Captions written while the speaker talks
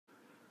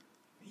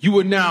You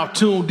are now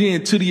tuned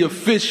in to the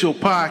official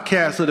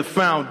podcast of the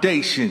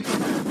Foundation.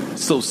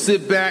 So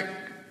sit back,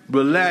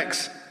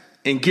 relax,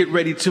 and get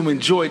ready to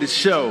enjoy the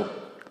show.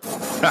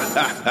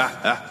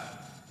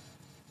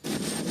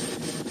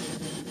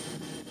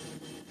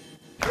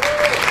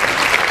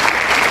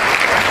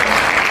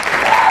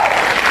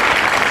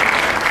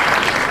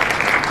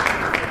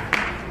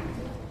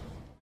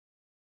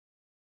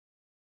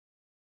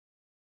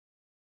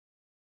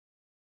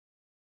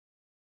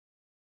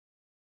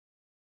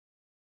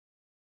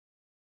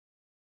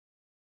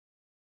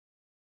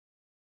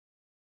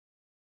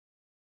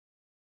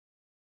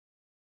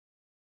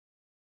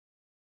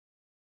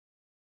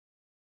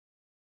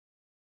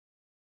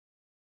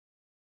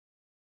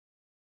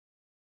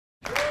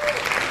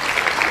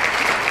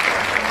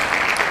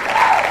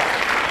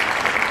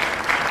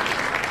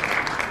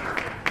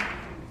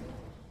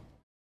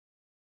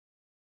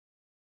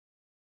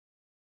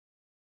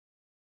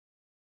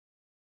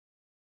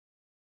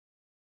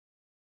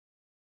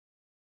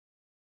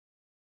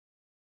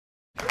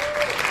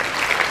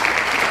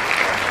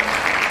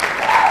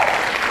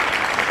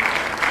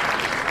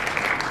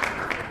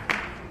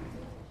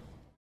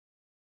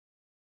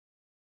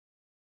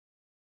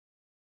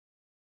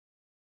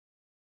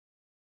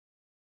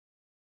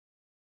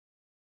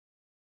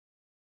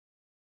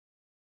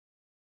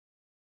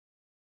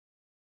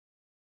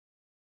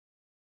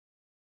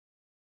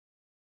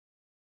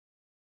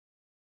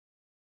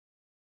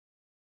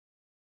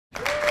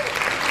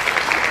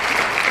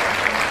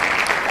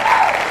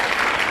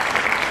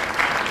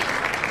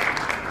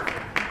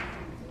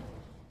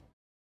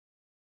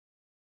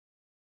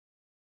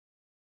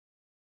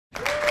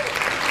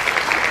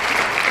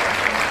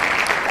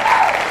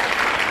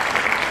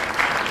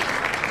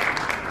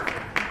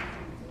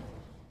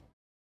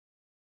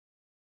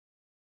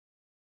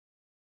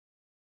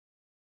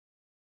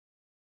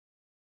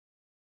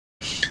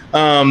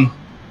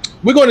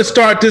 We're going to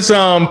start this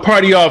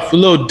party off a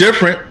little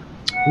different.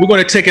 We're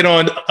going to take it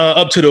on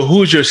up to the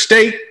Hoosier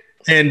State.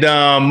 And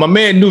my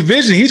man, New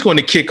Vision, he's going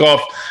to kick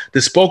off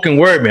the spoken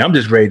word, man. I'm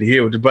just ready to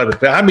hear what the brother.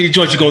 How many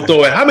joints you going to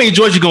throw at? How many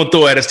joints you going to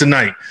throw at us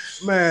tonight?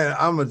 Man,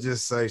 I'm going to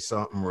just say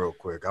something real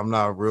quick. I'm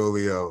not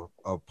really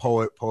a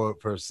poet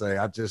per se.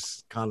 I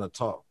just kind of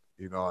talk,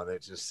 and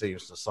it just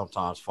seems to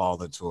sometimes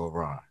fall into a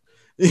rhyme,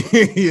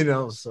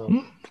 so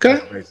okay.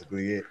 That's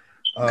basically it.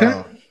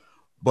 Okay.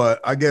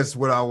 But I guess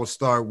what I will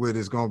start with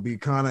is going to be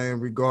kind of in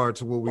regard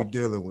to what we're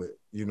dealing with.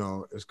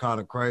 It's kind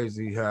of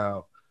crazy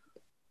how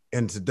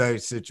in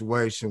today's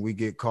situation, we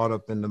get caught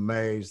up in the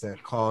maze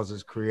that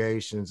causes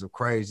creations of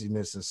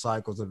craziness and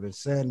cycles of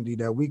insanity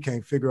that we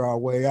can't figure our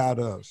way out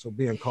of. So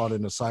being caught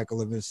in a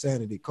cycle of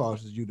insanity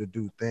causes you to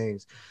do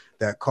things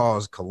that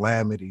cause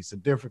calamities,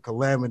 and different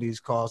calamities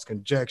cause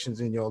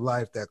conjections in your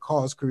life that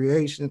cause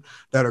creation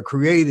that are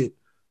created.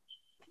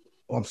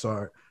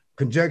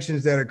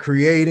 Conjections that are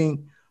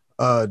creating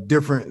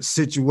different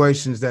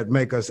situations that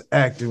make us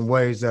act in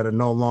ways that are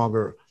no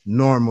longer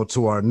normal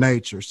to our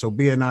nature. So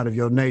being out of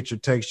your nature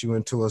takes you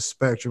into a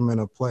spectrum and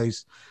a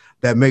place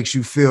that makes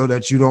you feel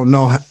that you don't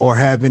know or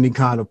have any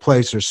kind of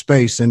place or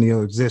space in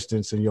your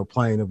existence in your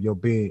plane of your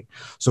being.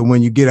 So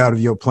when you get out of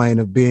your plane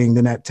of being,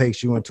 then that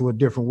takes you into a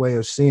different way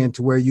of seeing,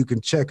 to where you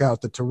can check out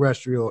the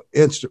terrestrial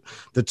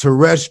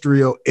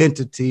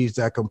entities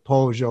that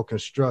compose your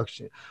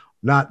construction.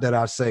 Not that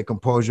I say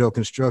compose your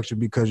construction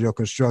because your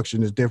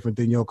construction is different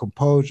than your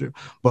composure,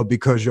 but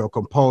because your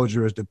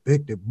composure is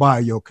depicted by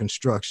your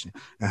construction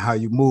and how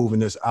you move in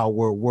this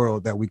outward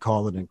world that we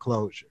call an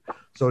enclosure.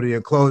 So the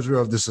enclosure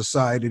of the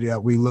society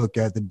that we look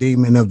at, the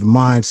demon of the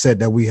mindset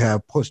that we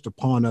have pushed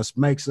upon us,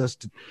 makes us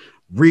to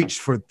reach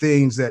for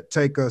things that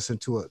take us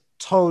into a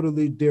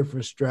totally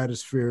different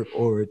stratospheric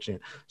origin.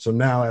 So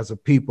now, as a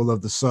people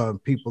of the sun,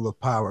 people of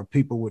power,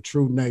 people with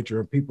true nature,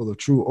 and people of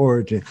true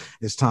origin,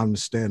 it's time to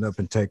stand up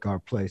and take our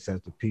place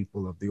as the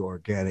people of the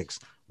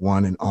organic's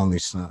one and only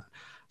sun.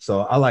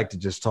 So I like to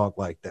just talk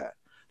like that.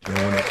 And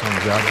when it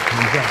comes out, it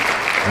comes out.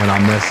 When I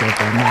mess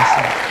up, I mess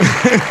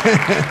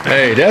up.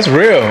 Hey, that's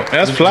real.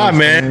 That's fly,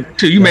 man.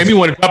 You made me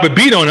want to drop a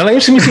beat on it. Let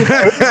me see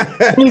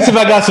if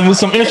I got some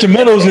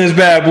instrumentals in this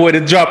bad boy to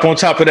drop on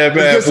top of that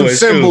bad boy. Some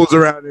symbols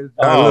around this.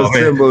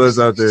 Symbols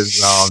out there.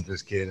 No, I'm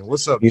just kidding.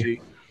 What's up, G?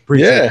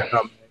 Appreciate it.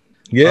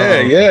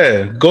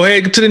 Yeah. Go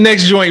ahead to the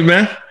next joint,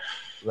 man.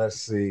 Let's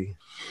see.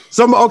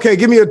 Okay,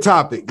 give me a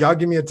topic. Y'all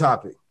give me a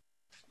topic.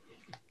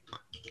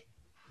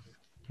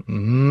 Let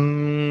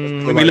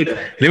me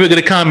look at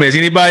the comments.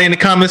 Anybody in the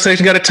comment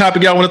section got a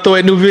topic y'all want to throw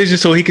at New Vision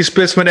so he can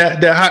spit some of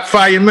that hot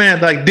fire,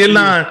 man? Like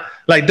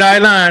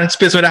Dylan,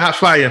 spit some of that hot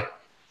fire.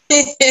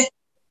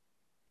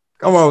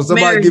 Come on,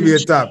 somebody give me a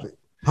topic.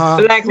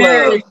 Huh? Black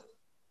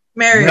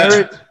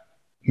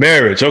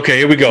Marriage. Okay,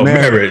 here we go.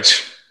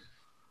 Marriage.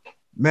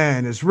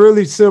 Man, it's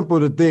really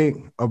simple to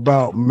think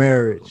about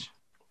marriage.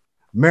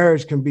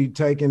 Marriage can be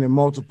taken in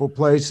multiple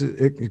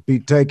places. It can be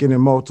taken in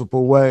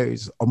multiple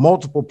ways. A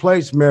multiple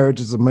place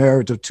marriage is a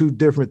marriage of two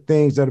different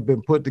things that have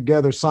been put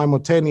together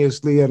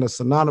simultaneously at a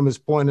synonymous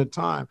point in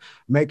time,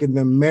 making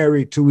them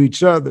married to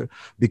each other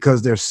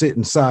because they're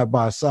sitting side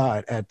by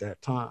side at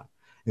that time.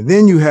 And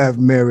then you have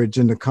marriage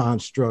in the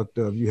construct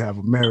of you have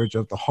a marriage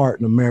of the heart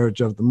and a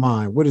marriage of the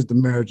mind. What is the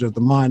marriage of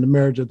the mind? The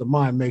marriage of the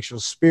mind makes your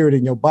spirit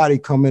and your body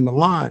come into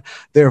line.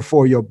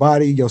 Therefore, your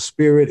body, your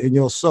spirit, and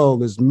your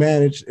soul is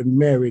managed and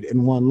married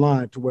in one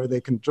line to where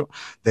they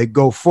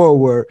go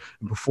forward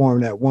and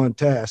perform that one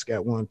task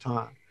at one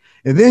time.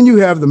 And then you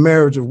have the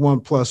marriage of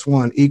 1 +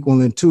 1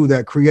 = 2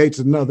 that creates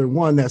another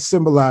one that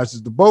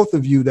symbolizes the both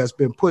of you that's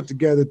been put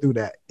together through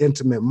that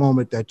intimate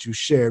moment that you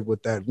shared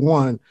with that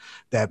one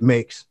that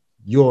makes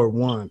your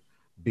one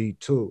be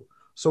two.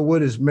 So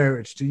what is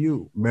marriage to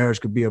you?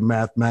 Marriage could be a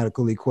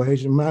mathematical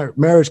equation.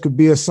 Marriage could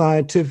be a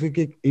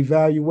scientific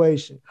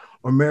evaluation,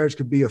 or marriage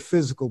could be a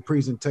physical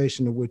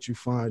presentation of which you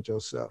find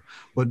yourself.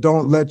 But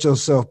don't let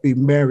yourself be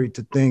married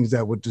to things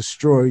that would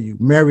destroy you.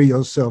 Marry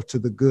yourself to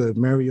the good.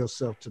 Marry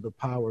yourself to the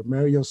power.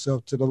 Marry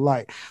yourself to the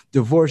light.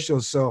 Divorce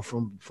yourself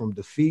from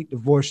defeat.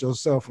 Divorce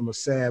yourself from a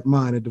sad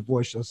mind, and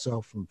divorce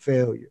yourself from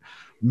failure.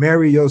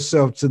 Marry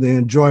yourself to the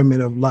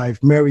enjoyment of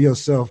life. Marry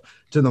yourself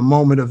to the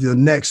moment of your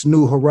next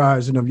new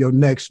horizon, of your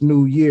next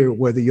new year,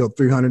 whether your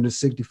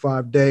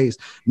 365 days,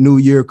 new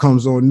year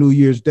comes on New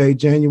Year's Day,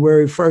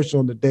 January 1st,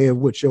 on the day of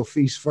which your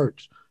feet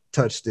first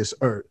touched this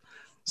earth.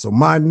 So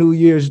my New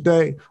Year's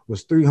Day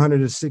was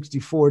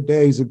 364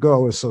 days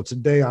ago. And so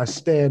today I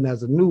stand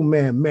as a new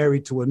man,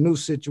 married to a new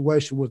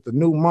situation with a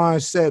new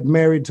mindset,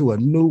 married to a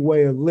new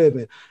way of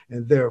living.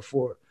 And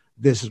therefore,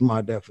 this is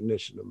my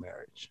definition of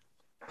marriage.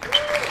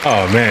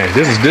 Oh man,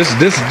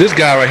 this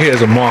guy right here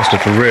is a monster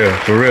for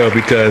real.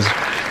 Because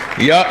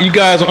you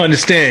guys don't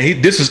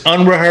understand. This is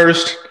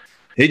unrehearsed.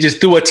 He just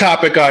threw a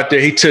topic out there.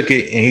 He took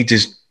it and he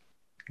just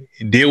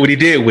did what he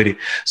did with it.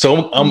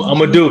 So I'm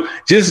gonna do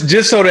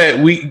just so that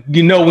we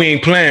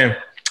ain't playing.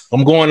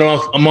 I'm going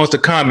on amongst the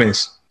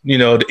comments. You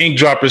know, the ink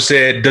dropper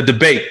said the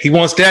debate. He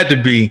wants that to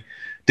be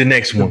the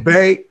next one.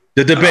 The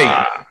debate,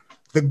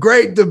 the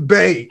great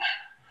debate,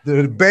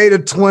 the debate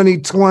of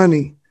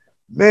 2020.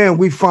 Man,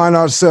 we find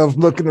ourselves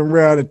looking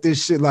around at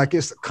this shit like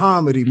it's a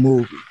comedy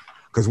movie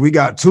because we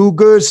got two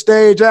good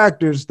stage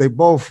actors. They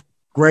both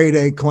grade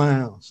A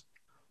clowns,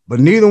 but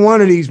neither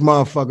one of these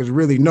motherfuckers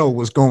really know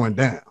what's going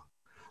down.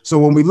 So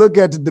when we look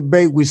at the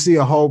debate, we see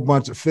a whole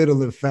bunch of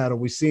fiddle and faddle.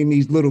 We seen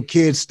these little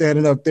kids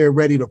standing up there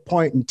ready to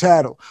point and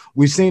tattle.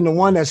 We seen the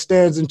one that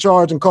stands in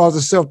charge and calls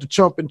himself the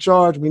chump in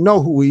charge. We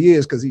know who he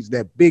is because he's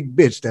that big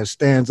bitch that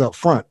stands up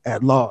front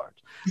at large.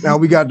 Now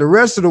we got the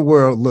rest of the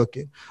world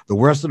looking, the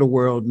rest of the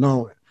world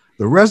knowing.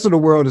 The rest of the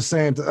world is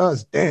saying to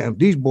us, damn,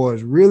 these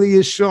boys really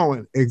is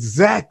showing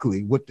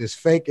exactly what this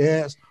fake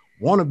ass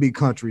wannabe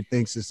country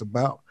thinks it's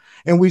about.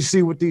 And we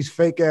see what these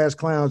fake ass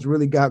clowns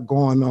really got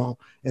going on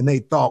in their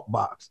thought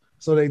box.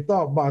 So they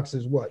thought box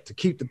is what? To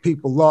keep the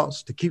people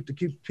lost, to keep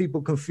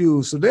people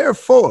confused. So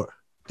therefore,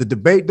 the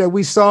debate that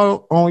we saw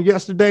on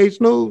yesterday's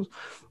news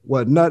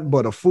was nothing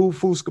but a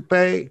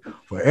foo-foo-scapade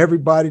for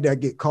everybody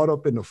that get caught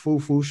up in the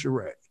foo-foo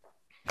charade.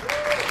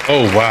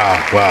 Oh,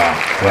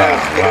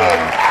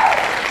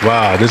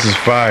 wow, this is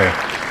fire.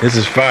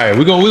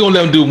 We're gonna let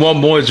them do one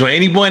more joint.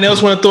 Anyone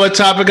else want to throw a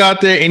topic out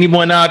there?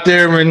 Anyone out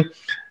there in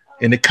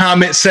the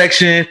comment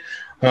section?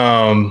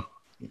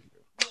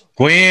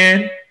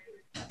 Gwen,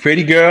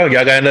 pretty girl,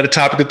 y'all got another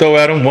topic to throw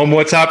at them? One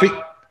more topic?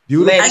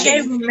 I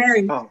gave him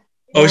marriage.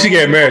 Oh, she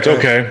gave marriage.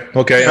 Okay.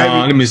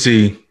 Let me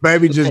see.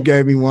 Baby just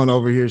gave me one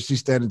over here. She's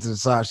standing to the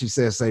side. She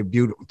said, "Say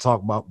beautiful."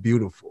 Talk about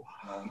beautiful.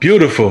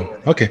 Beautiful.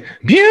 Okay.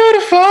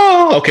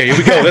 Beautiful. Okay, here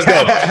we go. Let's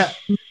go.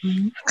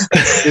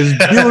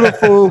 It's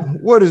beautiful.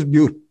 What is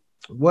beauty?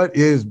 What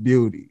is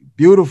beauty?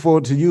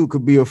 Beautiful to you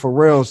could be a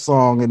Pharrell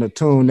song and a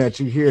tune that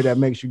you hear that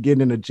makes you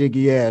get in a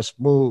jiggy ass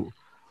mood.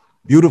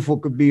 Beautiful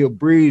could be a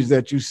breeze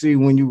that you see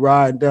when you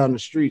ride down the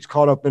streets,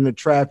 caught up in the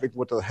traffic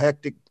with a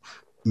hectic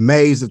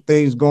maze of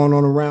things going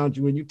on around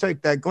you. And you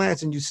take that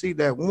glance and you see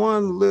that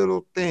one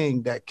little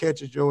thing that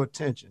catches your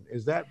attention.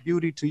 Is that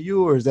beauty to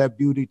you or is that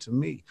beauty to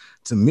me?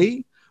 To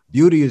me,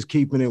 beauty is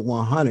keeping it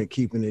 100,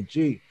 keeping it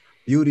G.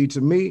 Beauty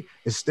to me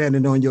is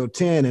standing on your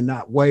 10 and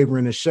not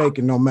wavering and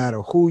shaking no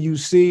matter who you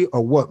see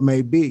or what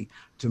may be.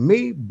 To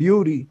me,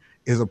 beauty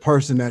is a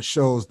person that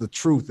shows the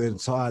truth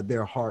inside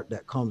their heart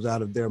that comes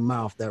out of their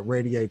mouth, that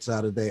radiates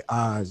out of their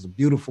eyes. The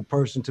beautiful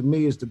person to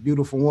me is the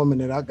beautiful woman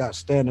that I got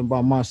standing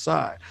by my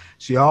side.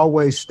 She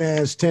always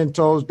stands 10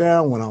 toes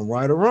down when I'm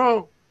right or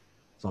wrong.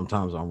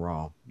 Sometimes I'm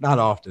wrong, not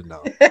often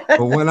though.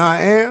 But when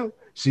I am,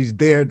 she's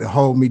there to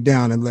hold me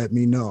down and let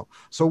me know.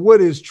 So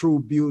what is true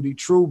beauty?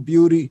 True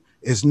beauty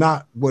is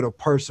not what a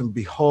person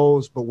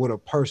beholds, but what a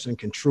person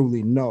can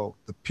truly know.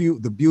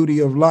 The beauty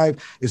of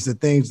life is the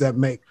things that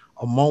make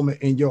a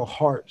moment in your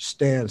heart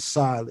stand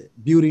silent.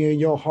 Beauty in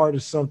your heart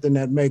is something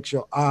that makes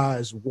your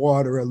eyes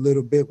water a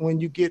little bit when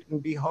you get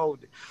and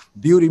behold it.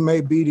 Beauty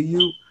may be to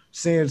you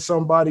seeing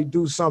somebody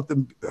do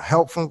something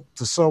helpful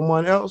to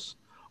someone else,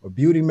 or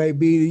beauty may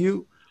be to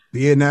you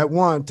being that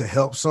one to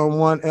help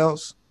someone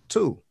else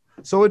too.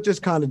 So it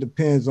just kind of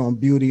depends on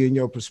beauty and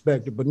your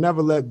perspective, but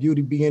never let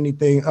beauty be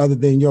anything other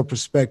than your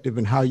perspective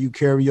and how you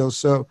carry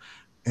yourself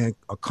and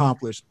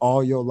accomplish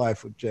all your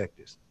life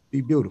objectives.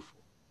 Be beautiful.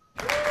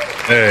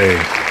 Hey,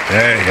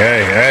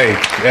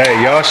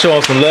 y'all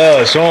showing some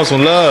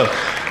love.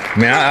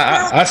 Man,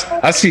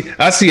 I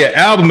see an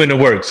album in the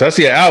works.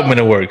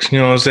 You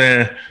know what I'm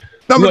saying?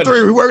 Number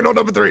 3, we're working on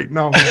number 3.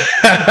 No. You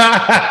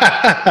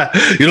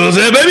know what I'm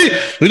saying, baby?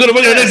 We're gonna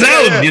work on this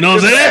album. You know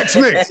what I'm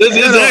saying? It's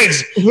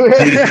X.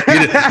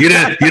 You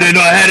didn't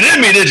know I had it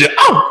in me, did you?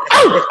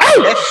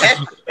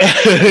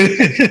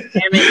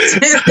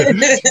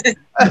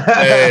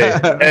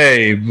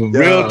 Hey,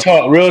 real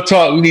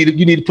talk. You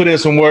need to put in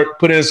some work.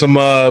 Put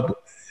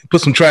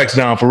some tracks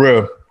down for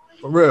real.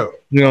 For real.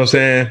 You know what I'm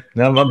saying?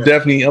 I'm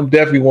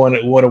definitely want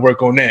to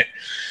work on that.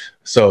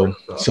 So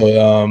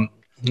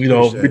you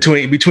know,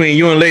 between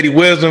you and Lady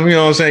Wisdom, you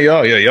know what I'm saying?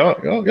 Y'all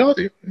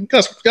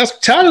got some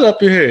talent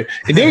up in here.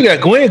 And then we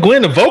got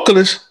Gwen the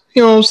vocalist.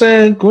 You know what I'm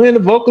saying? Gwen the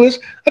vocalist.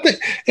 I think,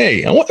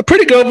 hey, I want a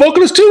pretty girl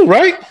vocalist too,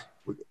 right?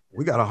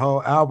 We got a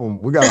whole album.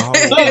 We got a whole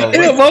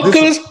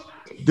vocalist.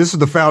 This is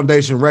the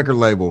Foundation record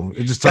label.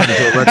 It just turned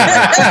into a record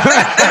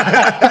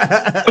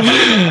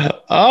label.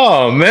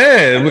 Oh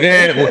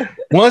man.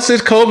 Once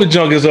this COVID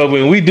junk is over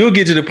and we do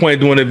get to the point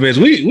doing events,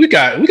 we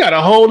got a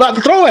whole lot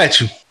to throw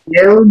at you.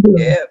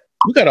 Yeah.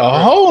 We got a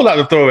whole lot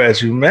to throw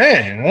at you,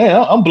 man.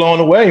 I'm blown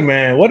away,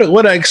 man. What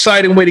an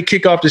exciting way to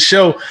kick off the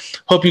show.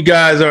 Hope you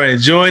guys are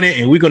enjoying it,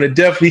 and we're going to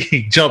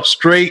definitely jump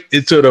straight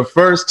into the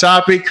first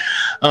topic.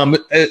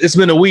 It's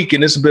been a week,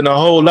 and it's been a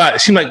whole lot.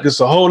 It seems like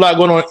there's a whole lot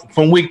going on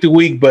from week to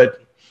week,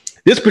 but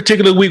this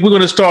particular week, we're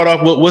going to start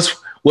off with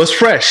what's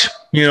fresh,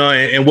 you know,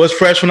 and what's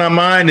fresh on our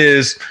mind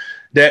is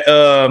that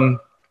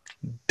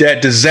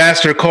that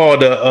disaster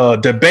called a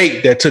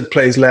debate that took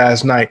place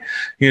last night.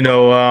 You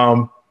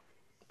know,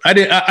 I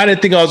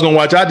didn't think I was gonna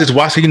watch it. I just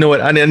watched it. You know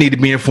what? I need to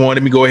be informed.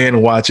 Let me go ahead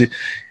and watch it.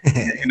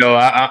 You know,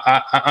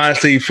 I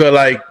honestly feel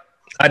like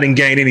I didn't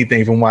gain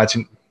anything from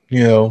watching.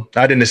 You know,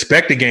 I didn't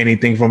expect to gain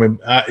anything from it.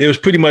 It was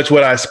pretty much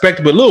what I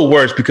expected, but a little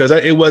worse because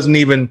it wasn't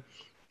even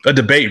a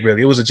debate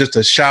really. It was just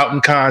a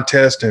shouting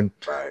contest and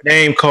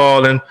name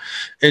calling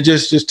and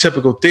just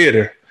typical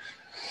theater.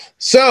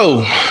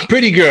 So,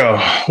 Pretty Girl,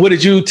 what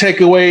did you take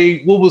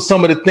away? What was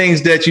some of the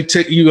things that you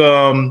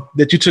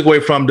took away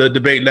from the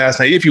debate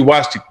last night? If you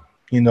watched it,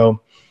 you know.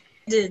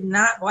 Did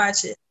not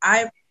watch it.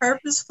 I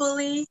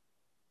purposefully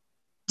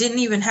didn't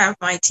even have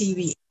my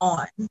TV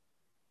on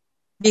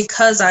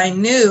because I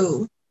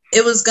knew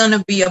it was going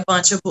to be a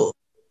bunch of bull.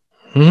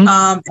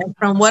 And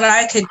from what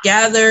I could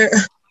gather,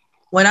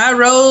 when I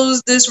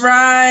rose this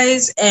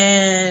rise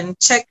and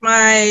checked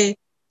my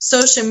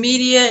social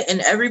media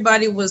and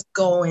everybody was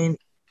going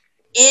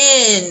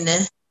in,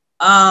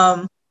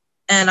 and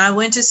I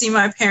went to see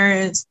my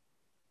parents,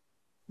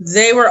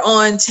 they were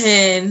on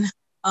 10.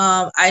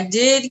 I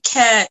did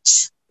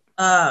catch,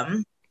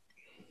 I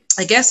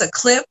guess, a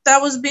clip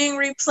that was being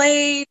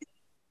replayed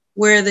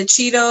where the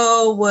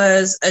Cheeto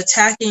was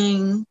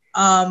attacking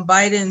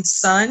Biden's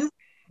son,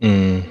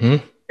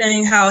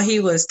 saying how he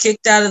was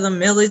kicked out of the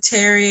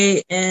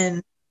military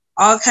and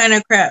all kind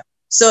of crap.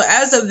 So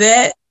as a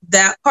vet,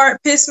 that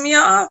part pissed me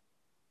off.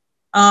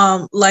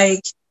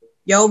 Like,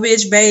 yo,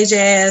 bitch, beige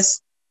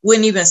ass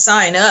wouldn't even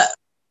sign up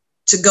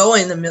to go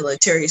in the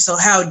military. So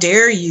how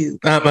dare you?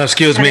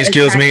 Excuse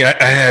me.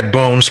 I had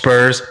bone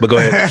spurs, but go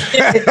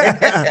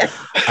ahead.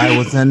 I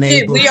was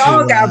unable. We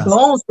all got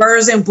bone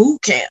spurs in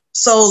boot camp.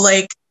 So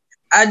like,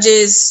 but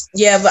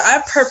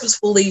I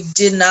purposefully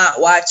did not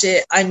watch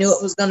it. I knew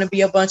it was going to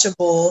be a bunch of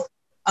bull.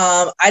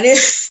 I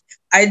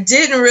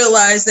didn't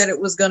realize that it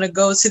was going to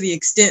go to the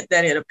extent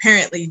that it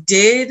apparently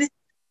did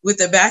with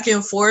the back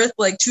and forth,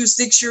 like 2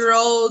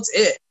 6-year-olds.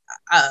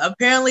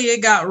 Apparently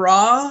it got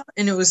raw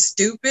and it was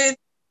stupid.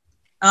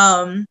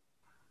 I'm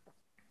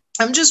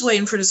just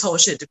waiting for this whole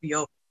shit to be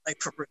over.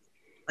 Like, for real.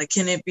 Like,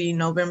 can it be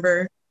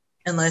November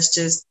and let's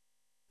just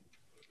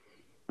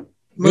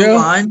move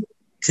on?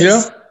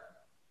 Yeah.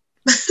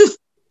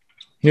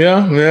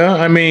 Yeah.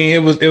 I mean, it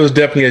was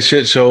definitely a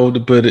shit show to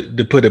put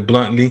it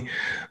bluntly.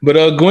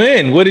 But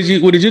Gwen, what did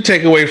you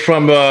take away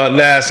from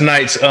last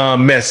night's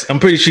mess? I'm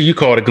pretty sure you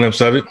caught a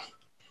glimpse of it.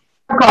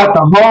 I caught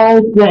the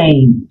whole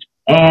thing,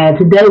 and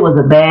today was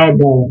a bad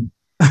day.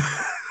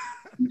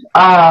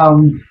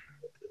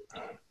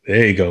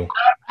 There you go.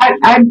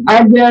 I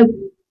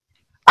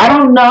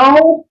don't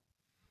know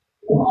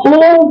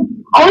who.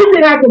 Only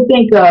thing I can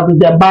think of is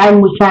that Biden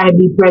was trying to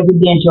be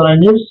presidential,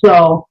 and if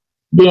so,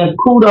 then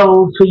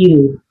kudos to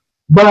you.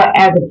 But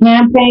as a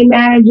campaign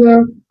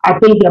manager, I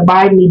think that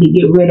Biden needs to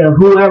get rid of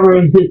whoever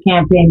is his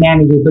campaign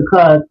manager,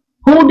 because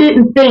who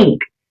didn't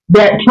think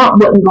that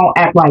Trump wasn't going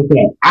to act like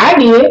that? I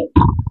did.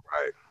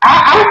 Right.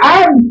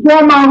 I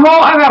for my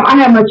whole, I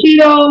had my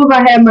Cheetos,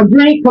 I had my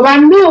drink, because I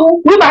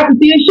knew we're about to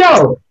see a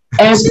show.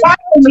 And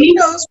finally,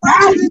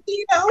 tell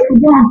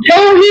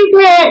him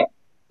that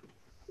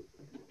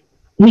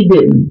he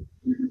didn't.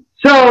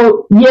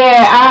 So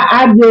yeah,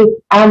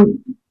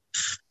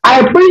 I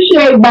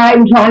appreciate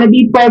Biden trying to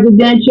be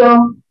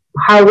presidential.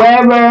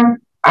 However,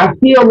 I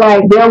feel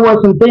like there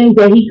were some things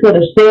that he could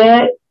have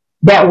said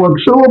that were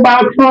true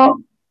about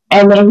Trump,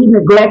 and then he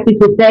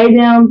neglected to say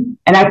them.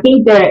 And I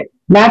think that,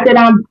 not that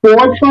I'm for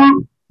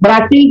Trump, but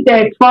I think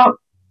that Trump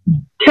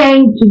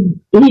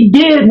he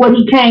did what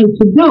he came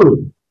to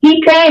do.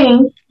 He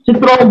came to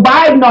throw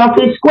Biden off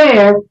his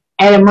square,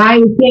 and in my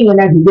opinion,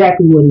 that's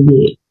exactly what he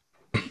did.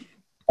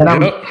 And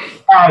I'm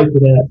sorry for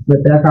that, but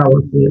that's how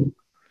I feel.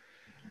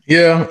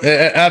 Yeah,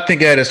 I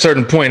think at a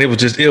certain point it was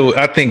just ill.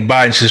 I think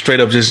Biden should straight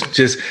up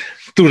just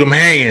threw them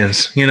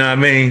hands. You know what I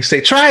mean?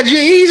 Say, try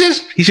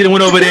Jesus. He should have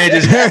went over there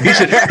and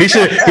just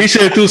he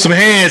should have threw some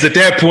hands at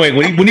that point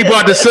when he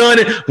brought the son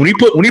in,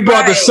 when he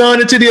brought the son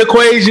into the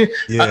equation.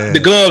 The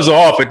gloves are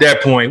off at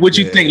that point. What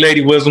you think,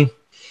 Lady Wisdom?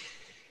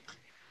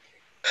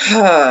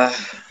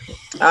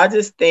 I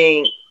just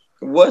think,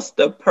 what's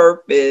the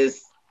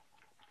purpose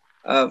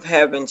of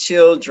having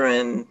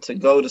children to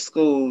go to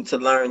school to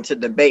learn to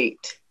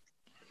debate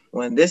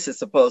when this is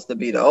supposed to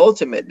be the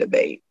ultimate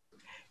debate,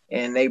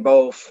 and they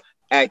both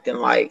acting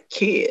like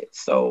kids?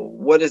 So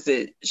what is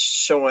it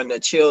showing the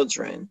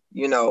children?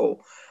 You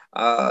know,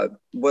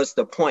 what's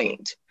the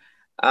point?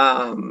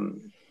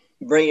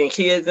 Bringing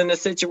kids in a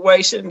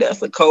situation, that's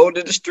the code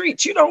of the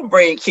streets. You don't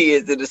bring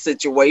kids in a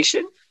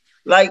situation.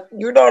 Like,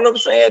 you know what I'm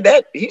saying?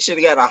 That he should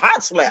have got a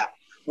hot slap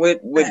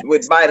with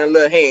Biden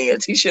little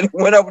hands. He should have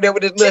went over there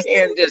with his little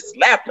hand and just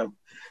slapped him.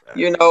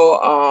 You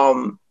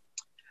know,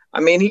 I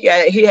mean, he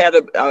had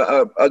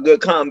a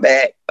good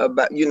comeback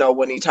about, you know,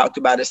 when he talked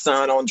about his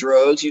son on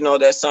drugs. You know,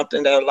 that's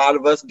something that a lot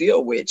of us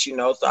deal with, you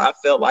know, so I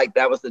felt like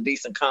that was a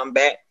decent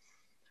comeback.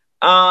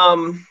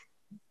 I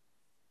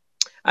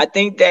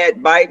think that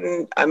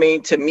Biden, I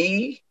mean, to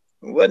me,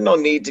 wasn't no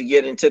need to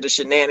get into the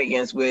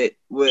shenanigans with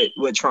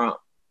Trump,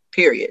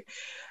 period.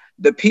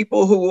 The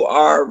people who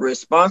are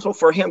responsible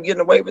for him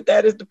getting away with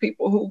that is the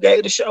people who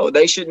gave the show.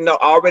 They should know,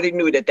 already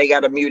knew that they got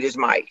to mute his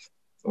mic.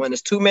 When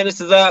his 2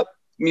 minutes is up,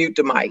 mute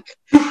the mic.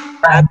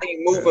 I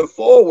think moving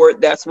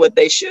forward, that's what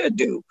they should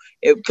do.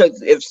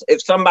 Because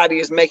if somebody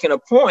is making a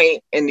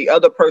point and the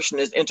other person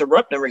is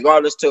interrupting,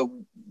 regardless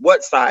to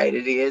what side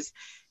it is,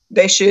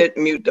 they should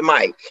mute the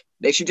mic.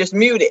 They should just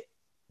mute it.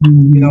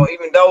 You know,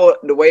 even though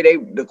the way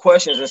the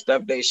questions and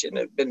stuff, they shouldn't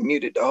have been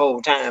muted the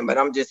whole time. But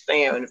I'm just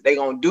saying, if they're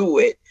gonna do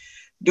it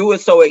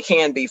so it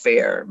can be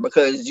fair.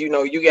 Because, you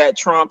know, you got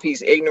Trump,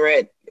 he's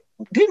ignorant.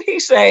 Didn't he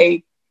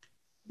say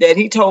that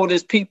he told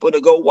his people to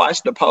go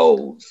watch the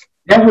polls?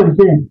 That's what he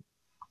said.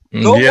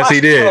 Yes,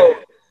 he did.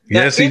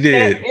 Yes, he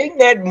did. Isn't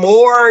that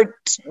more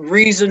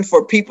reason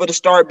for people to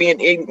start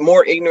being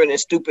more ignorant and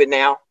stupid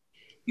now?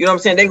 You know what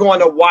I'm saying? They're going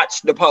to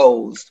watch the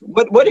polls.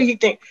 What do you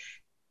think?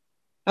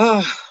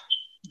 The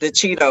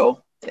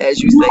Cheeto, as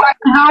you say.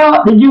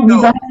 Did you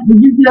get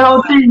the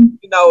whole thing?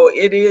 You know,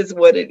 it is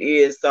what it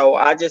is. So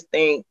I just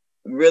think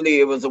really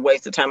it was a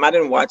waste of time. I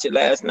didn't watch it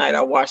last night.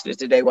 I watched it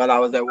today while I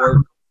was at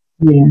work.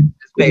 Yeah.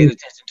 Just paid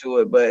attention to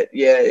it. But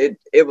yeah,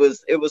 it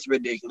was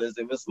ridiculous.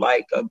 It was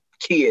like a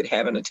kid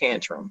having a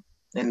tantrum.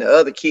 And the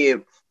other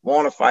kid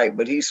want to fight,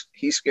 but he's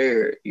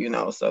scared, you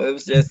know. So it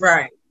was just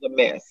a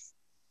mess.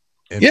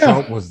 And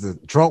Trump was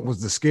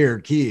the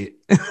scared kid.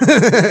 Trump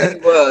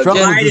was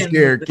the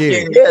scared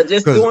kid. Yeah,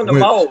 just doing the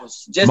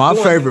most. My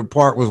favorite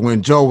part was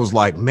when Joe was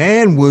like,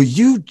 "Man, will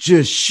you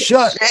just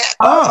shut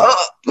up?"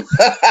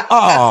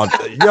 Oh,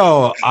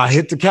 yo, I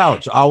hit the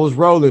couch. I was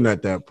rolling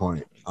at that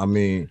point. I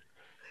mean,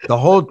 the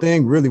whole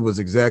thing really was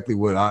exactly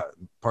what I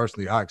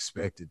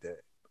expected. That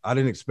I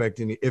didn't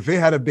expect any. If it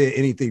had been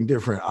anything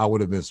different, I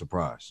would have been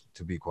surprised,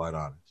 to be quite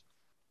honest.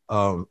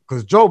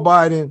 Because Joe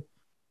Biden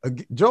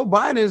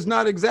is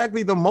not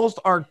exactly the most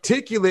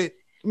articulate,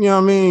 you know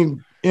what I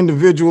mean,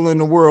 individual in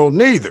the world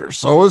neither.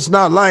 So it's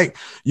not like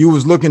you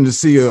was looking to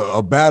see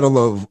a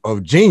battle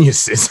of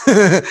geniuses.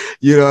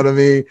 You know what I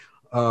mean?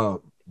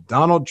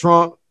 Donald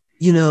Trump,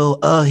 you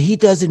know, he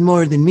does it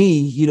more than me.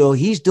 You know,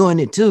 he's doing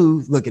it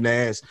too, looking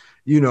ass,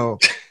 you know,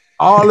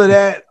 all of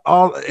that.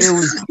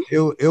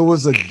 It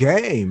was a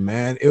game,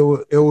 man. It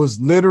was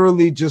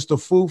literally just a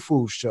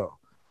foo-foo show.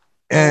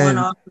 And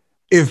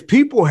if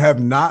people have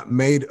not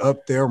made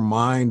up their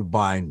mind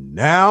by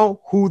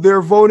now who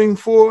they're voting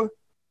for,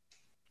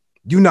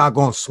 you're not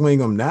going to swing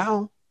them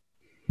now.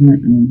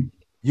 Mm-mm.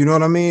 You know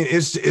what I mean?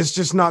 It's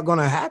just not going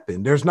to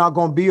happen. There's not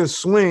going to be a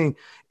swing.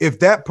 If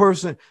that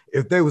person,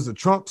 if they was a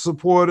Trump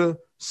supporter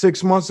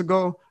 6 months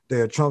ago,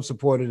 they're a Trump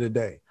supporter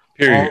today.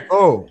 Period.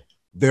 Although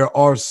there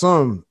are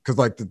some, because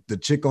like the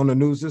chick on the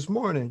news this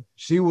morning,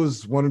 she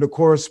was one of the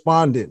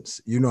correspondents,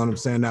 you know what I'm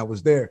saying, that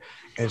was there.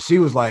 And she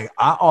was like,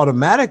 I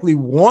automatically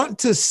want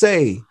to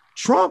say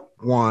Trump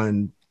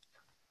won,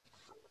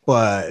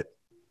 but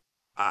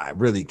I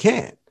really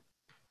can't.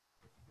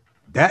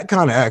 That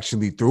kind of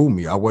actually threw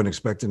me. I wasn't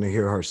expecting to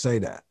hear her say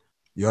that.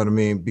 You know what I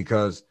mean?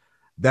 Because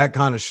that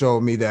kind of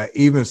showed me that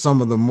even some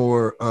of the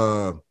more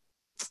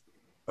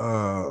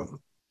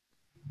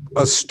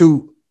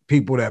astute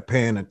people that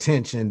paying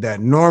attention, that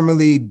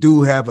normally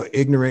do have an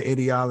ignorant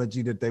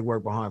ideology that they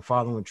work behind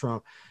following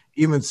Trump,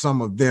 even some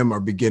of them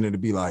are beginning to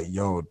be like,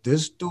 yo,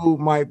 this dude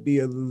might be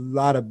a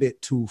bit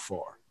too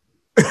far.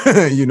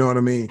 You know what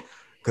I mean?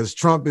 Because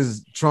Trump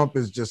is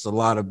just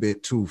a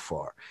bit too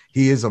far.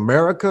 He is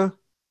America,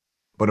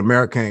 but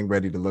America ain't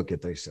ready to look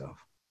at themselves.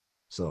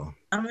 So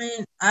I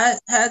mean, I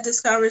had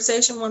this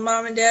conversation with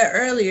mom and dad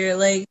earlier.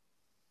 Like,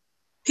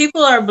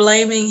 people are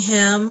blaming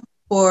him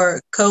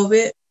for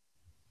COVID.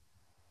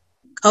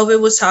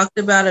 COVID was talked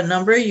about a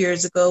number of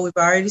years ago. We've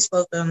already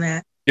spoken on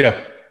that.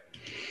 Yeah.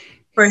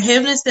 For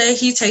him to say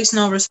he takes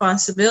no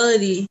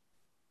responsibility,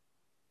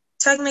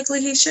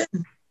 technically he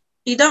shouldn't.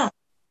 He don't.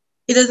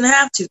 He doesn't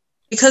have to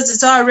because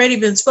it's already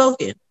been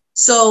spoken.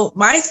 So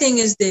my thing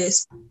is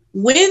this: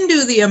 when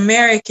do the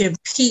American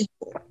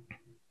people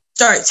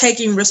start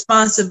taking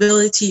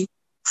responsibility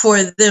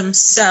for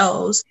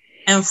themselves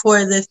and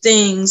for the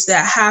things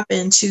that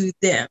happen to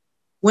them?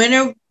 When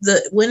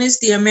is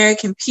the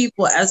American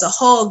people as a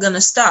whole going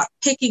to stop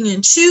picking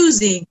and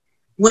choosing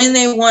when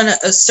they want to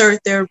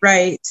assert their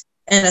rights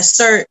and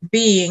assert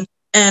being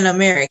an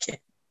American?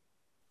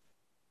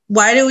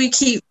 Why do we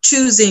keep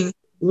choosing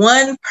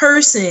one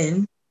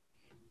person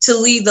to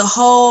lead the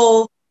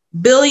whole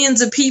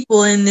billions of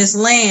people in this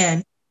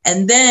land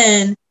and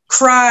then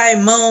cry,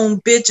 moan,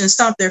 bitch, and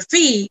stomp their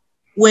feet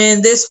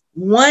when this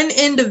one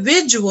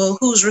individual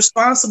who's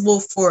responsible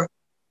for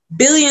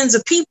billions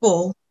of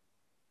people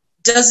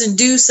doesn't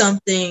do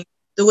something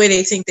the way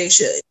they think they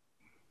should?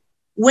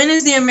 When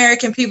is the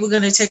American people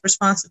going to take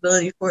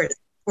responsibility for it,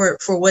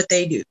 for what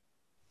they do?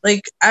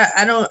 Like,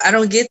 I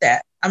don't get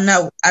that.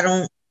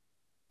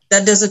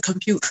 That doesn't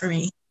compute for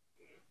me.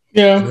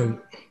 Yeah.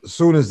 As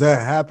soon as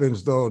that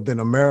happens, though, then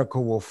America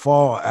will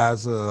fall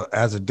as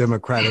a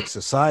democratic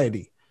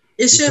society.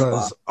 It should fall.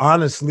 Because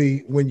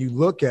honestly, when you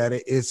look at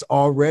it, it's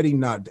already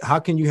not. How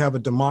can you have a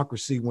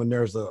democracy when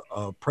there's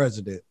a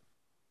president?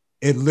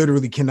 It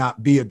literally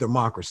cannot be a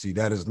democracy.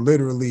 That is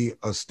literally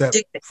a step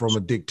from a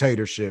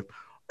dictatorship,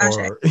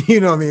 or you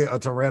know what I mean, a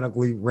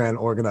tyrannically ran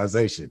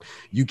organization.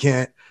 You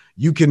can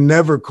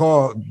never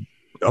call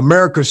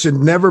America should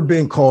never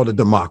been called a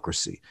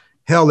democracy.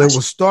 Hell, it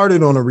was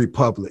started on a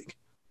republic.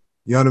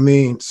 You know what I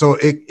mean? So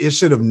it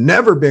should have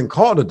never been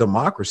called a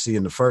democracy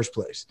in the first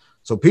place.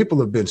 So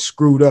people have been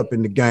screwed up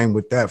in the game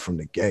with that from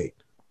the gate.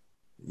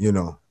 You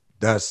know,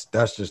 that's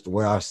just the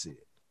way I see it.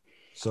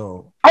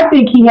 So I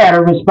think he had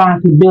a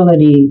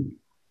responsibility,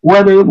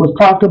 whether it was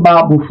talked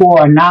about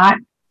before or not.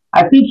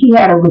 I think he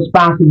had a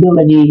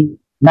responsibility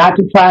not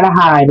to try to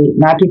hide it,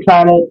 not to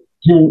try to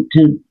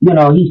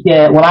he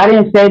said, well, I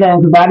didn't say that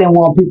because I didn't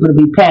want people to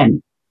be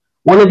panicked.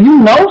 Well, if you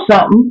know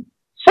something,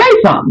 say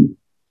something.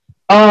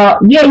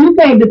 You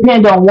can't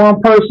depend on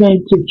one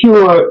person to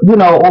cure,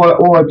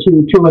 or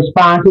to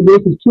respond to this.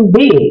 It's too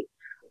big.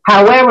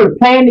 However,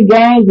 playing the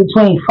games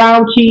between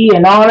Fauci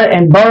and all that,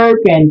 and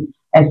Burke and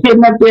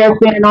sitting up there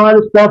saying all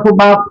this stuff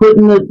about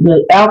putting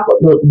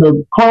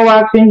the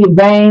Clorox in your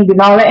veins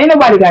and all that, ain't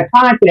nobody got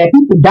time for that.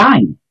 People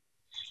dying.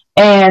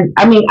 And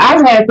I mean,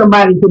 I've had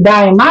somebody to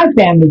die in my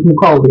family from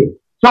COVID.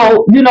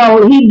 So,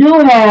 he do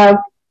have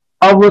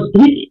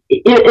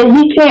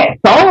he can't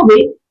solve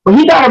it, but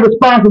he got a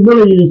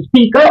responsibility to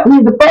speak up.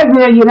 He's the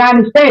president of the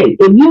United States.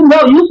 If you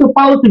know you're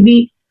supposed to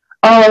be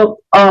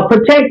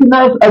protecting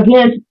us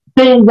against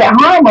things that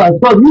harm us.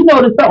 So if you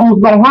know that something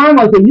was going to harm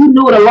us and you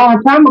knew it a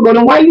long time ago,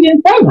 then why you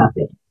didn't say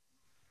nothing?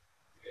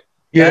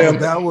 Yeah,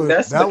 that would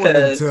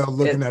entail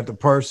looking at the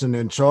person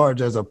in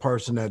charge as a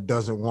person that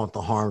doesn't want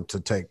the harm to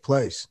take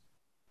place.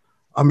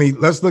 I mean,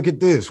 let's look at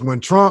this.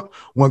 When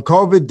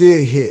COVID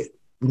did hit,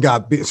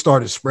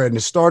 started spreading,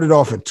 it started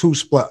off in two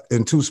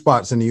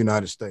spots in the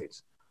United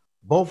States,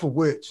 both of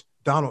which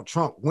Donald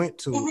Trump went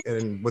to,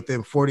 and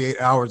within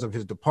 48 hours of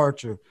his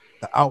departure,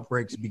 the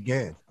outbreaks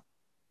began.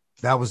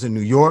 That was in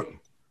New York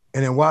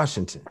and in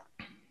Washington.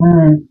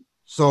 Mm.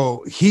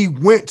 So he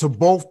went to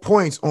both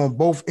points on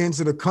both ends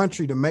of the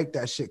country to make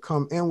that shit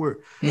come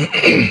inward.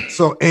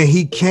 And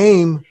he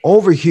came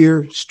over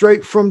here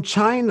straight from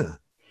China.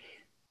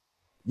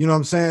 You know what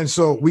I'm saying?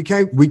 So we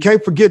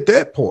can't forget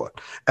that part.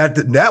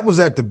 That was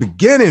at the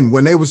beginning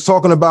when they was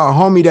talking about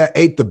homie that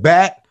ate the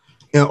bat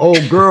and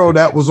old girl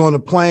that was on a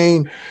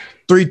plane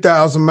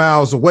 3,000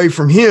 miles away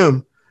from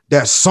him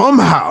that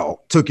somehow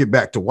took it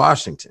back to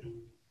Washington.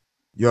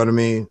 You know what I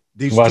mean?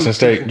 These Washington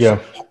State, yeah.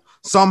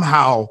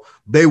 Somehow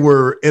they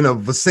were in a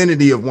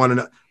vicinity of one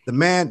another.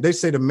 They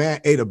say the man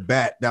ate a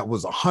bat that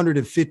was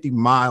 150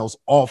 miles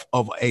off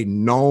of a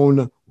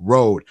known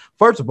road.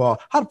 First of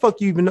all, how the fuck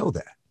do you even know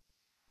that?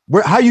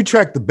 How you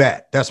track the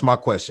bat? That's my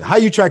question. How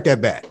you track that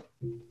bat?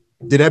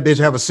 Did that bitch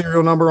have a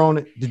serial number on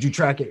it? Did you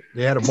track it?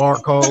 They had a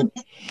barcode.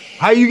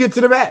 How you get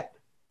to the bat?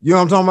 You know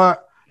what I'm talking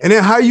about? And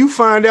then how you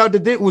find out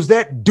that it was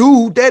that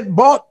dude that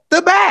bought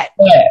the bat?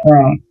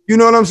 Yeah. You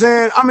know what I'm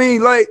saying? I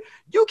mean, like,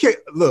 you can't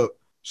look,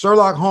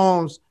 Sherlock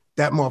Holmes,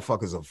 that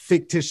motherfucker's a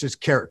fictitious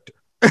character.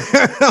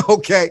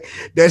 Okay.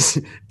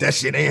 That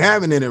shit ain't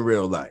happening in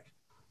real life.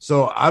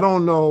 So I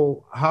don't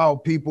know how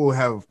people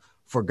have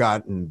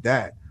forgotten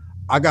that.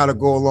 I got to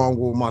go along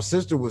with what my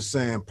sister was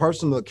saying.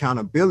 Personal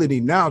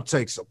accountability now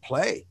takes a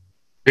play.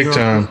 Big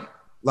time. I mean?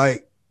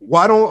 Like,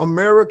 why don't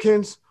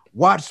Americans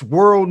watch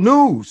world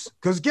news?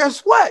 Because guess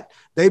what?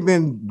 They've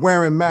been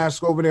wearing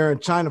masks over there in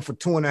China for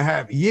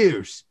 2.5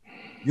 years.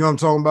 You know what I'm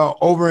talking about?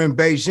 Over in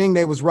Beijing,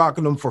 they was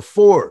rocking them for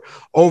 4.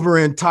 Over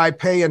in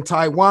Taipei and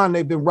Taiwan,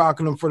 they've been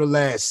rocking them for the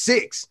last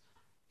 6.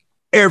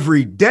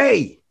 Every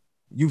day,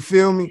 You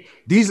feel me?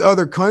 These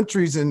other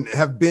countries and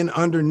have been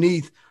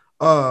underneath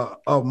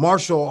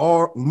martial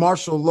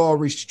law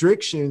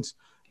restrictions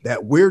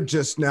that we're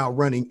just now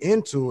running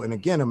into. And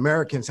again,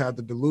 Americans have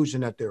the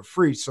delusion that they're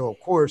free. So of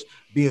course,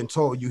 being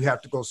told you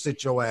have to go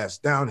sit your ass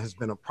down has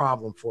been a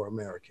problem for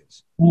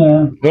Americans.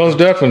 Yeah. Most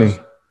definitely.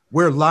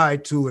 We're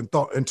lied to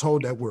and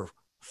told that we're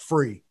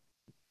free.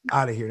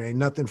 Out of here. There ain't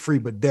nothing free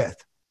but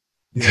death.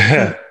 You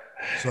know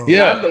so,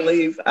 yeah.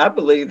 I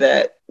believe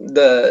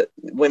that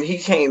when he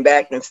came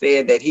back and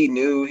said that he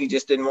knew, he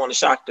just didn't want to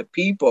shock the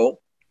people.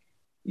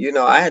 You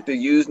know, I had to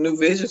use New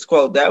Vision's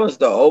quote. That was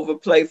the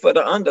overplay for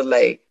the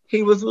underlay.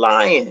 He was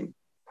lying.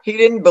 He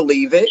didn't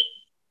believe it.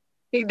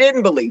 He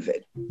didn't believe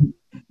it.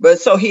 But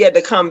so he had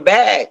to come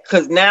back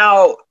because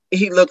now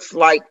he looks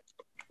like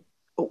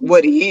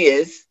what he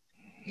is,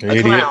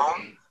 a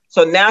clown.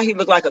 So now he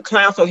looked like a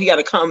clown. So he got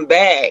to come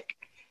back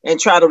and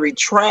try to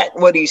retract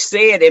what he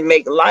said and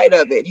make light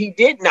of it. He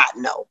did not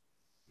know.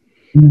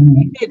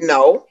 He didn't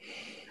know.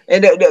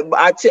 And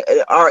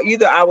or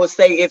either I would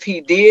say if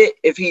he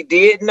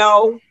did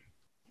know,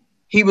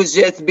 he was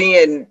just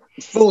being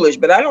foolish.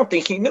 But I don't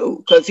think he knew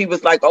because he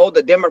was like, oh,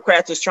 the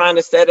Democrats is trying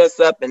to set us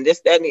up and this,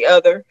 that, and the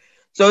other.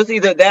 So it's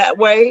either that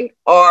way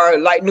or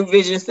like New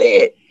Vision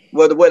said,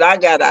 well, what I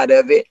got out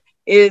of it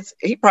is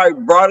he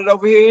probably brought it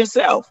over here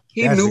himself.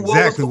 He That's knew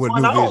exactly what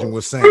New Vision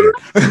was saying. You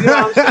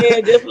know what I'm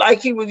saying? Just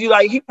like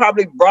he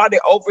probably brought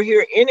it over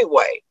here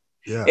anyway.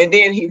 Yeah. And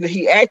then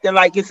he acting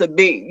like it's a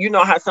big, you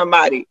know how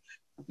somebody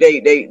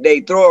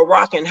they throw a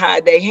rock and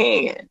hide their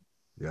hand.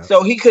 Yeah.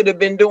 So he could have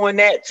been doing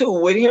that too.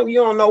 With him, you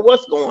don't know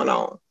what's going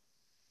on.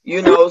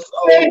 You know, so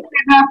I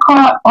got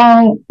caught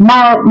on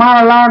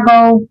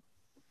Mar-a-Lago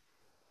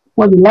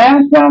was it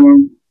last summer?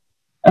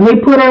 And they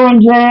put her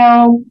in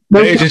jail. The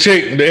agent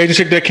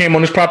chick that came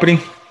on this property?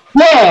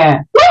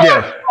 Yeah.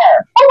 Yeah.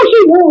 Who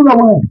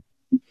was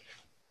she?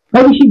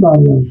 Maybe she bought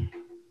it.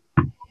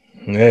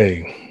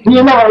 Hey.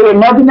 You never hear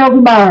nothing else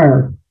about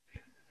her.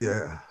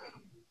 Yeah.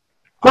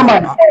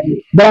 Somebody said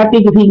it. But I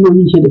think if he knew,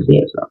 he should have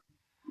said something.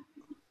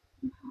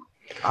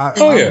 I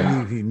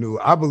believe he knew.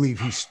 I believe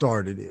he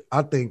started it.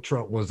 I think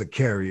Trump was a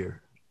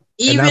carrier.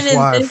 Even and that's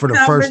why for the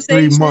first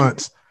 3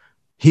 months,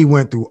 he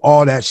went through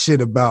all that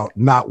shit about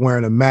not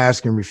wearing a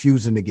mask and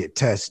refusing to get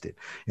tested.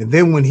 And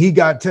then when he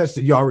got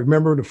tested, y'all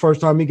remember the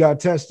first time he got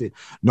tested,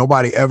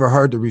 nobody ever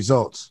heard the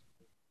results.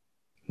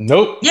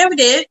 Nope. Yeah, we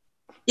did.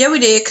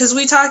 Because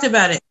we talked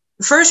about it.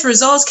 The first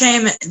results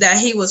came that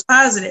he was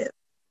positive.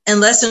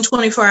 And less than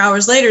 24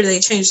 hours later, they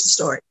changed the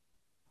story.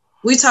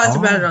 We talked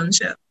about it on the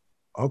show.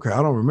 Okay,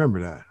 I don't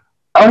remember that.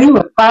 Oh, he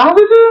was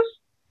positive?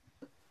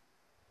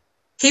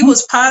 He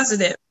was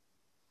positive.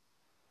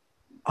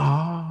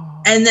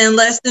 Oh. And then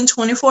less than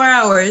 24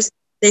 hours,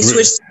 they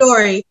switched the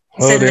story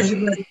and said that he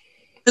wasn't.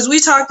 Because we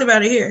talked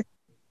about it here.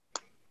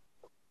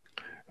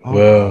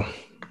 Well,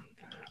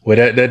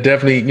 that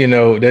definitely, you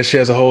know, that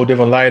sheds a whole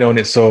different light on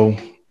it. So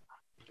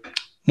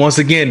once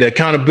again, the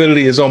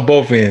accountability is on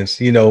both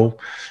ends, you know.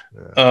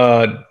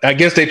 I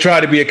guess they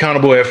tried to be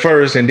accountable at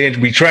first and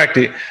then retract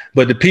it.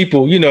 But the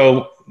people, you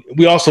know,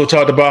 we also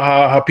talked about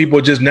how people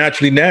are just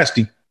naturally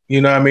nasty.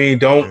 You know what I mean?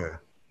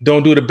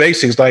 Don't do the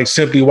basics, like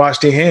simply wash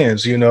their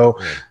hands, you know.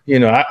 Yeah. You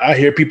know, I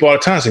hear people all the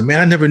time say, man,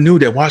 I never knew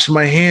that washing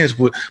my hands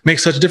would make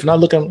such a difference. I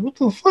look at them, what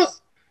the fuck?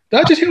 Did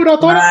I just hear what I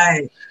thought?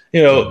 Right.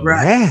 You know,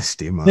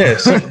 nasty, man. Yeah,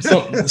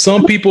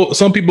 some people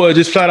are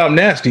just flat out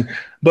nasty.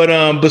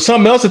 But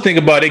something else to think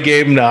about, they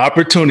gave them the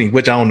opportunity,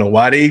 which I don't know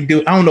why they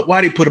do. I don't know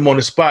why they put them on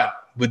the spot.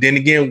 But then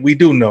again, we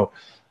do know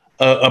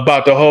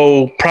about the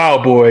whole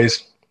Proud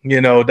Boys, you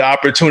know, the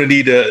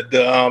opportunity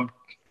to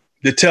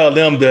tell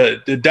them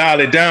to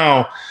dial it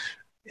down.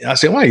 I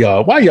said, why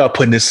y'all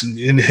putting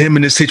him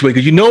in this situation?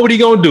 Because you know what he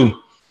gonna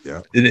do.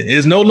 Yeah,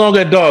 it's no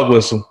longer a dog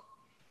whistle.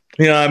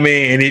 You know what I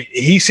mean? And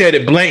he said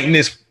it blatant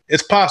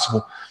as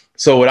possible.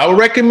 So what I would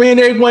recommend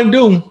everyone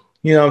do,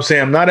 you know what I'm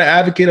saying? I'm not an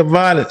advocate of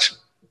violence,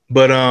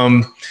 but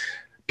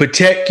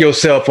protect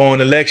yourself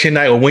on election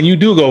night or when you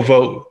do go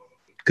vote,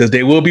 because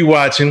they will be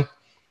watching,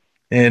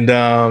 and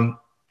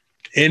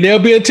they'll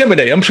be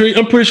intimidated. I'm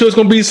pretty sure it's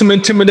gonna be some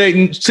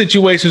intimidating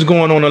situations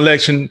going on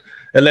election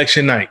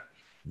night.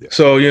 Yeah.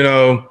 So, you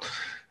know,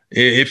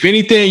 if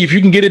anything, if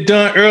you can get it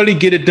done early,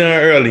 get it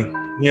done early.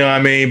 You know what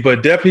I mean?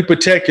 But definitely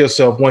protect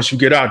yourself once you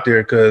get out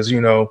there, because,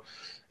 you know,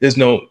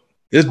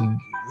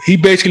 he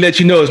basically let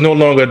you know it's no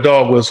longer a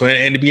dog whistle.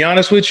 And to be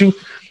honest with you,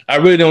 I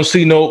really don't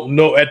see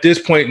no at this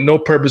point, no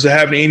purpose of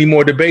having any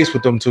more debates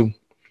with them two.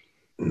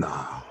 No,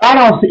 I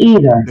don't see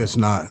either. It's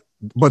not.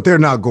 But they're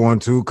not going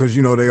to, because,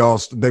 you know,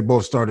 they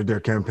both started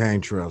their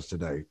campaign trails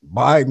today.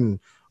 Biden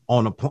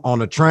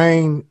on a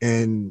train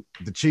and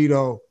the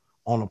Cheeto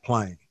on a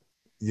plane,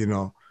 you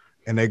know,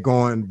 and they're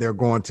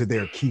going to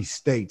their key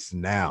states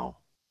now.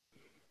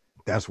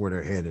 That's where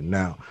they're headed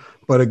now.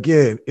 But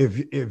again, if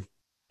a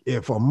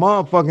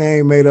motherfucker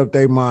ain't made up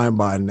their mind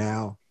by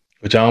now,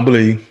 which I don't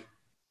believe,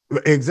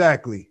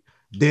 exactly,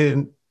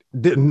 then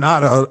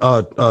not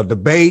a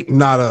debate,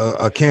 not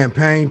a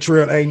campaign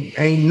trail,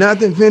 ain't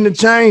nothing finna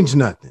change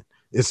nothing.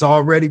 It's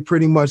already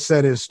pretty much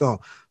set in stone.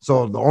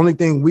 So the only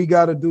thing we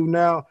got to do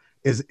now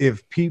is,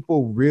 if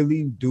people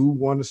really do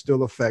want to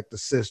still affect the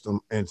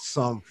system in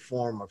some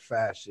form or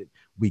fashion,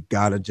 we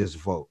got to just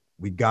vote.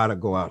 We got to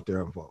go out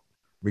there and vote,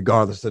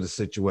 regardless of the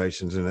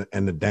situations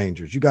and the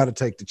dangers. You got to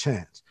take the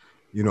chance,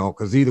 you know,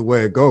 because either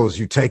way it goes,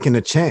 you're taking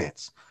a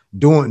chance.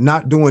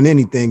 Not doing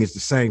anything is the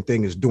same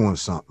thing as doing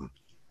something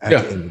at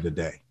the end of the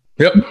day.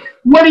 Yep.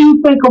 What do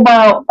you think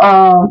about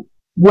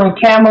when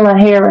Kamala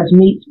Harris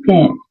meets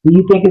Pence? Do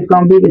you think it's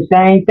going to be the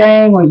same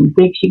thing, or you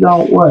think she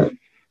going to what?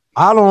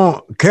 I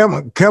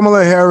don't.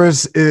 Kamala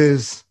Harris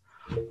is.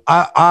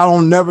 I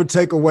don't never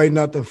take away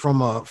nothing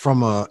from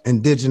a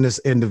indigenous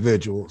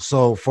individual.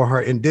 So for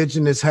her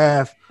indigenous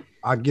half,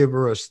 I give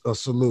her a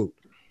salute.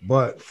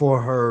 But for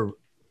her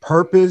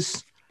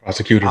purpose,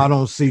 prosecutor, I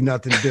don't see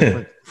nothing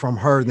different from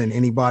her than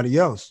anybody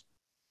else.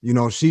 You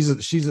know, she's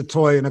a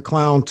toy and a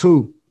clown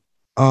too.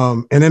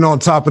 And then on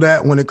top of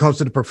that, when it comes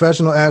to the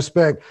professional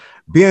aspect,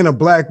 being a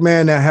black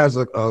man that has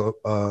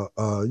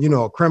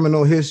a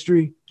criminal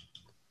history,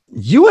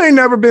 you ain't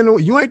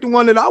the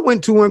one that I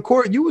went to in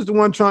court. You was the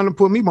one trying to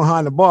put me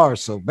behind the bars.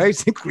 So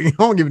basically, you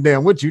don't give a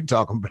damn what you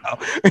talking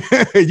about.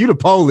 You the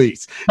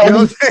police. You know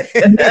what I'm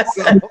saying?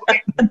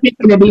 It's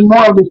going to be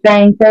more of the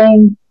same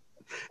thing.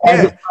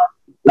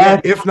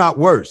 If not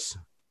worse.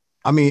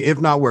 I mean, if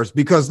not worse,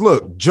 because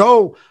look,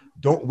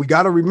 we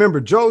got to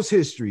remember Joe's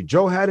history.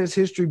 Joe had his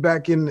history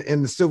back in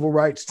the civil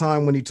rights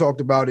time when he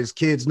talked about his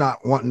kids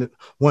not wanting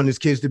his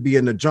kids to be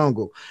in the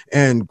jungle.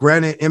 And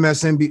granted,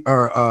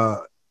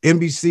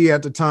 NBC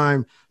at the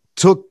time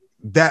took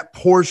that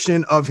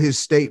portion of his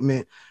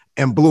statement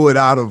and blew it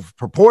out of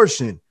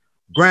proportion.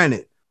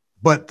 Granted,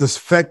 but the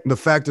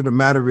fact of the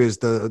matter is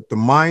the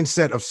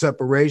mindset of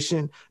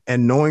separation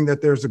and knowing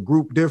that there's a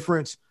group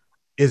difference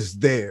is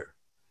there.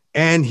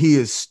 And he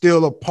is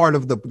still a part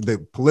of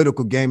the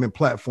political game and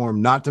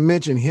platform, not to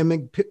mention him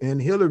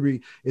and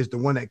Hillary is the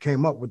one that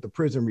came up with the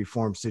prison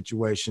reform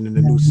situation and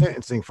the new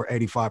sentencing for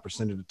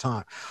 85% of the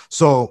time.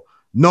 So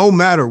no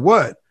matter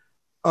what,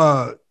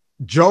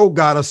 Joe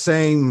got a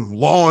same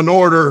law and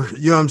order,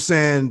 you know what I'm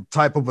saying,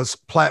 type of a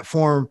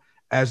platform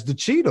as the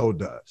Cheeto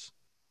does.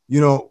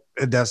 You know,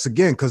 that's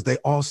again, because they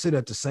all sit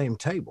at the same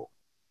table.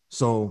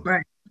 So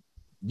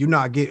you're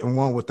not getting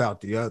one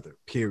without the other,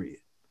 period.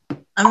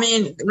 I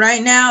mean,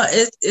 right now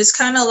it's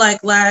kind of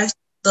like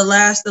the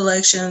last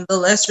election, the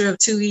lesser of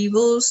two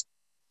evils.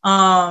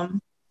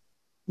 When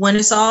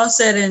it's all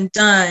said and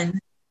done,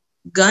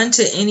 gun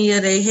to any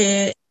of their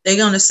head, they're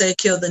gonna say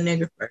kill the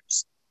nigger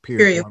first.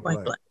 Period.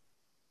 Point blank.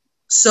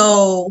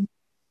 So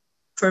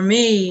for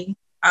me,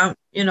 I'm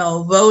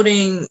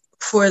voting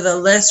for the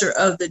lesser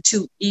of the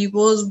two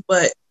evils,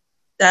 but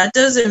that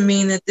doesn't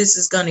mean that this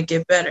is gonna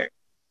get better.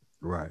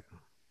 Right.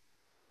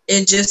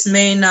 It just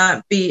may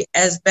not be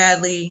as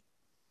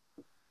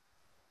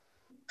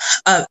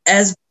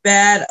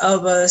bad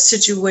of a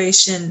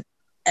situation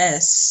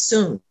as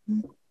soon,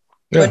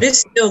 but it's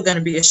still going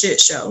to be a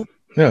shit show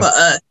for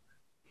us.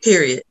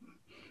 Period.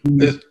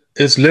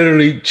 It's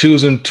literally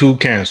choosing two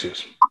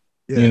cancers,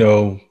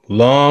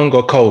 lung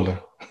or colon.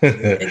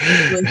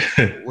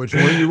 Which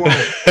one you want?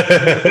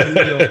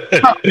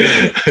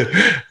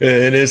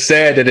 And it's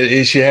sad that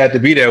it should have to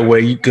be that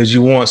way because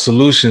you want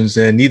solutions,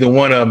 and neither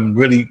one of them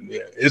really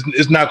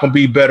it's not going to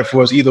be better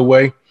for us either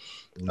way.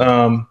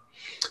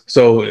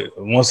 So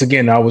once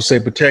again, I would say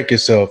protect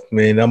yourself,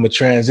 man. I'm gonna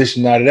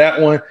transition out of that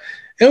one,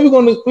 and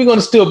we're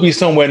gonna still be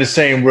somewhere in the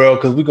same world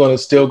because we're gonna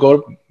still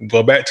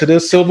go back to the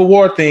Civil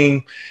War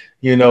theme.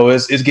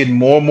 It's getting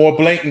more and more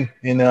blatant,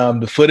 and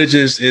the footage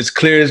is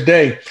clear as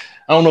day.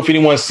 I don't know if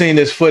anyone's seen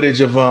this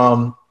footage of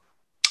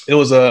it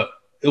was a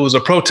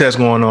protest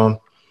going on,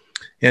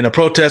 and the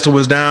protester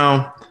was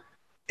down,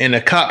 and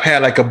the cop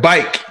had like a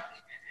bike.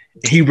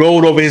 He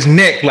rolled over his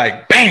neck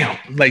like bam,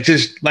 like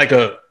just like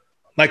a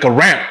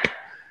ramp.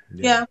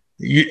 Yeah.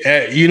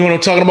 You know what I'm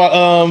talking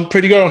about,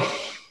 pretty girl?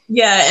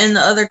 Yeah, and the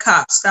other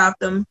cop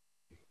stopped him.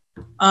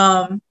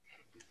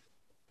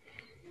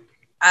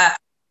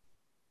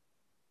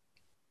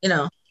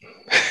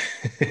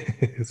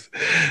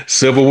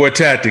 Civil War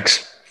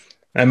tactics.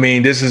 I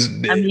mean,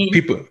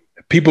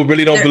 people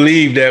really don't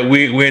believe that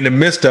we're in the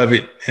midst of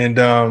it, and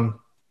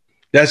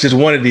that's just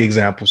one of the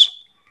examples.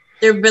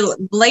 They're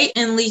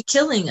blatantly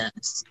killing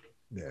us.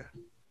 Yeah.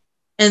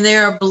 And they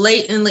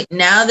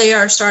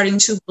are starting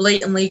to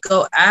blatantly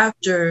go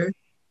after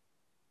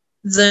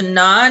the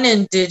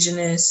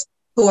non-Indigenous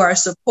who are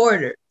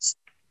supporters.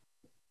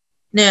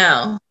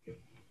 Now,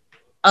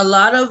 a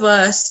lot of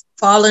us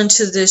fall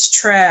into this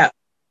trap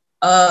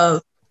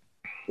of,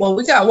 well,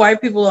 we got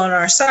white people on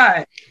our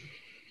side.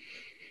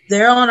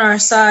 They're on our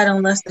side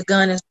unless the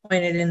gun is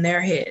pointed in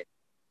their head.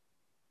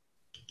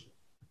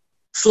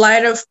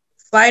 Fight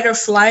or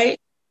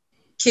flight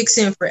kicks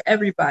in for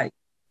everybody.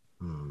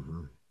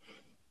 Mm-hmm.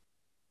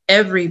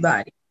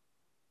 Everybody.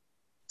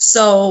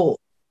 So,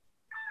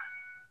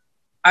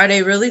 are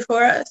they really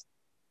for us?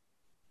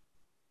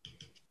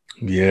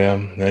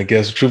 Yeah, I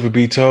guess the truth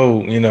be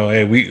told,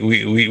 hey,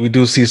 we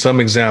do see some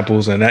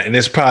examples, and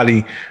it's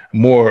probably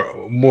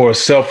more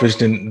selfish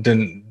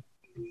than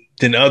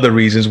than other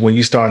reasons. When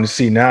you're starting to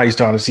see white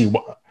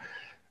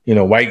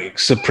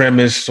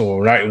supremacists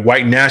or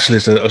white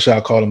nationalists, or shall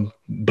I call them,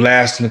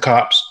 blasting the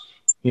cops,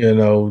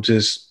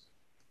 just,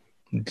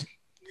 and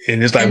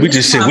it's like, we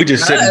just sit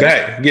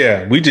back.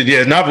 Yeah.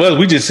 It's not for us.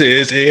 We just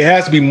sit. It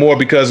has to be more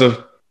because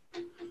of,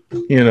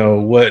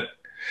 what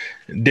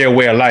their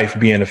way of life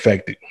being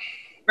affected.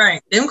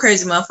 Right. Them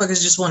crazy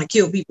motherfuckers just want to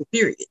kill people,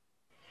 period.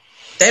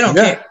 They don't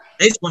care.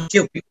 They just want to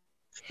kill people.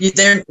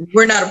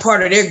 We're not a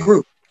part of their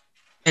group.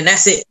 And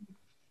that's it.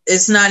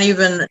 It's not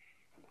even,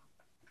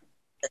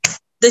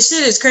 this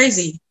shit is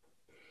crazy.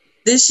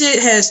 This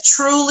shit has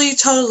truly,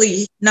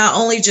 totally not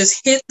only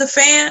just hit the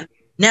fan,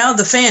 now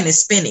the fan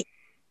is spinning.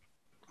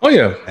 Oh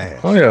yeah.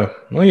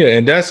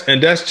 And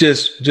that's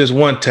just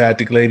one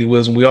tactic, Lady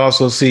Wisdom. We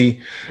also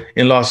see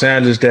in Los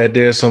Angeles that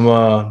there's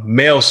some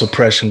male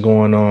suppression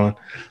going on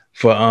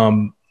for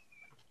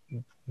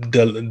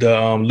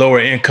the lower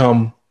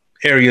income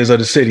areas of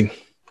the city.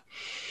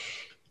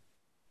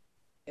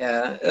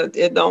 Yeah,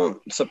 it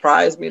don't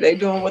surprise me. They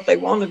doing what they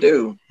want to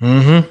do.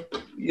 Mm-hmm.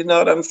 You know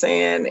what I'm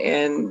saying?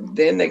 And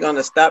then they're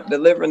gonna stop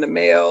delivering the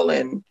mail,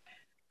 and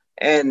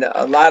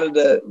a lot of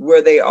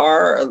where they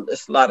are,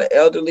 it's a lot of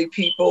elderly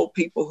people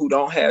who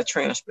don't have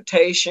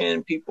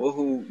transportation, people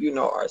who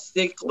are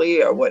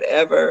sickly or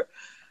whatever.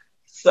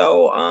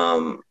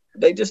 So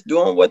they just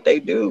doing what they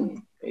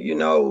do.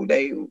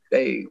 They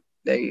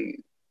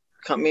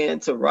come in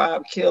to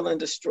rob, kill, and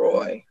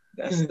destroy.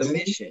 That's the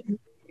mission.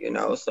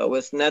 So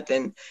it's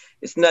nothing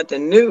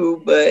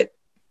new, but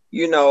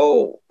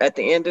at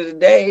the end of the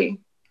day,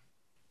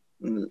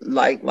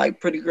 like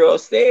Pretty Girl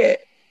said,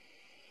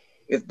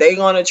 if they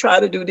gonna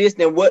try to do this,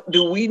 then what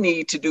do we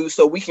need to do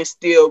so we can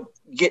still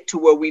get to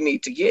where we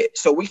need to get,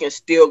 so we can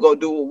still go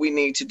do what we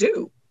need to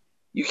do?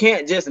 You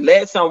can't just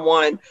let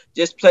someone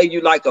just play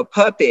you like a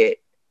puppet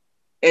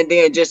and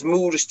then just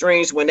move the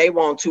strings when they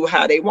want to,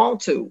 how they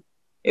want to.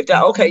 If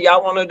that, okay,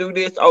 y'all want to do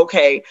this,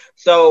 okay.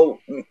 So,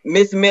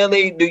 Miss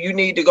Millie, do you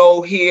need to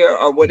go here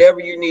or whatever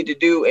you need to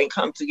do and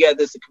come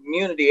together as a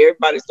community?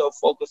 Everybody's so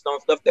focused on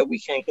stuff that we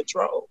can't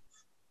control.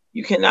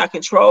 You cannot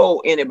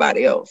control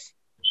anybody else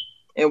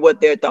and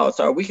what their thoughts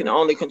are. We can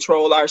only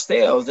control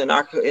ourselves and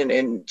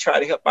try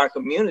to help our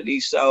community.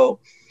 So,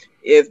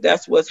 if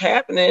that's what's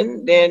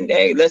happening, then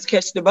hey, let's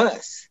catch the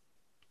bus.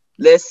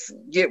 Let's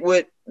get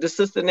with the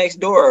sister next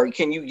door.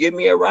 Can you give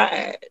me a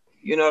ride?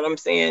 You know what I'm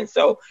saying?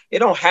 So it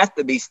don't have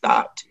to be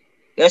stopped.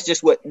 That's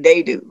just what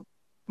they do,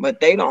 but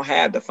they don't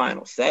have the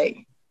final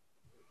say.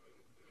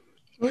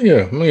 Oh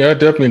yeah, I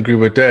definitely agree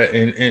with that.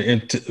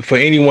 And for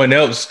anyone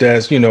else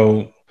that's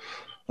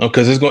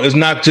because it's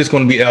not just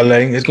going to be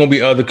LA. It's going to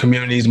be other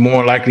communities,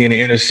 more likely in the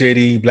inner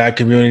city, Black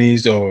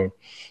communities, or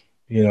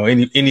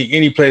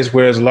any place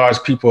where there's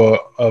large people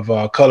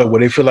of color,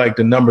 where they feel like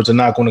the numbers are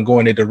not going to go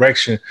in their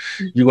direction.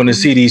 You're going to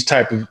see these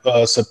type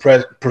of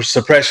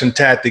suppression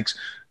tactics,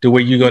 to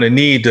where you're going to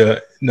need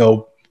to,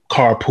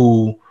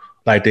 carpool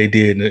like they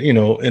did, in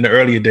the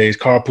earlier days.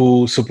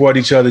 Carpool, support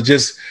each other,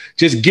 just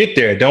get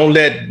there. Don't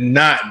let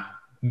not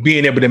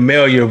being able to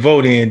mail your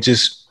vote in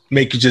just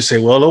make you just say,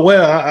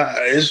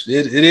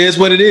 it is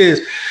what it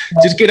is.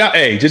 Just get out.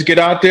 Hey, just get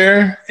out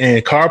there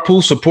and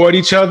carpool, support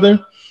each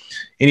other.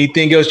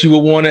 Anything else you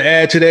would want to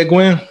add to that,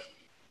 Gwen?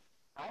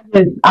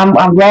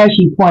 I'm glad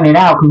she pointed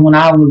out, because when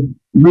I was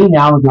reading,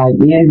 I was like,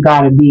 it's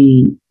got to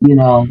be,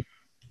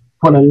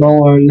 for the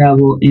lower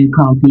level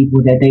income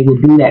people that they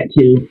would do that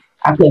to.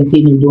 I couldn't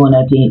see them doing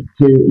that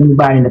to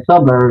anybody in the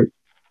suburbs.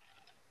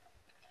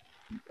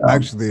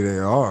 Actually, they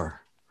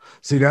are.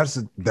 See, that's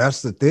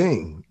the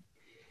thing.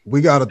 We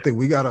gotta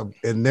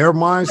in their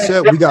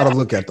mindset, we gotta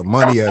look at the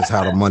money as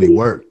how the money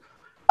works.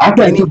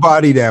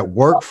 Anybody that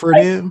work for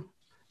them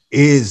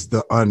is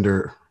the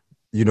under,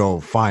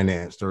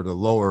 financed or the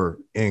lower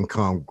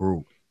income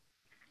group.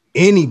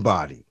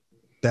 Anybody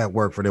that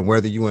work for them,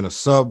 whether you in a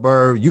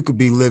suburb, you could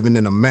be living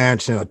in a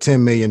mansion, a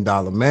 $10 million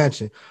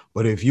mansion,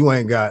 but if you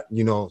ain't got,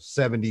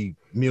 70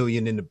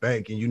 million in the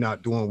bank and you're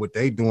not doing what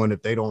they doing,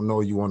 if they don't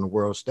know you on the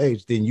world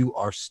stage, then you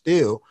are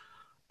still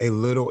a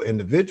little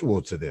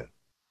individual to them.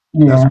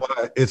 Yeah. That's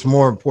why it's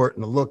more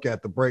important to look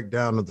at the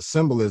breakdown of the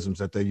symbolisms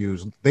that they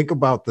use. Think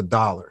about the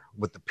dollar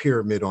with the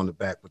pyramid on the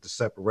back, with the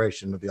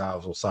separation of the Eye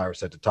of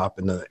Osiris at the top,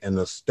 and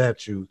the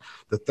statue,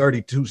 the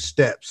 32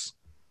 steps,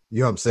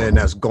 you know what I'm saying,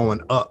 that's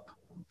going up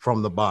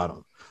from the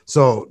bottom.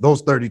 So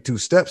those 32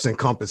 steps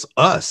encompass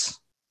us,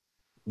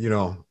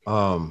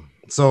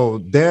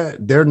 so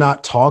they're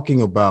not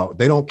talking about,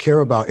 they don't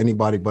care about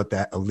anybody but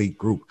that elite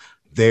group,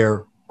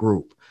 their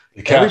group.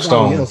 The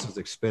capstone. Everybody else is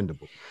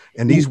expendable.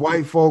 And these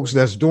white folks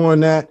that's doing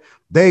that,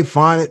 they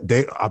find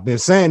it, I've been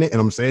saying it and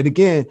I'm saying it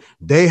again,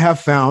 they have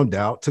found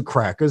out to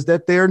crackers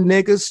that they're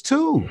niggas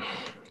too.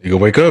 You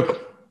gonna wake up.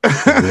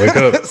 Wake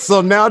up.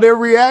 So now they're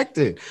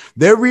reacting.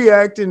 They're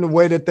reacting the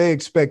way that they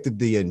expected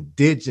the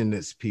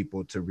indigenous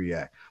people to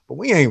react. But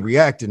we ain't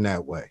reacting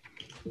that way.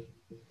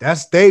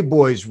 That's they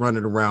boys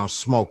running around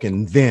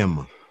smoking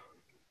them.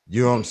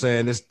 You know what I'm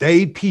saying? It's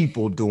they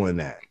people doing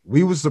that.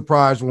 We were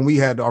surprised when we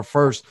had our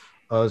first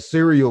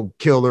serial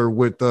killer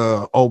with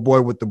old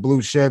boy with the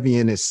blue Chevy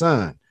and his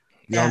son.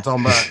 You know what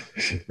I'm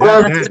talking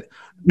about?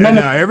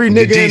 Now every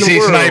nigga the DC in the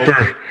world,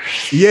 sniper.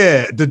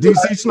 Yeah, the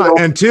DC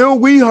sniper. Until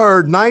we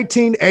heard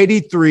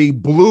 1983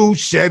 blue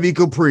Chevy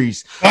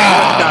Caprice,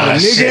 not a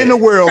nigga in the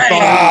world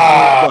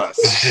thought it was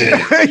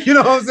us. You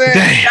know what I'm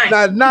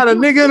saying? Not a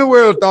nigga in the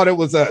world thought it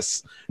was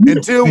us.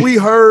 Until we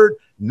heard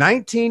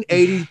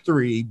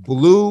 1983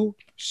 blue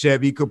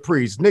Chevy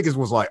Caprice. Niggas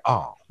was like,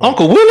 oh,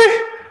 Uncle Willie?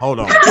 Hold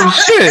on.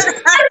 Oh, shit.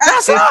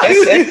 That's us.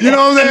 You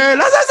know what I'm saying?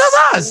 That's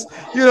us.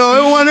 You know,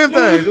 it was one of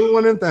them things. It was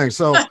one of them things.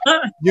 So,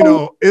 you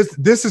know,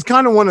 this is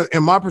kind of one of,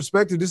 in my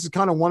perspective, this is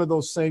kind of one of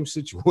those same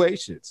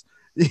situations.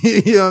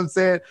 You know what I'm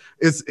saying?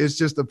 It's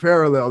just a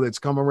parallel. It's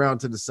come around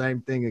to the same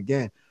thing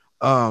again.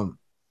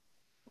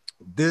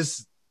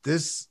 This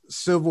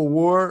Civil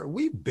War,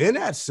 we've been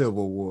at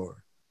Civil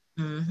War.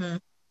 Mm-hmm.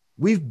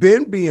 We've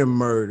been being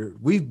murdered.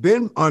 We've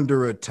been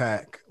under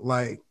attack.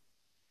 Like,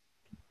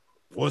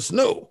 what's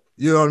new?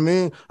 You know what I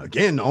mean?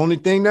 Again, the only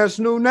thing that's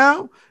new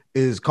now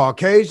is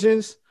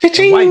Caucasians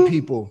and white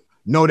people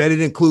know that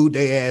it include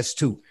their ass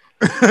too.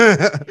 You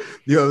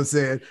know what I'm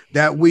saying?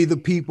 That we the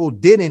people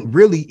didn't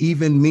really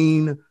even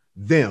mean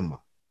them.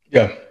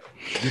 Yeah.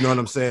 You know what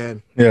I'm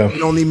saying? Yeah.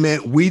 It only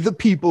meant we the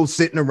people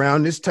sitting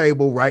around this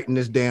table writing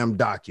this damn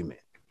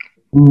document.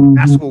 Mhm.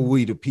 That's what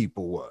we the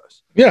people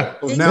was. Yeah.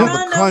 So Did now y'all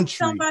the know country.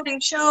 somebody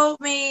showed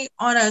me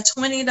on a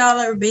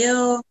 $20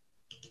 bill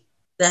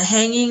the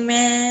hanging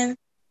man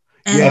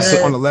and Yes,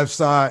 the on the left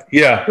side.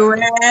 Yeah.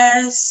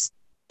 grass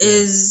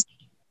is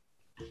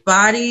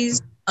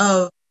bodies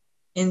of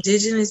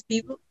indigenous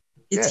people.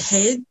 It's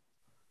head.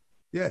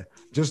 Yeah,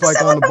 just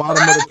like on the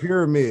bottom of the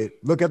pyramid.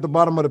 Look at the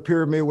bottom of the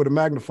pyramid with a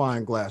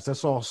magnifying glass.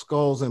 That's all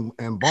skulls and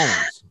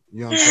bones.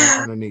 You know what I'm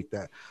saying? Underneath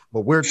that.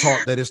 But we're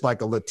taught that it's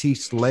like a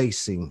lattice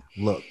lacing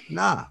look.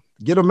 Nah,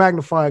 get a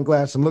magnifying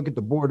glass and look at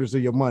the borders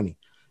of your money.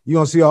 You're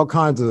going to see all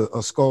kinds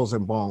of skulls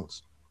and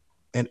bones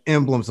and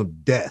emblems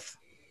of death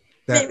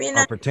that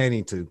are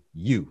pertaining to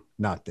you,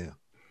 not them.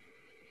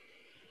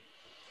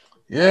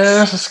 Yeah,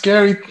 that's a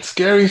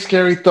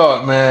scary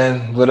thought,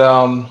 man. But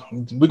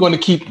we're going to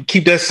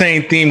keep that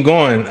same theme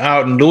going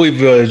out in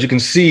Louisville. As you can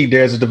see,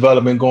 there's a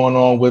development going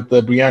on with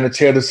the Breonna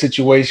Taylor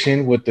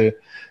situation with the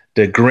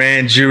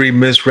grand jury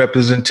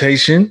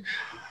misrepresentation.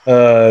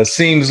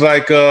 Seems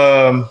like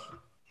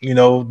you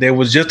know, they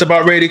was just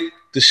about ready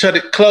to shut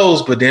it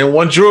closed, but then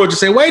one juror just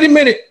said, "Wait a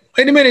minute,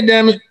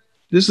 damn it,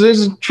 this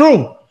isn't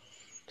true."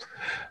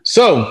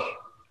 So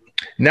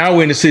now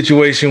we're in a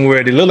situation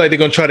where they look like they're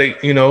gonna try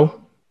to, you know,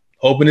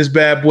 open this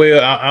bad boy.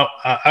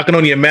 I can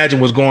only imagine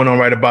what's going on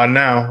right about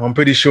now. I'm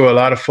pretty sure a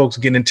lot of folks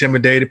are getting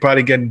intimidated,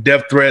 probably getting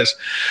death threats.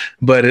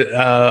 But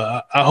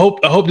I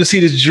hope to see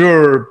this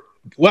juror.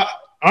 Well,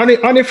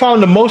 aren't they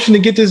filing a motion to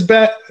get this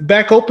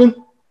back open?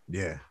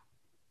 Yeah.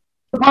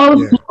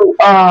 Supposed to,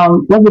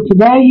 was it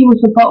today?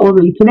 Was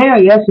it today or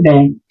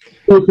yesterday?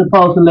 He was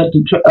supposed to let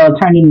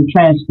turn in the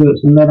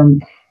transcripts and let them.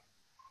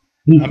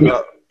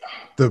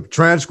 The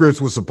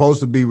transcripts were supposed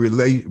to be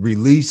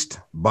released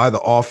by the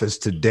office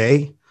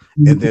today.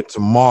 And then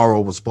tomorrow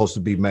was supposed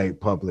to be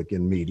made public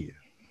in media.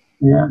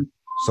 Yeah.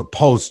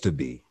 Supposed to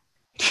be.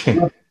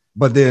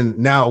 But then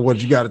now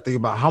what you got to think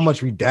about, how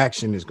much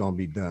redaction is going to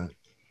be done?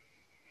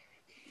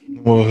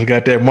 Well, we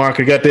got that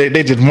marker,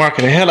 they just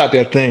marking the hell out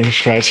that thing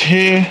right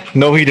here.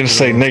 No, he didn't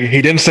say nigga.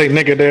 He didn't say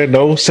nigga there.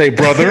 No, say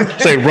brother.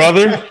 Say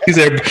brother. He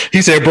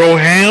said bro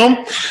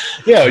ham.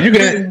 Yeah, you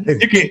can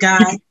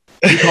guy.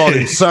 You called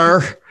him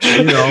sir,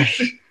 you know.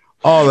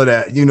 All of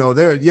that, you know,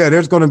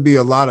 there's going to be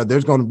a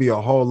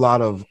whole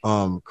lot of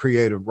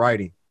creative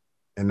writing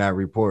in that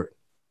report.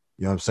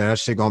 You know what I'm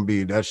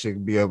saying? That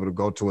shit be able to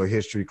go to a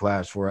history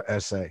class for an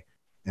essay,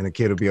 and a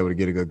kid will be able to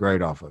get a good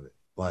grade off of it.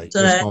 Like,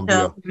 so that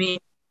tells me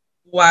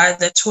why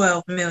the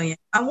 12 million.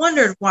 I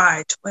wondered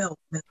why 12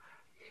 million.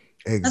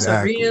 Exactly. That's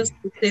a real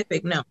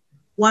specific number.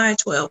 Why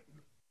 12?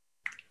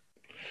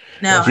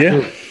 Now,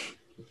 yeah.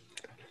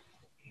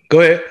 Go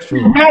ahead. It's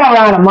not a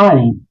lot of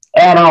money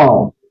at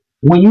all.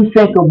 When you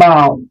think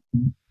about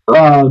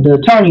the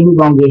attorney who's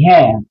gonna get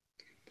half,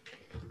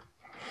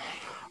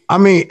 I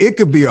mean, it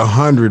could be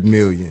 100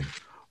 million,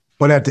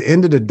 but at the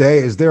end of the day,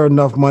 is there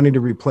enough money to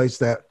replace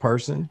that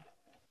person?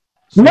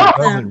 So no, it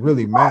doesn't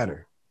really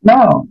matter.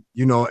 No,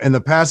 you know, and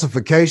the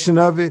pacification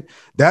of it,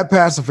 that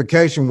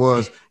pacification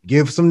was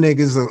give some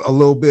niggas a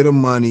little bit of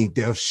money,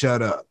 they'll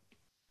shut up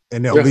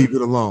and they'll leave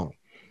it alone,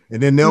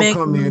 and then they'll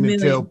come in and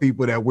tell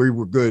people that we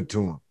were good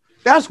to them.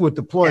 That's what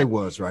the ploy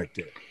was right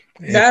there.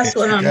 That's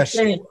what I'm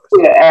saying.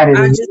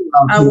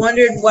 I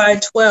wondered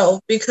why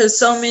 12, because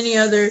so many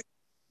other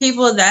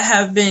people that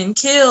have been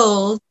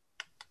killed,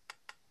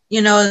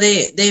 you know,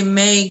 they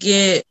may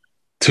get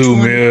 2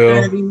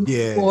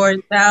 mil,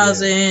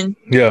 4,000,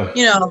 yeah,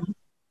 you know,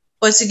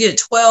 but to get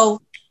 12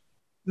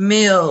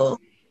 mil,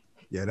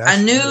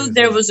 I knew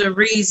there was a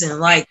reason.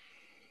 Like,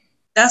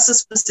 that's a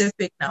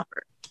specific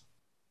number.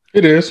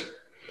 It is.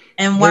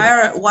 And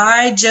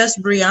why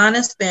just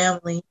Breonna's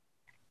family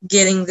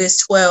getting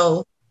this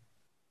 12?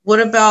 What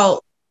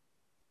about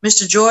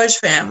Mr. George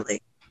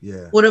family?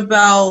 Yeah. What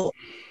about,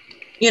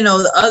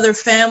 the other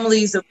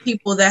families of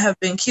people that have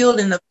been killed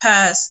in the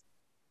past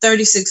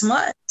 36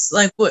 months?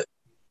 Like,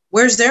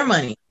 where's their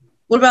money?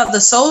 What about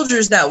the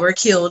soldiers that were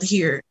killed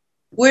here?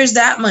 Where's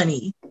that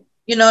money?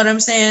 You know what I'm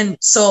saying?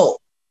 So,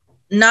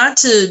 not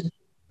to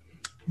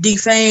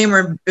defame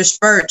or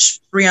besmirch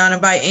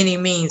Breonna by any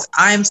means,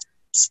 I'm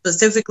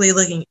specifically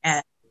looking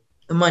at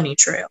the money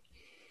trail.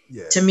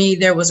 Yeah. To me,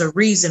 there was a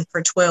reason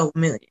for 12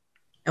 million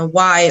and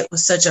why it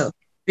was such a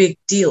big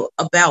deal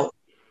about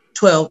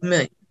 12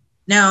 million.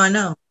 Now I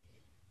know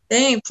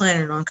they ain't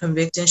planning on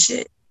convicting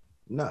shit.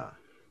 Nah.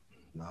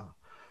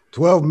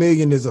 12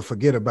 million is a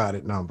forget about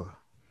it number.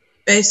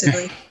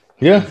 Basically.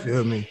 Yeah. You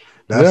feel me?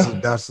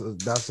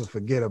 That's a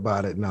forget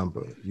about it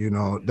number.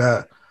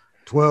 That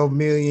 12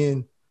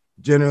 million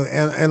generally,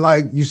 and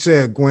like you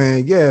said,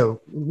 Gwen,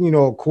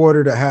 a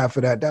quarter to half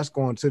of that's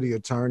going to the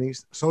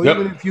attorneys. So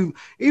Yep.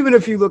 even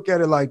if you look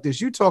at it like this,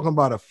 you're talking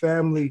about a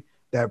family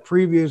that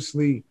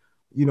previously,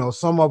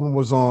 some of them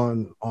was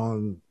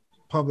on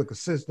public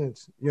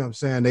assistance. You know what I'm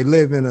saying? They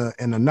live in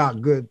a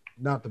not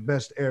the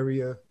best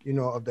area,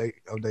 of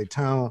their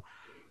town.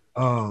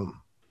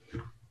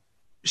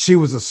 She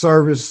was a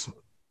service,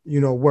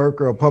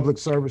 worker, a public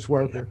service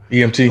worker.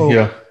 EMT, so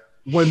yeah.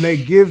 When they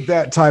give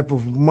that type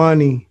of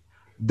money,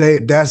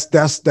 that's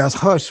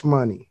hush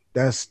money.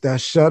 That's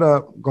shut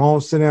up, go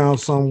and sit down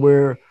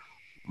somewhere.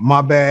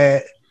 My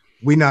bad.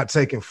 We not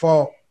taking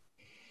fault.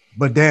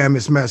 But damn,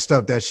 it's messed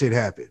up that shit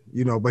happened.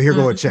 But here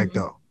go a check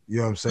though. You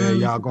know what I'm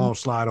saying? Y'all gonna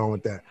slide on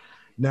with that.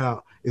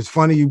 Now, it's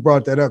funny you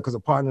brought that up because a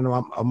partner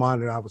of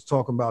mine and I was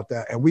talking about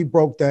that, and we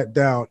broke that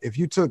down. If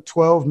you took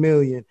 12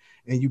 million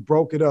and you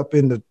broke it up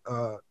into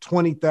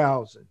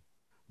 20,000,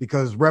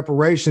 because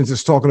reparations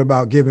is talking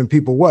about giving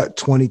people what?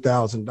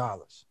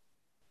 $20,000,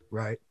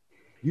 right?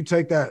 You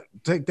take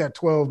that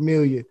 12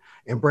 million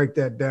and break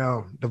that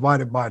down,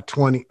 divided by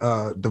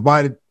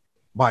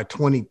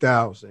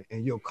 20,000,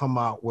 and you'll come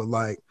out with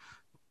like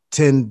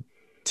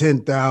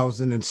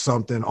 10,000 and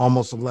something,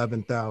 almost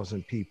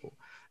 11,000 people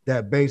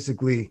that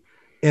basically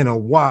in a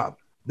whop,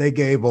 they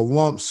gave a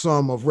lump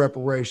sum of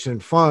reparation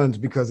funds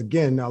because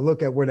again, now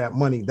look at where that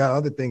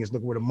other thing is,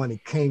 look where the money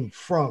came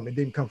from. It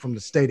didn't come from the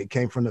state. It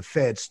came from the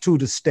feds to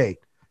the state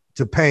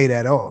to pay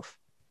that off.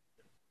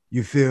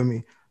 You feel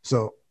me?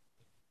 So,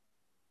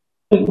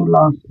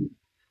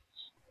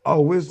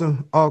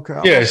 Wisdom.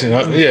 Okay.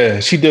 Yeah,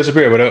 she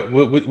disappeared, but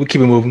we'll keep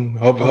it moving.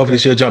 Hopefully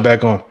she'll jump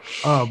back on.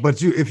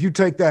 But if you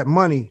take that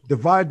money,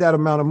 divide that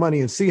amount of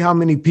money, and see how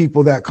many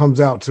people that comes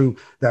out to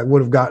that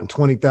would have gotten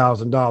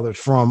 $20,000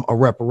 from a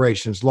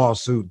reparations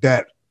lawsuit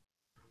that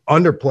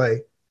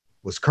underplay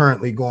was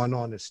currently going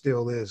on and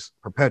still is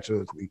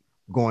perpetually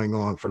going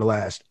on for the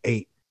last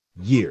 8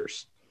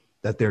 years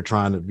that they're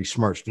trying to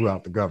besmirch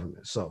throughout the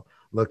government. So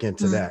look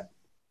into that.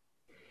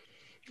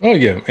 Oh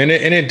yeah, and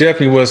it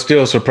definitely was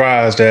still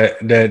surprised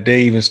that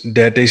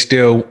they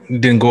still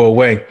didn't go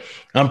away.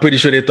 I'm pretty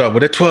sure they thought,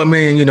 well, that 12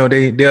 million,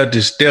 they'll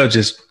just take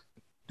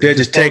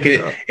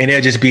it and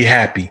they'll just be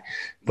happy.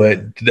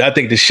 But I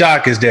think the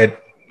shock is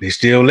that they're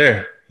still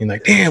there. You're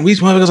like, damn, these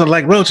motherfuckers are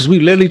like roaches. We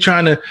literally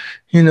trying to,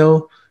 I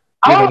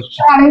thought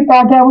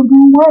that was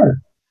gonna work.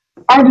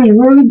 I just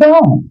really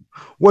don't.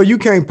 Well, you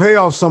can't pay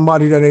off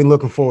somebody that ain't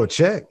looking for a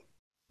check.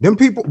 Them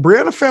people,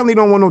 Breonna family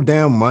don't want no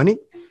damn money.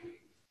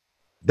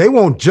 They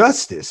want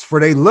justice for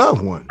their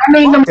loved one. I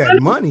mean, the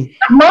money.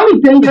 The money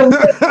thing is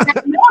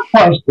no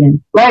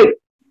question. Like,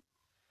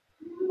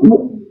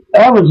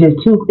 that was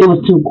just too. It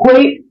was too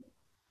quick.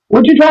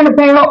 What you trying to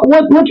pay?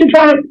 What you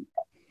trying to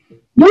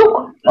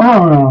do? I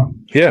don't know.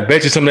 Yeah,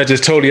 bet you something that's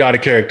just totally out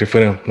of character for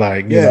them.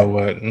 Like, you know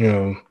what,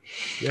 Yeah.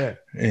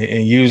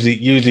 And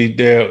usually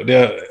they'll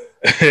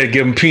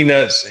give them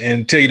peanuts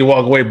and tell you to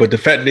walk away. But the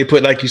fact that they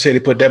put, like you said,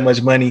 they put that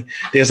much money,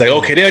 they're like,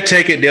 okay, they'll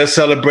take it, they'll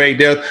celebrate,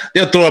 they'll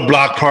throw a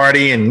block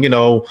party and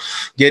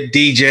get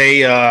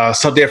DJ,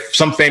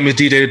 some famous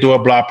DJ to do a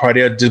block party,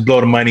 they'll just blow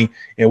the money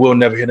and we'll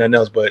never hear nothing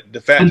else. But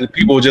the fact that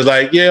people were just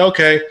like, yeah,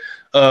 okay,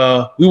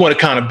 we want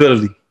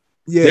accountability.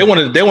 Yeah. They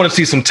want to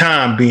see some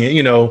time being,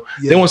 they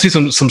want to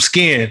see some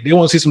skin. They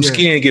want to see some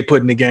skin get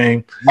put in the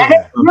game.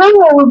 Yeah.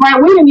 Was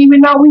like, we didn't even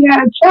know we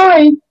had a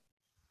choice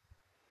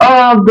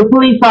of the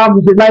police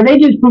officers. Like, they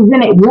just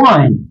presented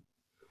one.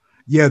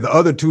 Yeah, the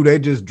other two, they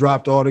just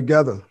dropped all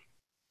together.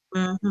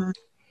 Mm-hmm.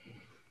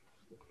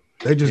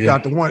 They just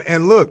got the one.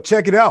 And look,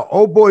 check it out.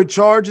 Old boy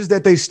charges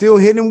that they still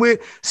hit him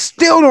with,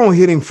 still don't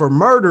hit him for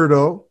murder,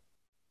 though.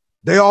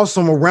 They all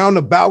some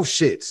roundabout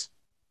shits.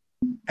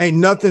 Ain't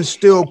nothing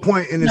still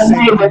pointing the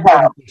same way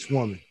this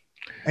woman.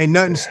 Ain't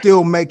nothing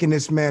still making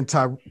this man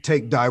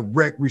take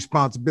direct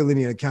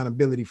responsibility and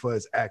accountability for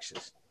his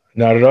actions.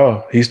 Not at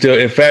all. He still,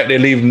 in fact, they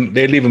leave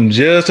him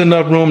just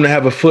enough room to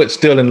have a foot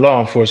still in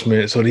law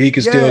enforcement, so that he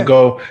can still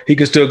go. He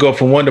can still go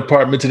from one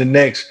department to the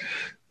next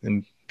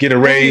and get a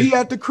raise. He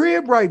at the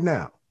crib right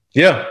now.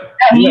 Yeah.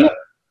 He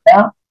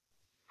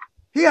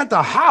at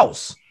the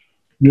house.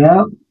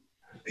 Yeah.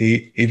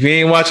 If he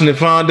ain't watching the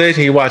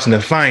foundation, he watching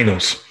the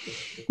finals.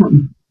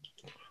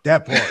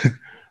 That part.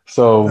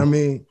 So I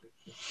mean,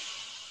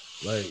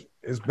 like,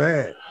 it's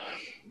bad.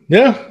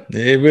 Yeah,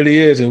 it really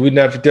is, and we're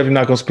definitely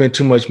not going to spend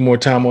too much more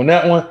time on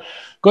that one.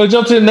 Going to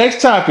jump to the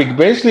next topic.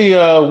 Basically,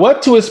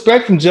 what to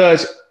expect from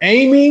Judge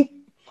Amy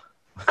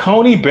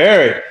Coney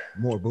Barrett.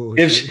 More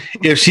bullshit.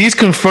 If she's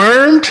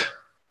confirmed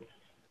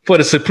for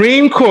the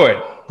Supreme Court,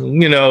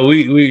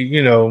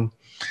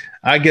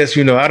 I guess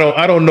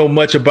I don't know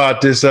much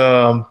about this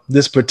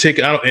this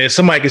particular. And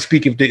somebody can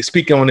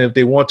speak on it if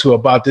they want to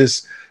about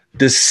this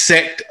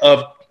sect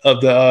of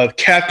the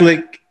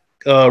Catholic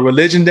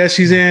religion that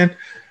she's in.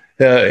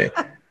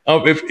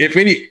 If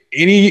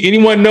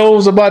anyone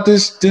knows about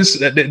this, they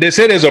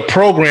said there's a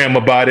program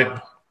about it.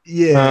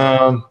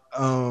 Yeah.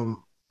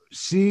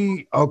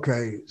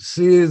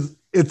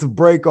 It's a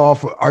break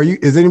off.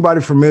 Is anybody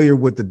familiar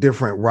with the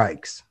different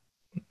Reichs?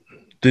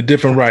 The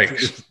different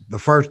Reichs. The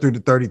first through the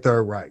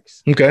 33rd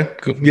Reichs. Okay.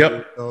 Cool.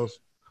 Yep.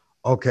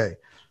 Okay.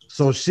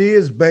 So she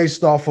is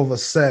based off of a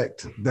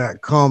sect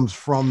that comes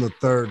from the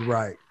Third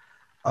Reich.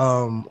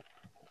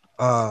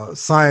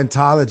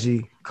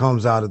 Scientology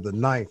comes out of the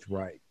Ninth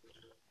Reich.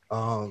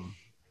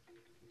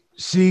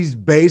 She's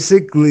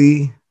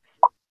basically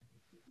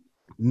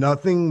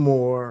nothing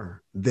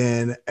more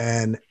than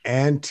an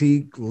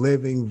antique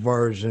living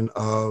version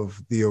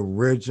of the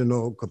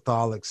original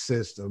Catholic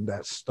system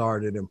that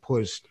started and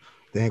pushed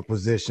the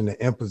Inquisition,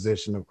 the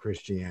imposition of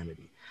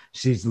Christianity.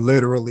 She's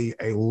literally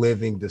a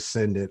living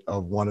descendant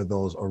of one of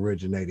those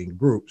originating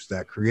groups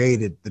that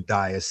created the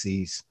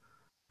diocese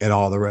and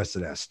all the rest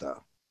of that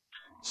stuff.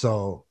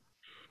 So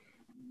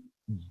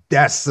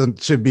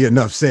should be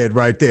enough said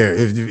right there.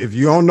 If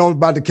you don't know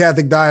about the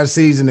Catholic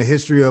diocese and the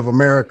history of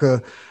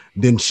America,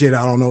 then shit,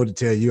 I don't know what to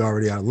tell you. You're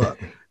already out of luck.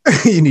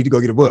 You need to go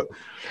get a book,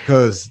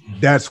 because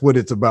that's what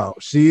it's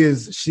about. She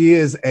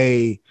is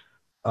a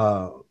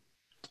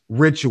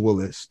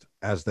ritualist,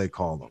 as they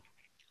call them.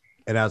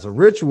 And as a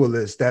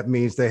ritualist, that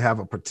means they have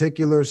a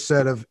particular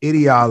set of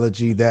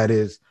ideology that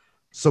is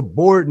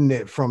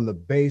subordinate from the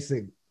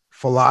basic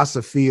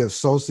philosophy of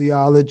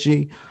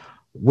sociology,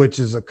 which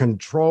is a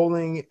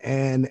controlling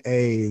and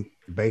a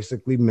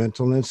basically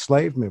mental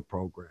enslavement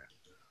program.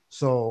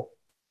 So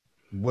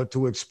what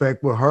to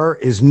expect with her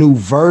is new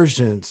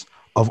versions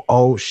of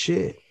old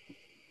shit.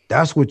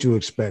 That's what you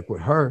expect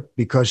with her,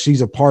 because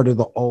she's a part of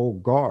the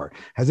old guard.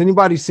 Has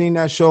anybody seen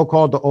that show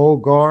called The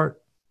Old Guard?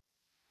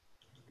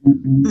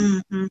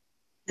 Mm-hmm.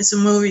 It's a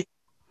movie.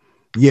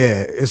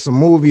 Yeah, it's a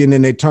movie, and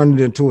then they turned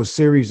it into a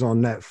series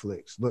on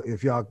Netflix. Look,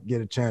 if y'all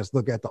get a chance,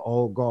 look at The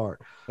Old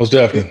Guard. Most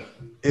definitely.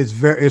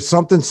 It's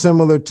something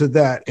similar to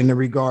that in the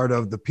regard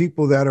of the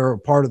people that are a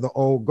part of the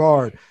old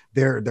guard.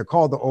 They're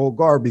called the old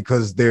guard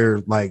because they're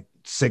like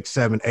 6,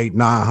 7, 8,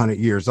 900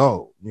 years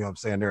old. You know what I'm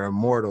saying? They're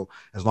immortal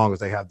as long as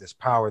they have this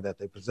power that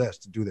they possess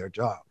to do their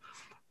job.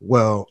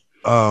 Well,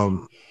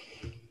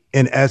 in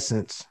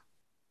essence,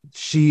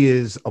 she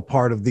is a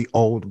part of the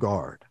old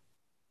guard.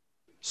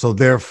 So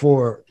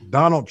therefore,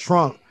 Donald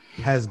Trump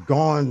has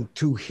gone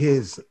to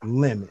his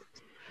limit.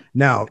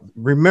 Now,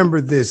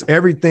 remember this,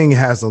 everything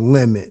has a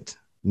limit.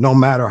 No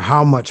matter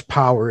how much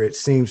power it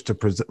seems to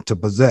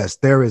possess,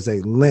 there is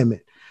a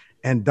limit.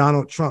 And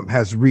Donald Trump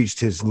has reached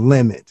his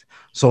limit.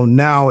 So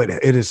now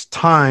it is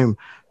time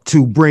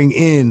to bring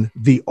in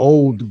the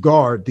old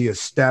guard, the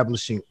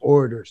establishing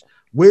orders,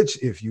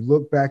 which, if you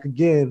look back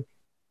again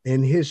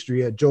in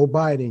history at Joe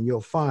Biden, you'll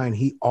find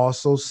he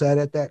also sat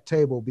at that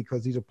table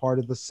because he's a part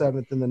of the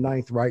 7th and the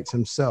 9th Reichs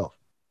himself.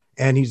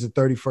 And he's a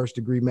 31st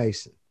degree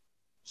Mason.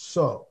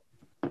 So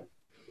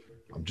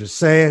I'm just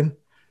saying,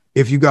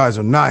 if you guys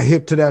are not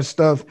hip to that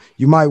stuff,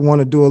 you might want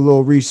to do a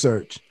little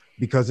research,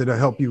 because it'll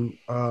help you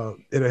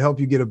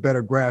get a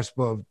better grasp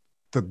of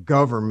the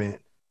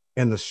government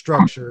and the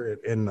structure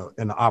and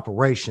the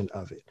operation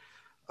of it.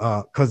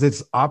 Because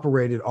it's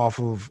operated off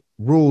of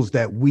rules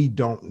that we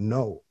don't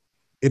know.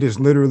 It is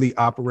literally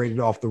operated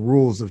off the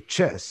rules of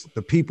chess.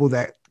 The people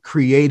that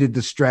created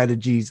the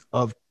strategies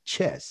of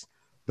chess,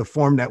 the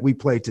form that we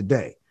play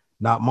today,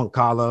 not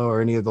Mancala or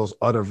any of those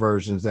other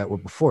versions that were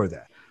before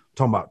that. I'm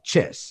talking about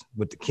chess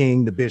with the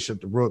king, the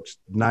bishop, the rooks,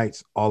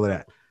 knights, all of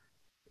that.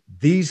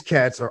 These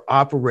cats are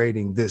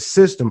operating this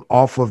system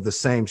off of the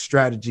same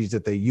strategies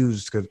that they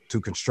used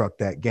to construct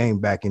that game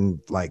back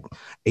in like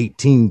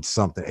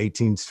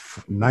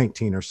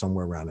 1819 or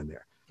somewhere around in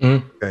there.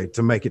 Okay,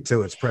 to make it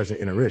to its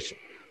present iteration.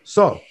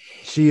 So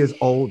she is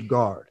old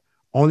guard.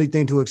 Only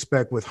thing to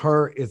expect with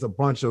her is a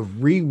bunch of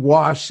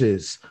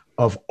rewashes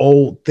of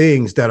old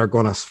things that are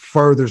going to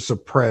further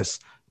suppress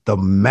the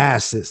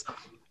masses,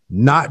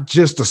 not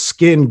just a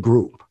skin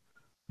group,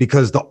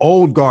 because the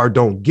old guard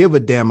don't give a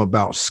damn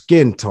about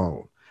skin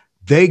tone.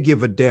 They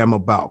give a damn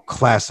about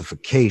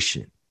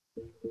classification.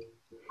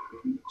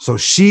 So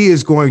she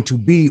is going to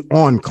be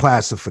on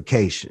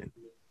classification.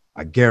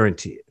 I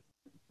guarantee it.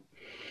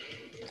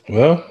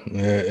 Well,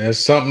 it's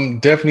something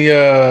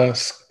definitely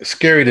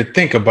scary to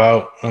think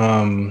about.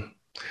 And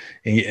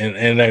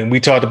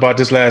we talked about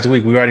this last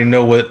week. We already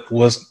know what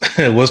was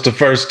the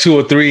first 2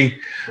 or 3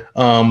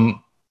 laws.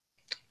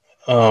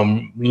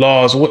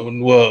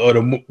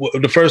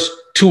 The first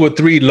 2 or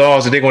 3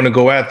 laws that they're going to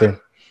go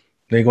after.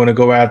 They're going to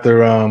go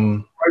after.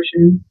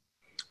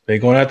 They're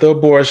going after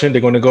abortion.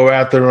 They're going to go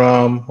after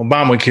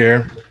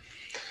Obamacare.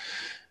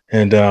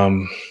 And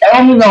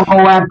he's gonna go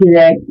after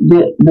that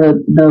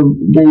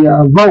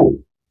the vote,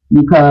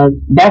 because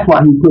that's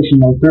why he's pushing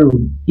her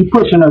through. He's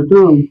pushing her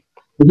through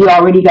because you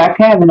already got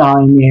Kavanaugh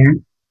in there,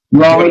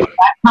 you already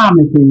got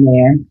Thomas in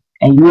there,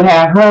 and you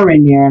have her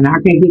in there, and I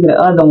can't think of the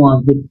other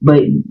ones,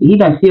 but he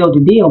done sealed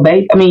the deal,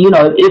 babe. I mean, if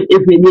it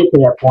is to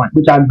that point,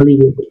 which I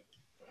believe it will.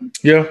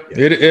 Yeah,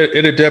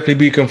 it'll definitely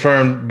be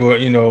confirmed, but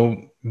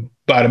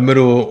by the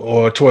middle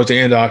or towards the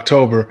end of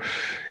October,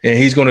 and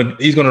he's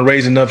gonna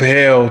raise enough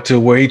hell to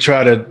where he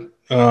try to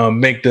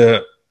make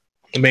the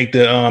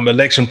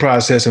election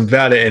process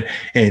invalid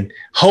and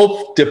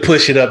hope to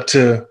push it up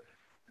to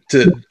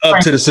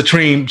the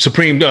Supreme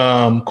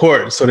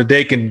Court so that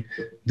they can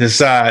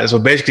decide. So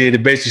basically, they're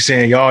basically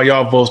saying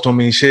y'all votes don't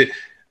mean shit.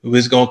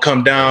 It's gonna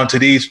come down to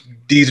these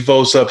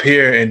votes up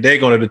here, and they're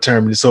gonna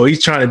determine it. So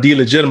he's trying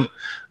to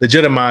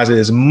legitimize it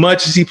as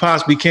much as he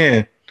possibly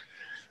can,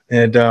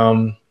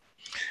 and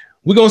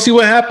we're gonna see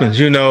what happens.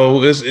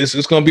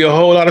 It's gonna be a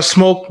whole lot of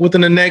smoke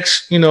within the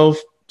next 5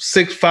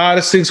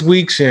 to 6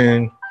 weeks,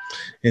 and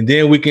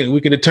then we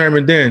can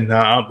determine. Then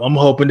I'm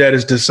hoping that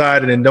it's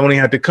decided and don't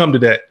even have to come to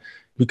that,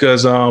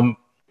 because I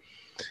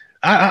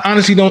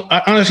honestly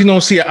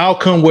don't see an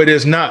outcome where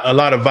there's not a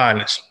lot of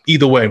violence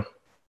either way.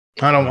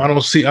 I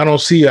don't see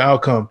an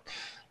outcome.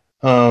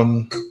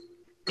 Let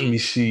me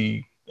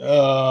see.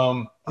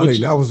 I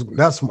mean,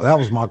 that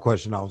was my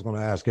question I was going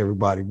to ask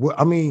everybody.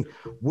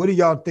 What do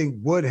y'all think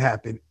would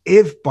happen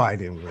if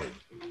Biden wins?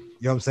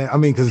 You know what I'm saying? I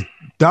mean, because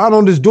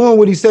Donald is doing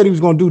what he said he was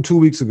going to do 2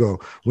 weeks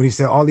ago when he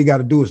said all he got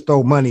to do is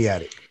throw money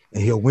at it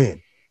and he'll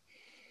win.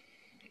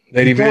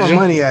 He's throwing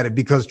money at it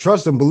because,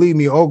 trust and believe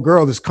me, old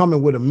girl is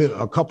coming with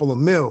a couple of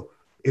mil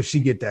if she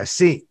get that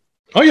seat.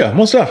 Oh yeah,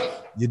 most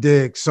stuff. You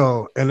dig?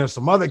 So, and there's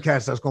some other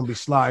cats that's going to be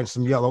sliding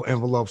some yellow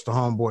envelopes to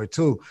homeboy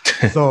too.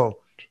 So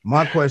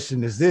my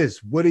question is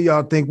this: what do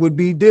y'all think would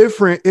be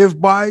different if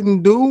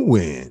Biden do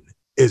win?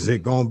 Is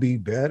it going to be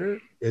better?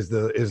 Is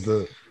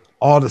the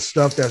all the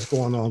stuff that's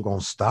going on going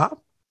to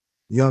stop?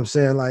 You know what I'm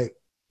saying? Like,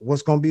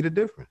 what's going to be the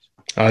difference?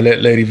 I'll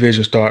let Lady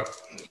Vision start.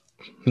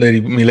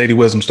 Lady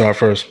Wisdom start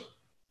first.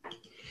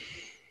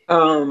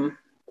 I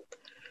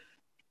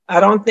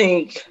don't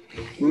think,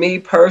 me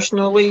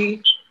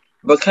personally,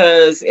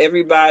 because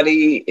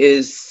everybody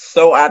is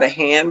so out of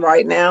hand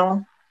right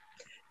now,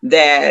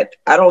 that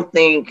I don't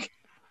think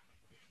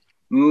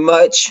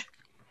much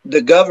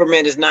the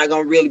government is not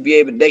going to really be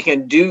able, they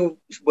can do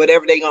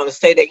whatever they're going to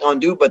say they're going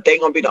to do, but they're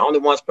going to be the only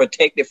ones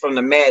protected from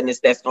the madness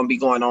that's going to be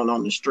going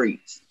on the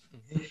streets.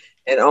 Mm-hmm.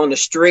 And on the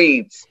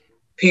streets,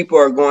 people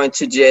are going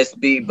to just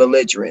be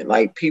belligerent.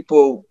 Like,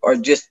 people are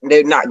just,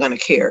 they're not going to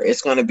care.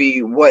 It's going to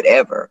be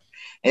whatever.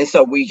 And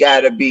so we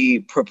got to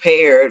be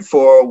prepared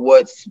for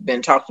what's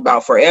been talked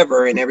about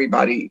forever. And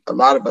everybody, a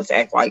lot of us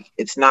act like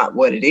it's not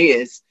what it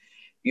is,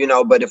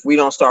 but if we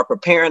don't start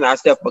preparing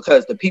ourselves,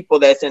 because the people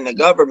that's in the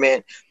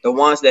government, the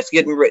ones that's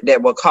that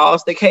will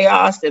cause the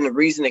chaos, and the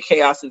reason the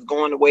chaos is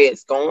going the way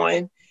it's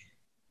going,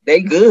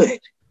 they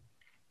good.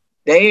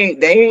 They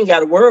ain't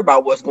got to worry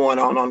about what's going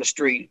on the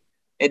street.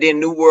 And then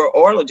New World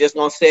Order just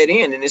going to set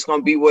in, and it's going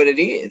to be what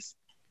it is.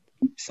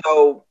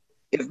 So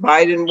if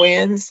Biden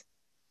wins,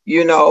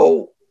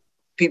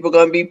 people are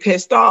going to be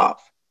pissed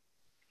off.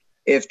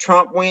 If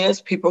Trump wins,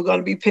 people are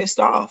going to be pissed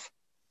off,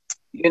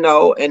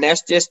 and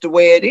that's just the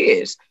way it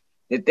is.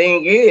 The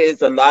thing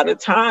is, a lot of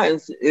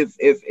times,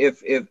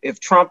 if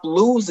Trump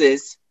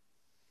loses,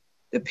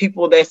 the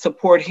people that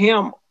support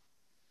him,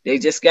 they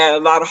just got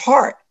a lot of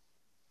heart.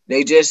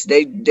 They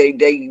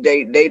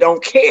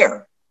don't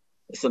care.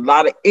 It's a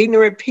lot of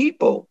ignorant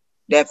people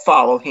that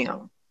follow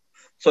him.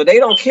 So they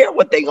don't care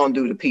what they're going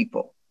to do to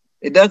people.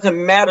 It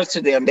doesn't matter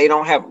to them. They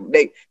don't have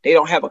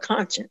a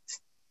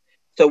conscience.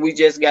 So we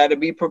just got to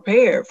be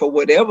prepared for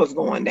whatever's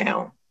going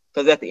down.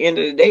 Because at the end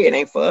of the day, it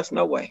ain't for us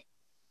no way.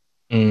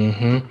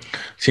 Mm-hmm.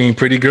 Team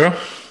Pretty Girl?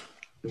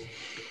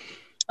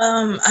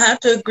 I have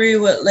to agree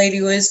with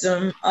Lady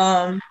Wisdom.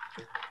 I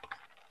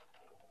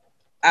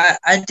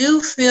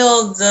do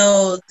feel,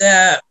 though,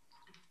 that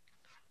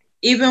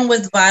even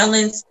with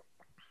violence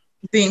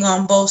being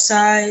on both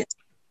sides,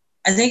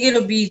 I think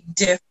it'll be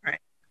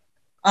different.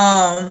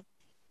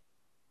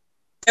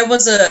 There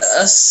was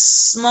a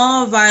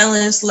small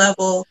violence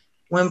level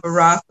when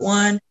Barack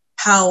won.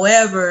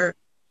 However,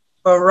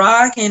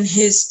 Barack and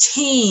his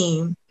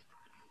team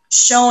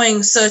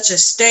showing such a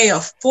stay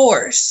of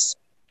force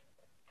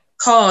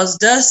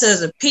caused us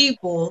as a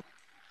people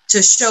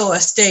to show a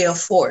stay of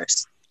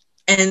force,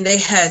 and they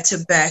had to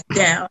back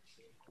down.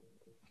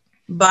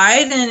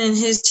 Biden and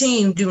his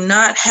team do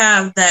not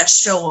have that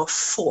show of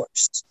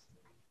force.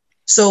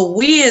 So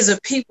we as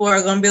a people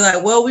are going to be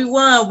like, well, we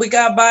won, we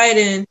got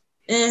Biden,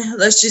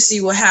 let's just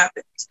see what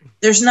happens.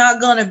 There's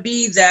not going to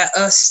be that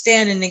us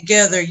standing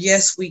together,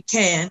 yes, we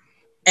can,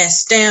 and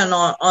stand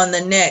on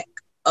the neck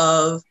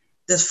of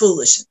the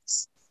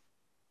foolishness.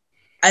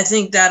 I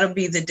think that'll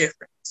be the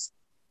difference.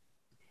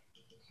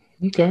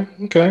 Okay.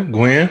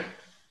 Gwen?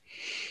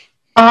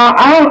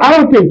 I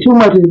don't think too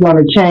much is going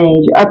to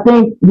change. I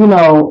think, even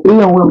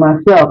with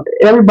myself,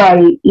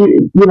 everybody,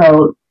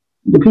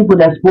 the people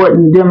that support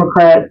the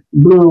Democrats,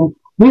 blue,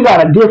 we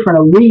got a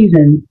different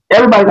reason.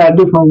 Everybody got a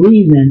different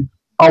reason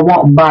of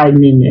wanting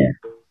Biden in there.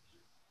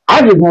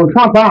 I just want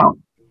Trump out.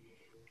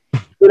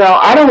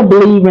 I don't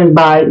believe in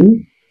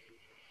Biden.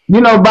 I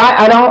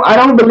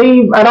don't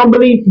believe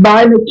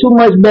Biden is too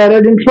much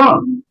better than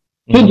Trump.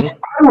 He just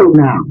viral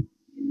now.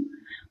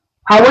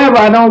 However,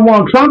 I don't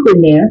want Trump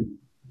in there.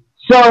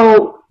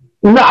 So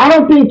no, I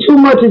don't think too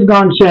much is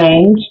going to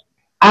change.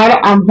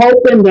 I'm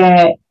hoping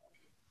that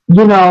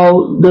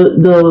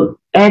the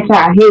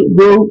anti-hate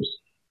groups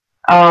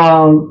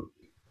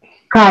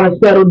kind of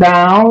settle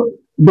down,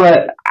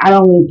 but I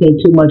don't really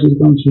think too much is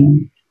going to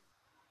change.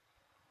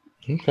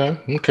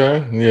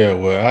 Okay. Yeah,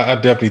 well, I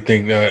definitely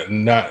think that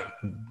not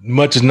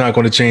much is not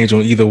going to change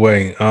on either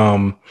way.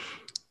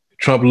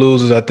 Trump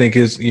loses, I think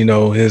his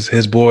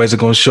boys are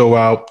going to show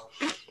out.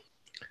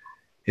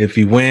 If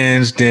he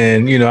wins,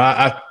 then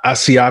I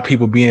see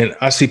people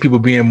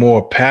being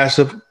more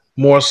passive,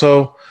 more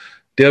so.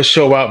 They'll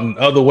show out in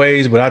other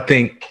ways, but I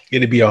think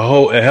it'd be a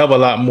hell of a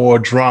lot more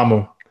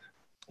drama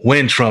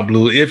when Trump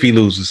if he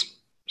loses.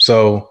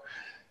 So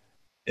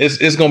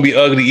it's gonna be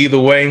ugly either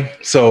way.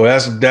 So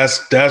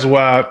that's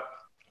why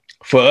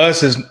for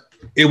us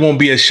it won't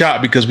be a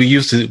shock because we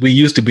used to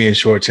being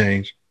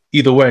shortchanged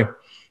either way.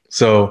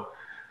 So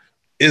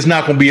it's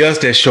not gonna be us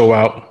that show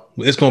out.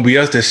 It's gonna be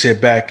us that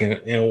sit back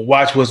and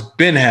watch what's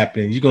been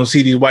happening. You're gonna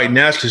see these white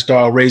nationalists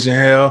start raising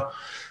hell,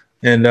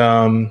 and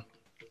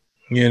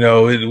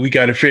we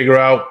got to figure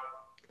out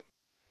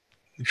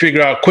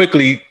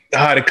quickly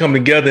how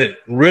to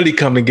really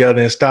come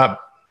together, and stop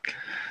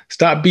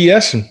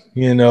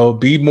BSing.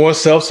 Be more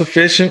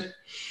self-sufficient.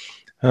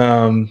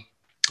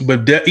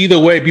 But either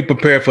way, be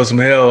prepared for some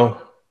hell.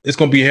 It's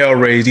gonna be hell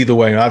raised either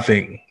way. I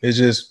think it's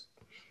just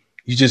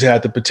you just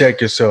have to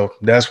protect yourself.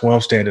 That's what I'm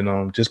standing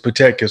on. Just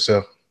protect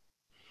yourself.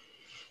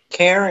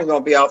 Karen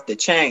gonna be off the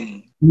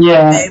chain.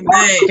 Yeah,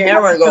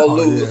 Karen gonna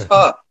lose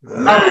her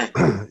mind.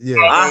 Yeah.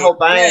 I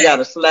hope I ain't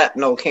gotta slap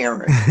no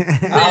Karen.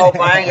 I hope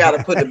I ain't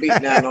gotta put the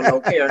beat down on no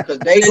Karen because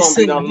they gonna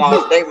be done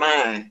lost their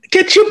mind.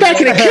 Get you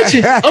back in the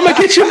kitchen. I'm gonna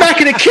get you back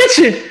in the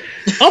kitchen.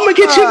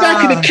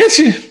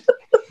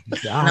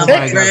 Now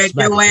drag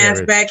your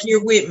ass back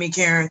here with me,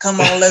 Karen.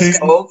 Come on, let's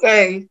go.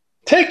 Okay.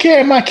 Take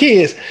care of my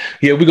kids.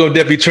 Yeah, we're gonna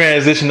definitely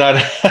transition out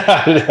of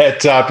that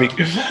topic.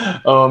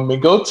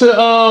 And go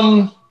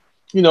to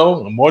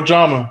more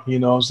drama, you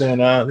know what I'm saying?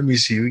 Let me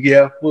see.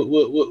 Yeah,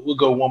 we'll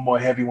go one more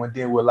heavy one,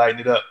 then we'll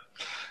lighten it up.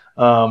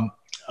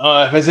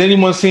 Has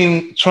anyone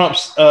seen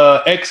Trump's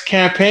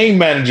ex-campaign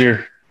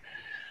manager?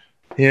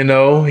 He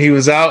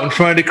was out in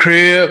front of the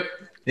crib,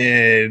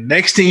 and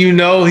next thing you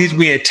know, he's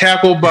being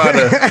tackled by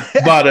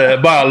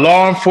by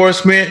law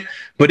enforcement.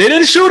 But they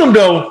didn't shoot him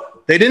though.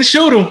 They didn't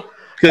shoot him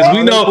because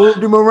we know they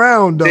moved him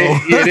around though.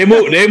 They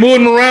moved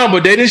him around,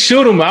 but they didn't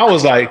shoot him. I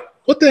was like,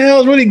 what the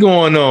hell is really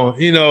going on?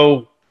 You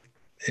know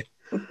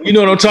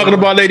what I'm talking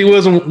about, Lady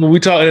Wisdom, when we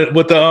talking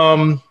with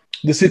the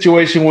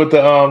situation with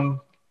the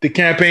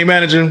campaign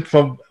manager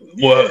from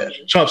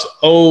Trump's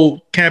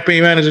old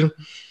campaign manager.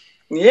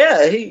 Yeah,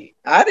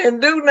 I didn't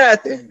do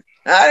nothing.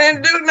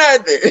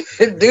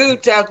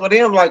 Dude tackled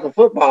him like a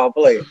football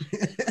player.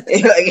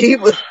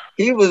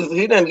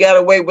 he done got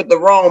away with the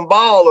wrong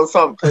ball or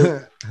something.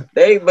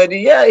 He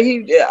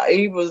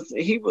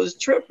was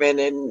tripping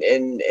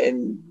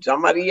and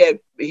somebody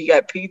he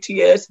got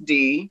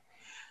PTSD.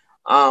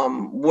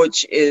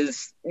 Which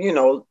is,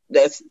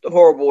 that's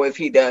horrible if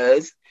he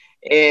does.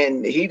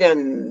 And he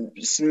done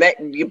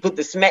put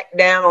the smack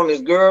down on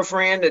his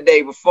girlfriend the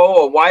day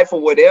before, or wife,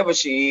 or whatever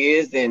she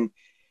is, and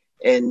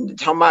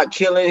talking about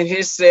killing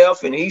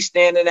himself, and he's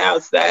standing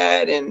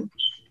outside.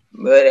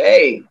 But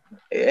hey,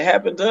 it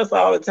happened to us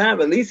all the time.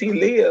 At least he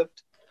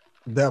lived.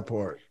 That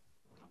part.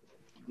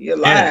 He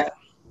alive.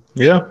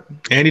 Yeah,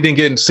 and he didn't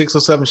get 6 or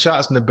 7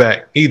 shots in the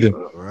back either.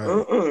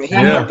 Right. He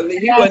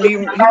wasn't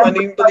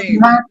even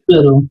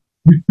believing.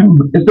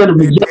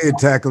 They did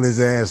tackle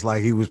his ass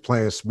like he was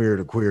playing Smear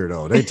the Queer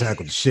though. They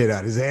tackled the shit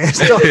out of his ass.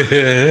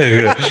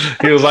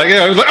 He was like,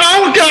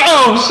 oh god,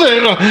 oh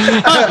shit,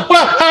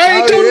 I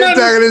ain't doing nothing.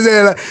 Tackling his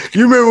ass. Like,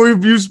 you remember when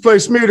we used to play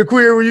Smear the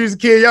Queer when you was a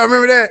kid? Y'all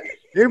remember that?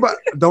 Anybody?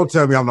 Don't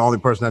tell me I'm the only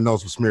person that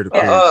knows what Smear the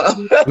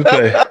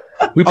Queer.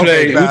 We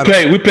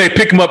played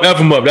Pick 'em Up, F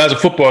 'em Up. That was a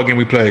football game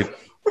we played.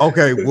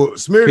 Okay, well,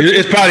 Smear.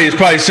 It's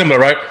probably similar,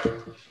 right?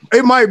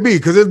 It might be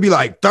because it'd be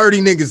like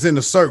 30 niggas in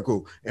a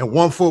circle and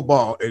one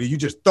football, and you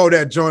just throw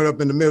that joint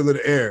up in the middle of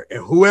the air,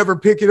 and whoever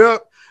pick it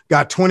up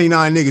got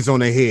 29 niggas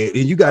on their head,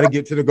 and you got to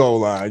get to the goal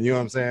line. You know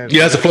what I'm saying?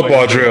 Yeah, that's a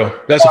football drill.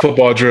 That's a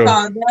football drill.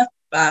 That's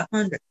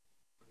 500.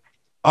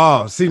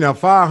 Oh, see, now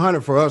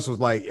 500 for us was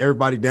like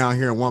everybody down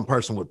here and one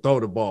person would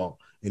throw the ball,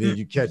 and then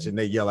you catch it and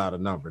they yell out a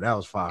number. That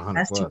was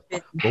 500 for us.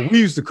 But we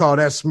used to call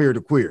that Smear the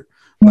Queer.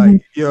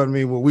 Like, you know what I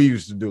mean? What we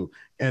used to do.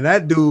 And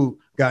that dude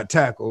got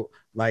tackled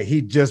like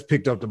he just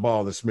picked up the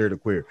ball and smeared a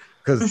queer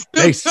because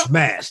they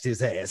smashed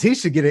his ass. He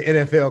should get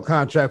an NFL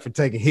contract for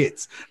taking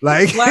hits.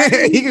 Like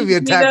he could be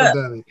a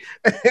tackle dummy.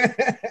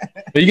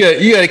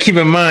 You got to keep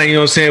in mind, you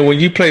know what I'm saying, when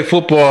you play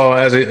football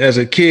as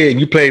a kid,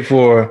 you play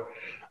for,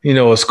 you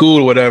know, a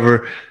school or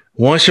whatever.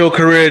 Once your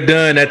career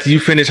done, after you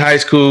finish high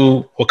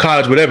school or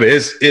college, whatever,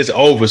 it's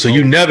over. So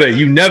you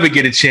never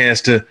get a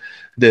chance to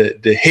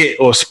hit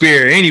or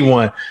spear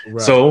anyone.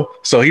 Right.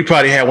 So he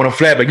probably had one of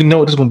flat, but you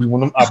know, this is gonna be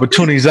one of them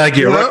opportunities I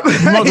get.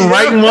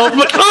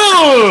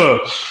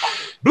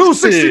 Blue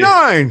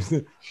 69.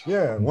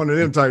 Yeah, one of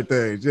them type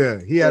things.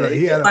 Yeah, he had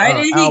a Al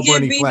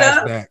Bunny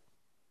flashback.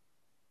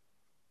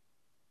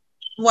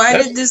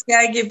 Why did this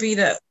guy get beat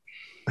up?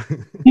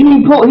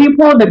 He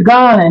pulled a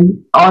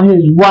gun on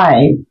his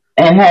wife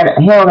and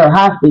held her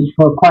hostage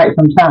for quite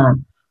some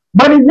time.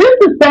 But is this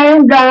the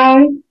same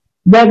guy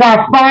that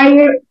got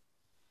fired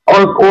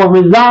or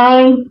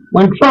resigned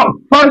when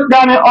Trump first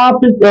got in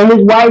office and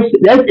his wife?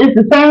 It's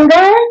the same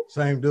guy?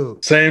 Same dude.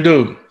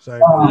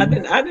 I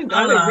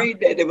didn't read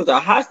that it was a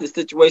hostage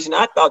situation.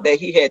 I thought that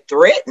he had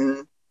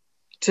threatened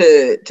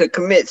to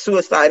commit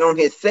suicide on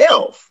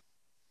himself.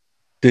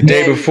 The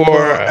day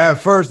before. At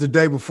first, the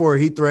day before,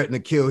 he threatened to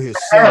kill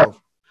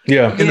himself.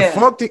 Yeah. And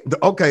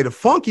the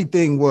funky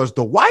thing was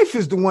the wife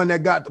is the one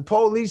that got the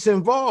police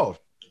involved.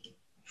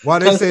 Why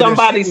they say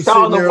somebody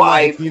saw the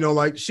wife, like, you know,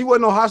 like she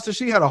wasn't no hostage.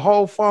 She had a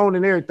whole phone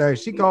and everything.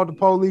 She called the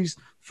police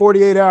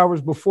 48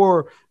 hours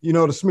before, you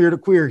know, the smear the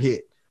queer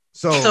hit.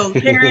 So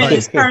Karen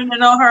is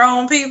turning on her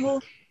own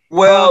people.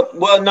 Well,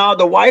 no,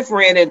 the wife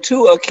ran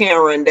into a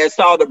Karen that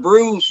saw the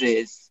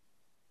bruises,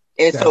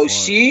 and so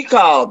she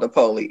called the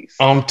police.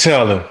 I'm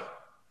telling.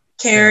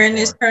 Karen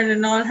is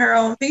turning on her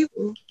own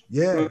people.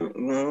 Yeah.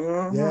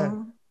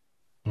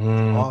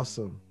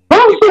 Awesome.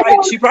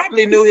 She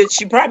probably knew it.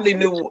 She probably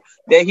knew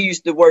that he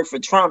used to work for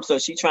Trump, so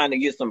she's trying to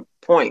get some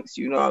points.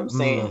 You know what I'm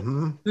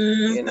saying?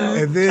 You know,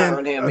 and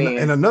then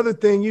and another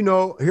thing, you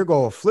know, here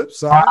go a flip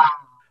side.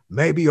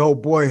 Maybe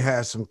old boy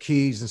has some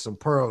keys and some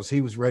pearls.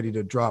 He was ready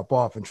to drop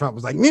off, and Trump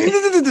was like, "Get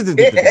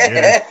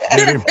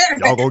him.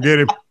 Y'all go get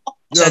him."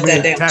 You know what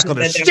I mean? Tackle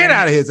the shit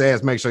out of his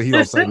ass. Make sure he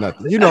don't say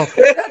nothing. You know,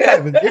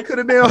 it could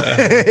have been.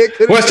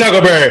 Where's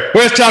Tackleberry?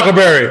 Where's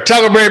Tackleberry?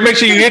 Tackleberry, make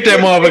sure you hit that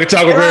motherfucker,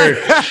 Tackleberry.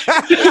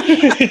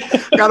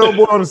 Got old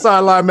boy on the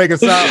sideline making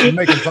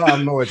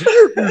time noise.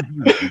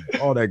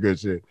 All that good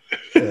shit.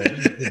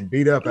 Yeah,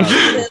 beat up out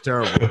there. It's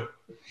terrible.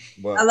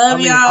 But, I love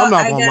y'all. I'm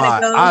not gonna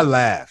lie. I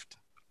laughed.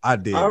 I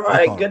did. All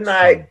right. Good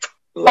night.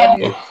 Love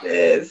you,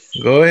 sis.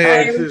 Go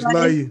ahead. Right, Sis,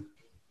 love you.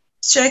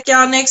 Check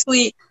y'all next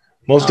week.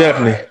 Most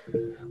definitely.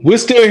 We're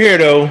still here,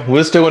 though.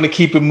 We're still going to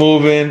keep it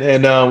moving,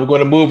 and we're going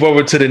to move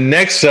over to the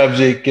next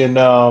subject. And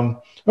I'm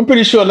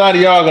pretty sure a lot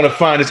of y'all are going to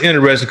find this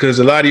interesting because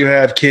a lot of you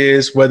have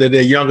kids, whether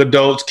they're young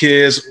adults,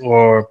 kids,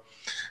 or,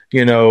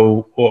 you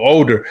know, or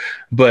older.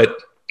 But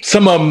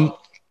some of them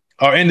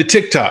are into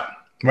TikTok,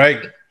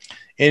 right?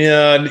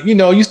 And, you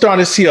know, you start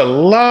to see a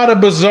lot of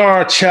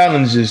bizarre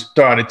challenges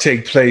starting to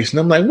take place. And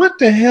I'm like, what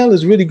the hell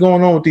is really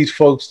going on with these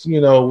folks,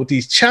 you know, with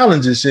these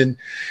challenges? And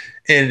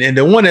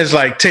the one that's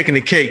like taking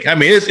the cake. I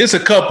mean, it's a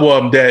couple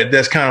of them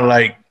that's kind of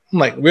like, I'm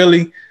like,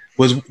 really?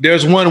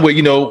 There's one where,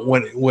 you know,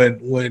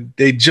 when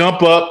they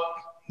jump up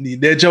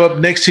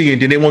next to you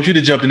and then they want you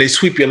to jump and they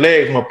sweep your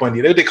leg from up under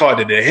you. They call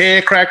it the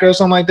head cracker or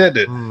something like that.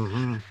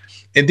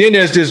 And then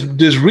there's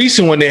this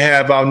recent one they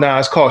have out now.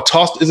 It's called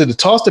Toss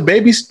the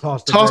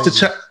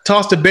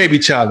Baby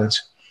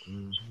Challenge,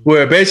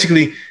 where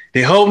basically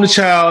they hold the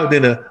child,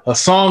 then a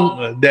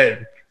song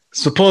that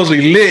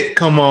supposedly lit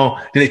come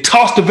on, then they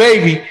toss the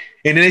baby,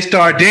 and then they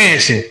start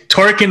dancing,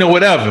 twerking or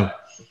whatever.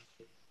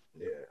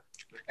 Yeah.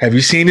 Have you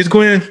seen this,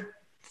 Gwen?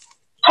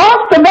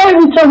 Toss the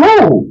baby to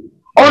who?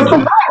 Or to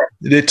what?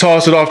 They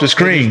toss it off the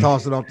screen.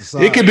 Toss it off the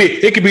side. It could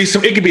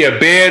be a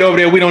bed over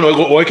there. We don't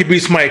know, or it could be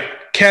somebody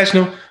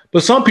catching them.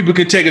 But some people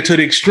can take it to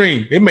the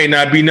extreme. It may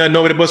not be nothing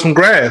over there but some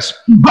grass.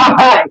 You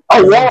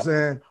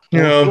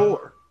know,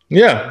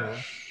 yeah.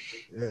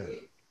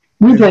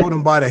 They hold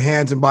them by the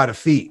hands and by the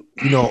feet,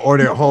 you know, or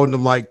they're holding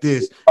them like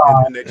this,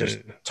 and then they just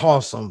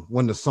toss them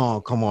when the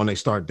song come on. They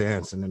start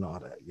dancing and all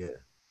that. Yeah,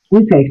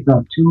 we take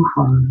stuff too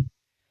far.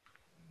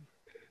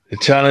 The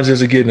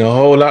challenges are getting a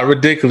whole lot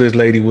ridiculous,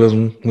 Lady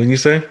Wisdom. When you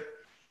say?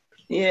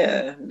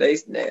 Yeah, they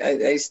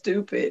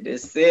stupid.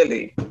 It's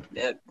silly.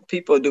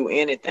 People do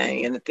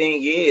anything, and the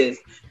thing is,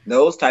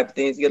 those type of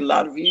things get a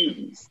lot of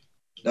views.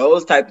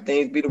 Those type of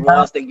things be the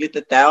ones that get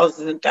the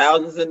thousands and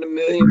thousands and a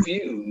million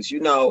views. You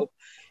know,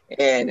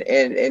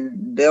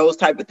 and those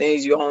type of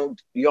things you don't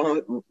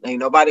ain't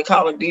nobody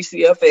calling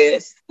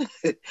DCFS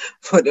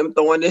for them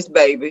throwing this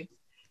baby.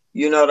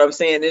 You know what I'm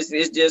saying?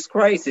 It's just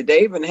crazy.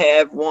 They even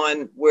have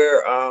one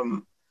where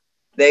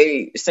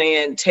they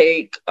saying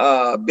take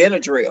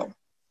Benadryl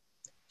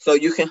so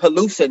you can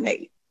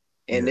hallucinate.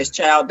 And this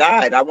child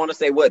died. I want to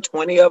say,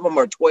 20 of them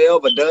or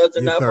 12, a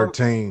dozen of them?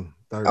 13.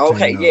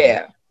 Okay,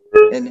 yeah.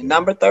 And the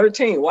number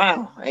 13,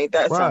 wow, ain't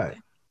that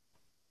something?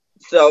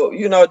 So,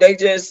 you know, they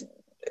just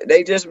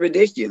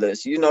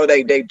ridiculous. You know,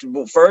 they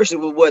first it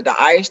was the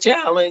ice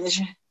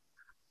challenge.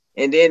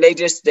 and then they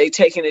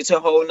taking it to a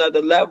whole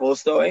nother level.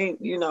 So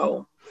ain't, you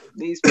know,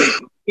 these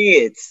people,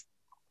 kids.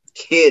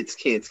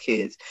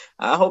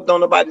 I hope don't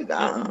nobody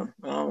don't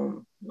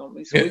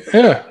be sweeping.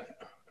 Yeah.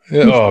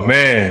 Oh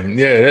man,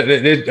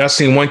 yeah. I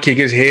seen one kid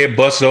get his head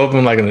busted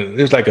open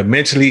it was like a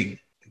mentally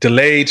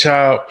delayed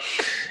child,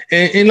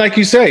 and like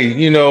you say,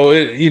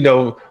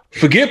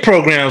 forget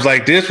programs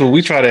like this where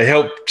we try to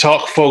help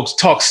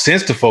talk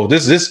sense to folks.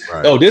 This is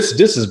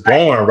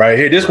boring right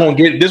here. This won't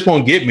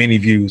get many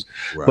views.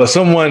 Right. But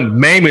someone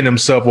maiming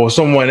themselves or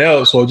someone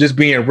else or just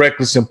being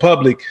reckless in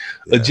public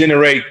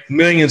generate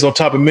millions on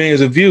top of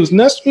millions of views. And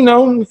that's,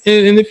 and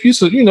if you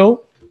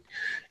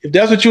if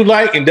that's what you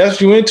like and that's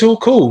what you're into,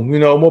 cool.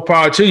 More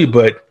power to you.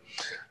 But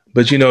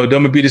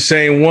them would be the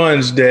same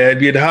ones that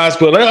be at the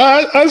hospital.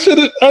 Like, I should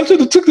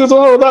have took this a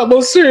whole lot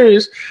more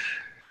serious.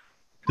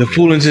 The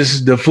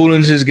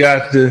foolishness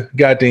got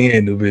the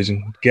end,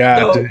 Division.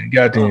 Got the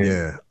end.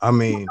 Yeah, I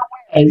mean,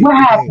 what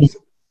happened?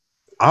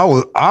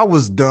 I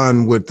was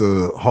done with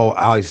the whole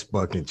ice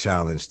bucket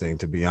challenge thing.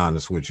 To be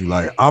honest with you,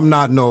 like I'm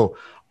not no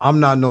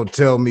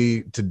tell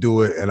me to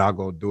do it and I'll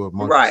go do it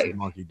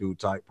monkey do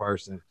type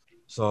person.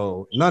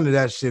 So none of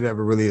that shit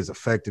ever really has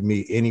affected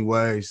me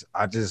anyways.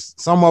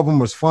 Some of them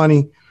was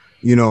funny,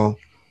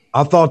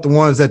 I thought the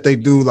ones that they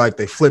do, like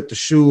they flip the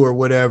shoe or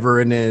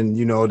whatever, and then,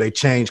 they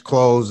change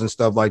clothes and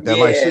stuff like that.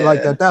 Yeah. Like shit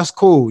like that. That's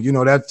cool.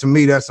 That to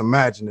me, that's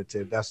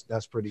imaginative.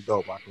 That's pretty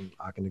dope. I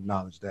can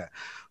acknowledge that.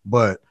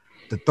 But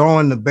the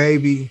throwing the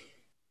baby,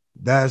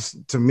 that's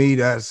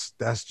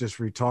just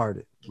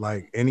retarded.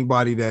 Like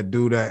anybody that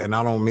do that, and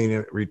I don't mean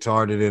it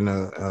retarded in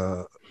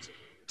a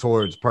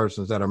towards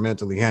persons that are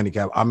mentally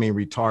handicapped. I mean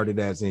retarded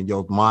as in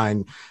your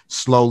mind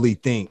slowly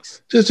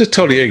thinks. Just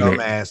totally ignorant.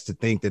 Dumbass to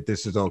think that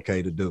this is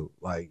okay to do.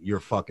 Like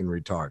you're fucking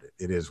retarded.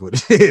 It is what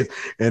it is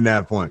in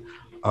that point.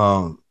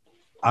 The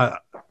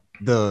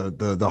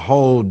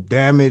whole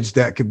damage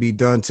that could be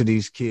done to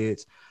these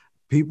kids,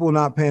 people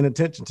not paying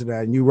attention to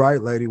that. And you're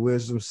right, Lady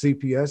Wisdom,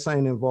 CPS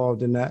ain't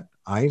involved in that.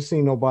 I ain't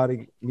seen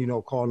nobody,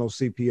 call no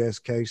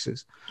CPS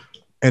cases.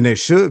 And there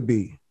should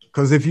be.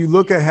 Because if you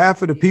look at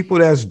half of the people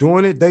that's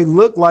doing it, they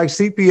look like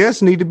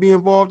CPS need to be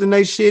involved in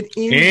their shit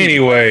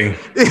anyway.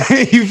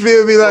 You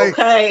feel me? Like,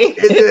 okay.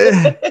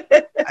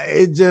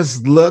 it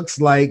just looks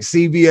like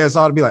CBS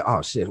ought to be like,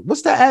 oh shit,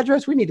 what's the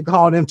address? We need to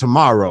call them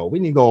tomorrow. We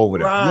need to go over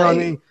there. Right. You know what I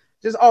mean?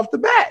 Just off the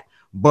bat.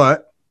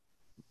 But,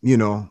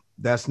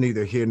 that's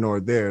neither here nor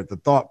there. The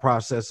thought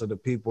process of the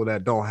people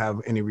that don't have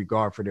any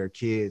regard for their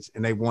kids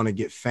and they want to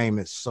get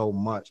famous so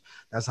much.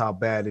 That's how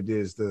bad it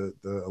is, the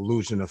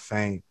illusion of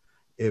fame.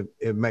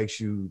 It makes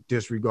you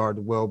disregard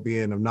the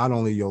well-being of not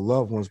only your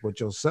loved ones, but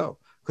yourself.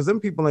 Because them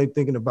people ain't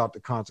thinking about the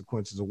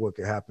consequences of what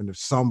could happen if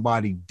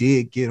somebody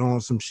did get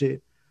on some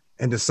shit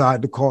and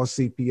decide to call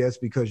CPS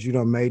because you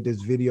done made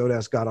this video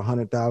that's got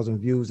 100,000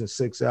 views in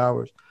 6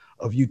 hours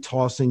of you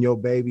tossing your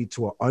baby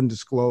to an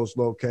undisclosed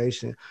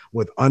location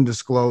with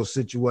undisclosed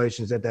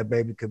situations that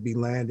baby could be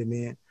landing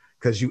in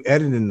because you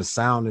editing the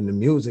sound and the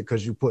music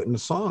because you putting the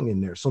song in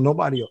there. So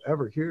nobody will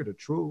ever hear the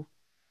truth.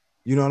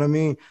 You know what I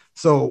mean?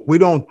 So we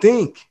don't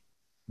think.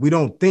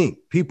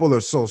 People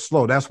are so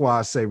slow. That's why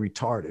I say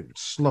retarded,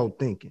 slow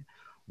thinking.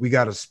 We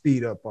got to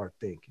speed up our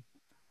thinking,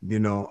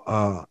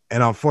 and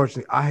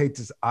unfortunately, I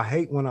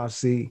hate when I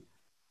see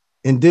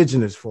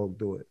indigenous folk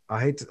do it.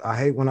 I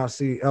hate when I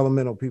see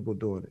elemental people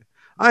doing it.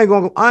 I ain't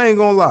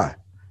gonna lie.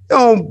 It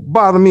don't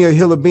bother me a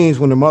hill of beans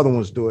when the other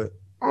ones do it.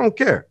 I don't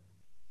care.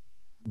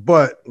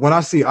 But when I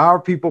see our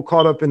people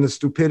caught up in the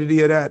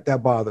stupidity of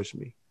that bothers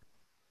me.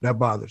 That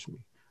bothers me.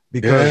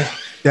 Because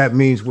that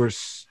means we're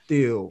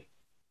still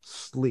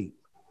asleep.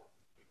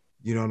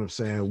 You know what I'm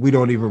saying? We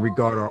don't even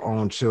regard our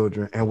own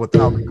children. And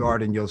without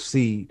regarding your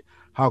seed,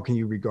 how can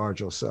you regard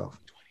yourself?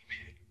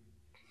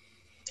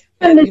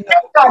 And the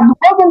TikTok,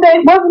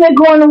 wasn't it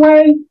going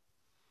away?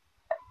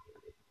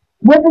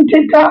 Wasn't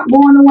TikTok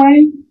going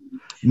away?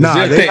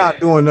 Nah, they're not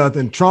doing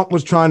nothing. Trump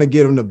was trying to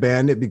get them to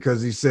ban it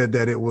because he said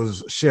that it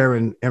was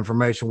sharing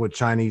information with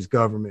Chinese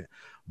government.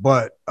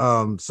 But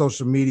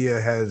social media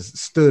has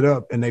stood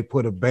up and they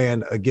put a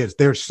ban against.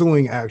 They're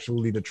suing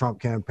actually the Trump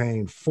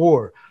campaign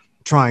for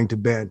trying to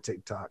ban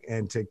TikTok,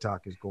 and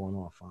TikTok is going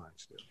on fine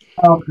still.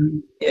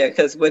 Okay. Yeah,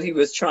 because what he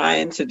was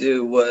trying to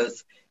do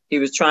was he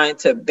was trying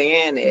to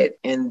ban it,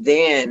 and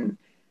then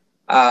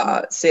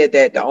said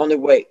that the only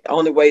way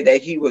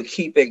that he would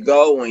keep it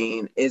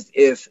going is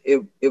if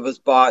it was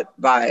bought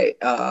by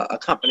a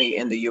company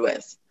in the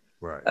U.S.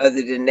 Right.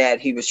 Other than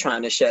that, he was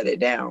trying to shut it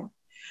down.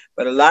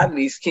 But a lot of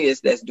these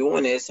kids that's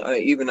doing this, or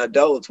even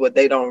adults, what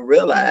they don't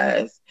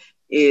realize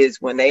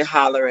is when they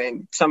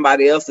hollering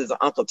somebody else is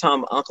Uncle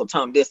Tom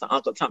this,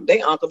 Uncle Tom,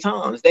 they Uncle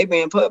Toms. They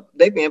being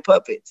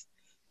puppets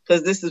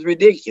because this is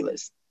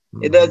ridiculous.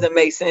 Mm-hmm. It doesn't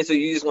make sense. So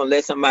you just gonna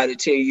let somebody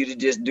tell you to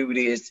just do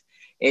this,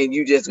 and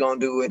you just gonna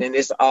do it, and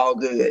it's all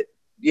good.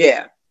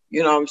 Yeah,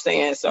 you know what I'm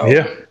saying. So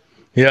yeah.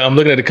 I'm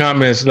looking at the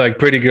comments. Like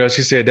Pretty Girl,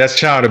 she said that's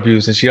child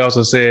abuse, and she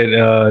also said.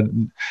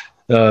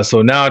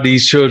 So now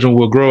these children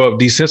will grow up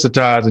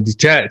desensitized and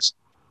detached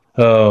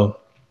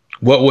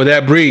what will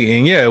that breed?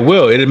 And yeah, it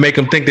will. It'll make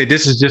them think that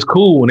this is just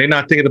cool, and they're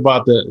not thinking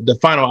about the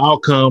final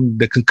outcome,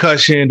 the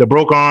concussion, the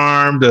broke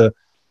arm, the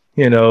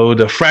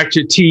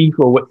fractured teeth,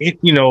 or what,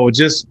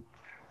 just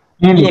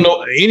you don't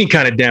know any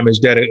kind of damage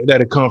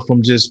that come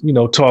from just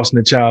tossing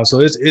the child. So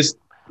it's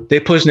they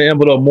pushing the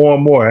envelope more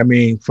and more. I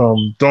mean,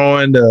 from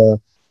throwing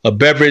a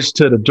beverage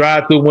to the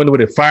drive-through window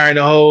with it firing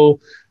the hole.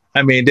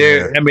 I mean,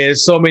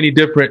 there's so many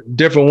different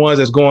ones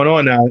that's going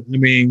on now. I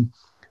mean,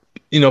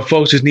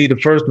 folks just need to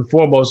first and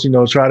foremost,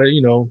 try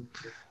to,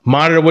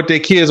 monitor what their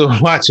kids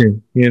are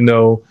watching.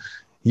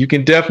 You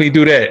can definitely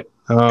do that.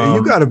 And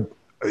you gotta,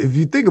 if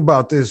you think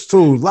about this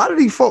too, a lot of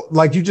these folks,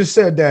 like you just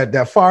said,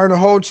 that fire in the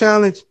hole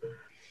challenge.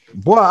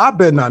 Boy, I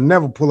better not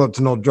never pull up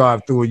to no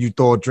drive-through and you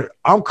throw a drink.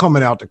 I'm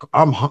coming out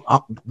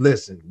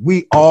listen,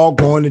 we all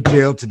going to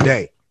jail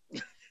today.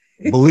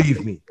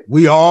 Believe me,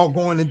 we all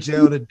going to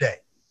jail today.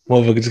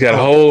 Motherfucker just got a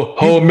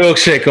whole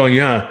milkshake on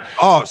you, huh?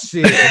 Oh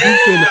shit! You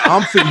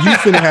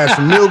finna have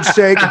some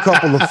milkshake, a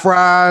couple of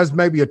fries,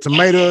 maybe a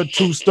tomato or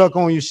two stuck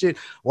on your shit.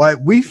 Like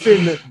we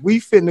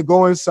finna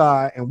go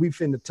inside and we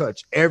finna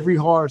touch every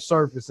hard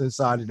surface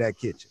inside of that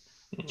kitchen.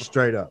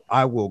 Straight up,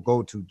 I will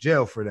go to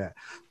jail for that.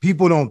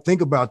 People don't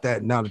think about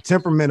that now. The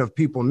temperament of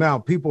people now.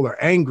 People are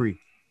angry.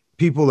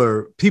 People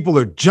are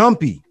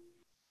jumpy.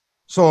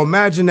 So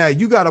imagine that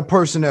you got a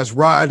person that's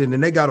riding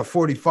and they got a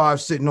 45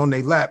 sitting on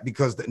their lap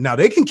because now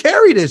they can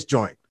carry this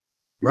joint,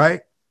 right?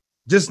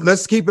 Just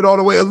let's keep it all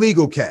the way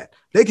illegal, cat.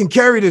 They can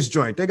carry this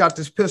joint. They got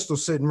this pistol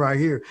sitting right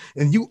here.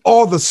 And you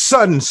all of a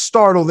sudden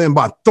startle them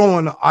by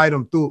throwing the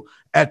item through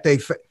at their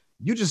face.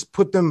 You just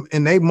put them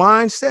in their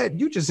mindset.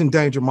 You just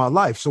endanger my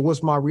life. So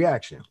what's my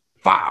reaction?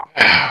 Wow.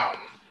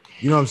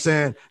 You know what I'm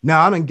saying?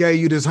 Now I done gave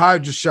you this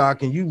hydro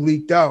shock and you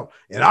leaked out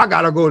and I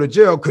got to go to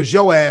jail because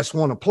your ass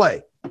want to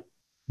play.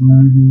 You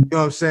know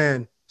what I'm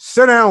saying?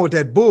 Sit down with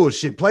that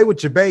bullshit. Play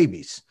with your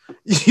babies.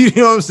 You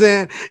know what I'm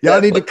saying? Y'all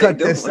need to cut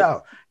this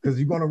out because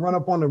you're going to run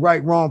up on the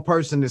wrong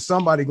person and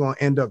somebody going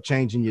to end up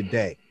changing your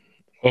day.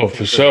 Oh,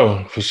 for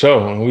sure. For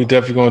sure. And we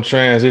definitely going to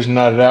transition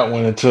out of that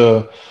one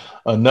into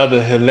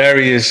another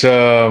hilarious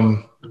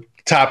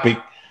topic.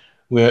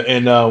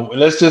 And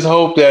let's just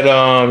hope that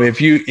if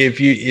you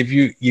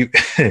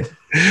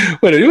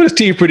what is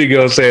T Pretty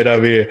Girl saying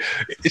over here?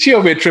 She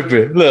over here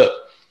tripping. Look.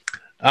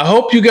 I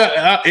hope you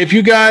got, if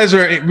you guys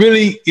are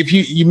really, if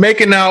you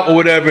making out or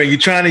whatever, and you're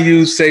trying to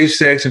use safe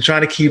sex and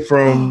trying to keep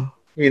from,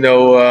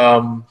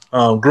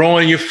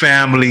 growing your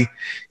family,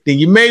 then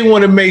you may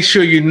want to make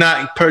sure you're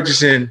not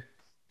purchasing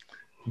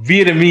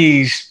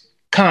Vietnamese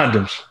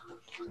condoms.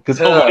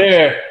 Because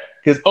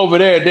over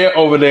there, they're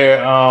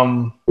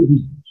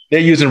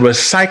using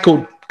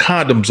recycled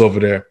condoms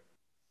over there.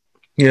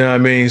 You know what I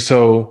mean?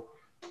 So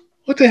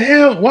what the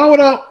hell?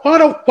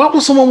 Why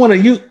would someone want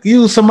to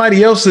use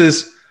somebody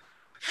else's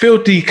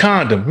filthy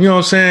condom? You know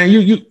what I'm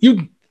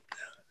saying?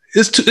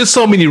 It's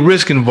so many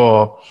risks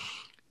involved,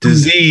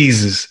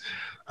 diseases.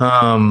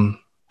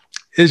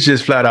 It's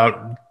just flat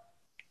out.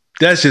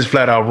 That's just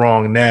flat out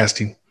wrong.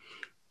 Nasty.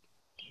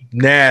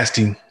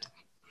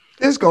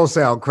 This gonna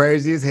sound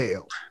crazy as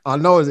hell. I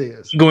know it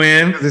is. Go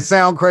in. It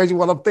sound crazy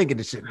while I'm thinking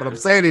this shit, but I'm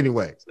saying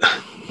anyway.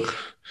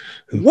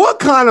 What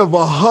kind of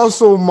a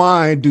hustle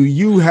mind do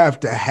you have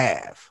to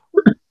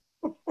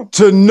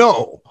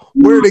know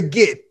where to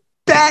get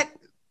that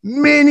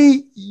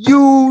many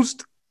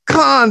used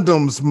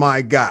condoms,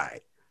 my guy?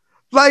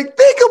 Like,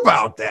 think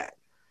about that.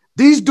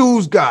 These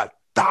dudes got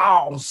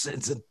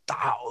thousands and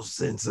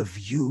thousands of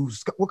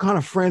used. What kind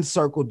of friend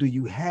circle do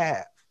you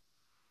have?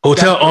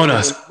 Hotel on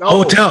us.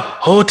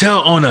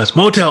 Hotel on us.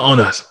 Motel on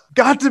us.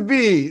 Got to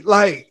be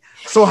like,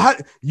 so how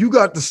you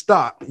got to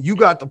stop. You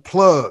got to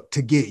plug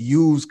to get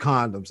used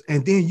condoms,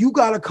 and then you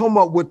got to come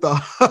up with the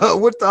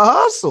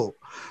hustle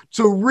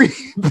to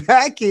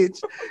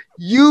repackage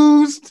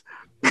used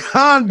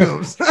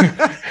condoms.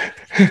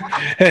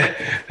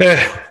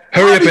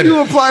 Hurry up! Did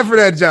you apply for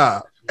that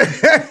job?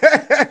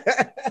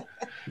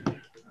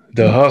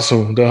 The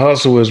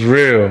hustle is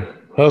real.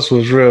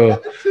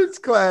 It's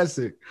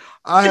classic.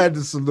 I had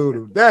to salute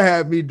him. That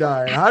had me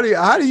dying. How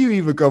do you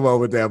even come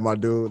up with that, my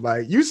dude?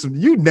 Like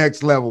you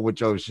next level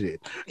with your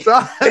shit. So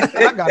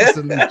I gotta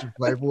salute you,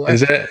 Playboy.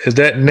 Is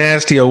that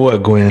nasty or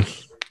what, Gwen?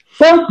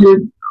 That's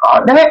just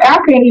I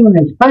can't even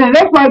explain it.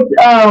 That's like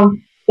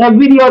that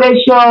video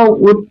they showed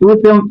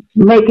with them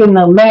making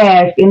the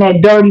mask in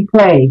that dirty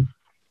place,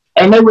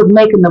 and they was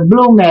making the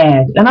blue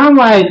mask, and I'm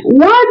like,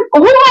 what? Who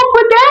gonna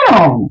put that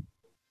on?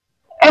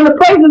 And the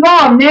place is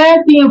all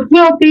nasty and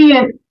filthy,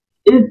 and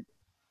it's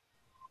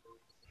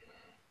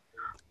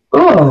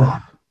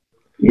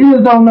you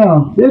just don't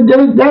know.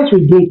 That's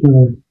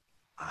ridiculous.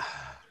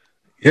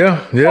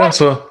 Yeah.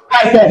 So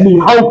I that be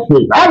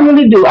hoaxes. I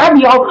really do. I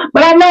be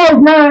but I know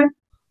it's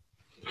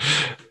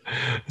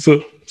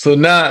not. So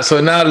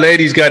now,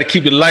 ladies got to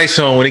keep the lights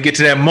on when they get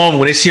to that moment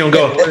when they see them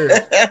go.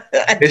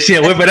 They see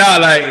them whip it out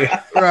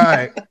like.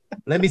 Right.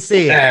 Let me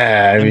see it.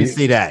 Let me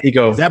see that. He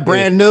goes. Is that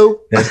brand new?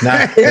 That's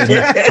not.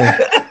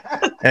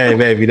 Hey,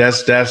 baby,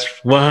 that's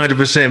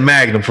 100%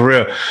 Magnum for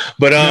real.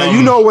 But Now,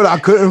 you know what I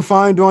couldn't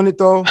find on it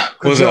though?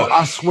 What's Yo, up?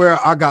 I swear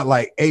I got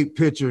like 8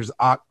 pictures.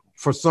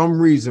 For some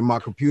reason, my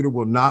computer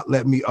will not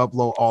let me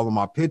upload all of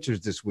my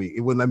pictures this week.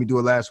 It wouldn't let me do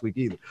it last week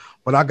either.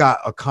 But I got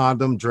a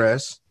condom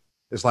dress.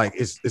 It's like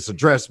it's a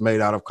dress made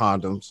out of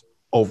condoms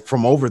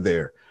from over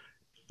there.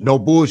 No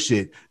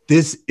bullshit.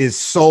 This is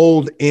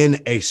sold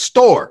in a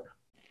store,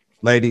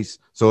 ladies.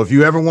 So if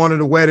you ever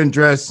wanted a wedding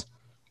dress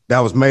that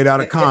was made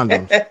out of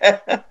condoms,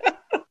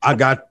 I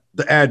got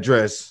the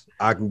address.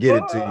 I can get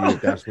it to you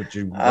if that's what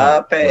you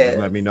want.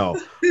 Let me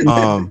know.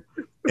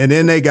 And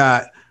then they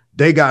got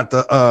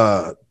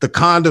the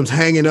condoms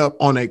hanging up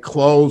on a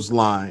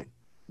clothesline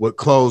with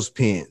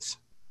clothespins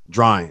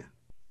drying.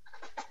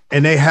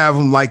 And they have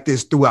them like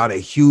this throughout a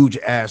huge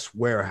ass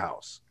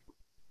warehouse.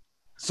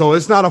 So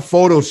it's not a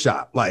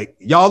Photoshop. Like,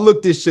 y'all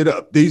look this shit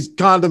up. These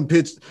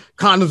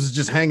condoms is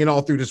just hanging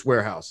all through this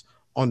warehouse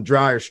on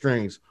dryer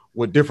strings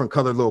with different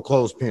colored little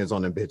clothespins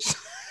on them bitches.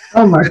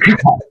 Oh my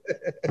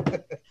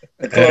God.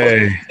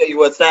 Hey. Tell you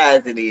what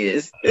size it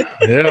is.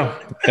 Yeah.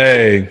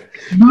 Hey.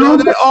 No,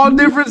 they're all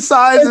different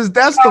sizes.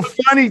 That's the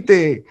funny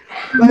thing.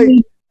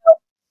 Like,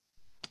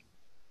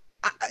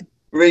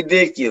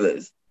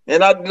 Ridiculous.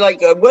 And I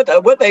like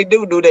what they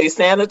do. Do they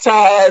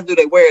sanitize? Do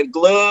they wear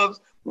gloves?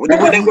 When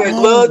they wear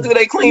gloves, do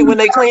they clean when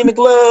they clean the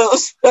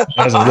gloves?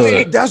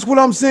 That's what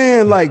I'm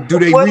saying. Like, do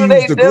they What do reuse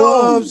they the do?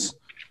 gloves?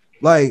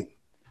 Like,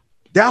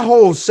 that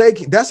whole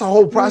shaking, that's a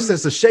whole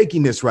process of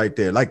shakiness right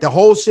there. Like, the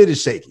whole shit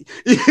is shaky.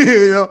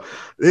 You know,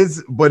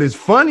 but it's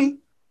funny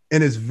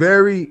and it's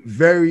very,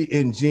 very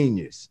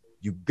ingenious.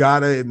 You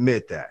gotta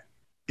admit that.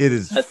 It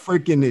is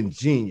freaking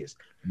ingenious.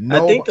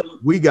 No,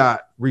 we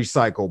got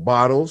recycled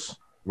bottles,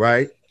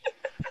 right?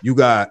 You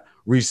got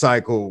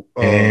recycled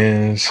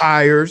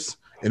tires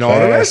and all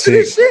the rest of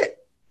this shit.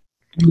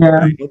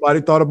 Yeah.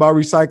 Nobody thought about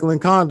recycling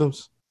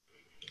condoms.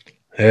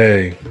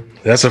 Hey,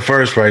 that's a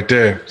first right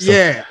there. So,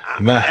 yeah.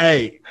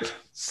 Hey,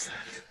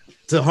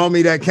 the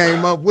homie that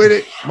came up with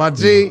it, my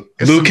G,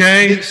 Luke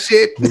Kane.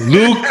 Shit.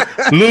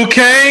 Luke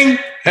Kane.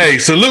 Hey,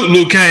 salute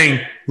Luke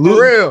Kane.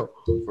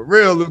 For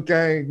real, Luke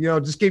Kane. You know,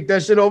 just keep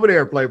that shit over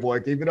there,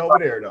 Playboy. Keep it over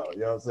there, though. You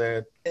know what I'm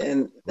saying?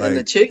 And Like,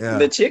 the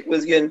chick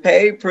was getting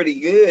paid pretty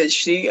good.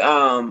 She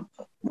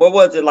what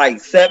was it,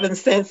 like 7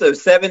 cents or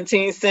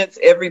 17 cents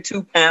every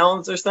 2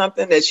 pounds or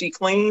something that she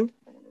cleaned?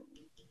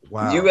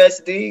 Wow.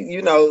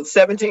 USD,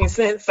 17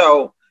 cents.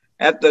 So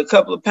after a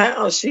couple of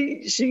pounds,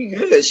 she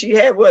good. She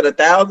had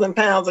 1,000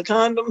 pounds of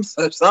condoms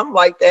or something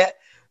like that.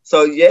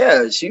 So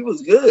yeah, she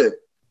was good.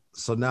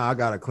 So now I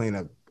gotta clean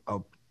up.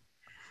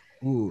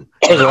 Ooh.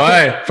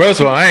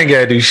 First of all, I ain't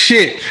gotta do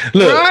shit.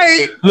 Look,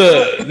 Right?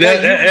 look,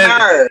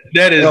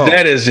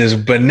 that is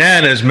just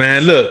bananas,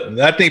 man. Look,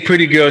 I think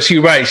Pretty Girl, she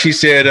right. She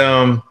said,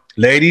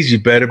 ladies, you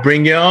better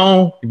bring your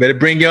own. You better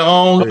bring your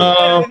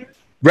own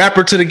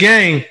rapper to the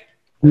game.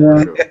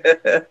 Yeah.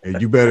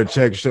 And you better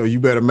you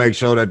better make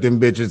sure that them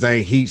bitches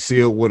ain't heat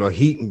sealed with a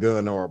heating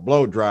gun or a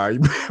blow dryer. You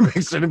better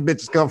make sure them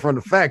bitches come from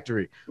the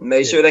factory.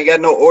 Make sure they got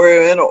no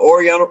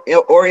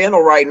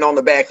Oriental writing on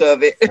the back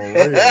of it.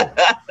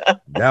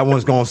 That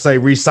one's gonna say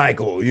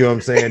recycle, you know what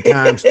I'm saying?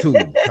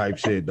 ×2 type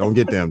shit. Don't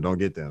get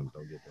them.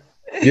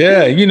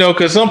 Yeah,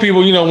 because some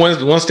people,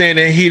 once they're in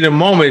that heat of the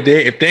moment,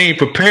 if they ain't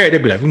prepared, they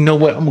be like, you know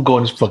what? I'm gonna go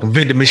in this fucking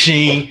vending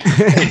machine.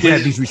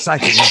 Grab these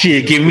recycling.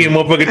 Shit, give me a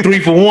motherfucking 3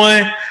 for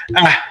 1.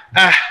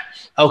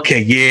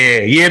 Okay,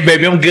 yeah,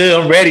 baby, I'm good.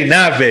 I'm ready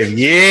now,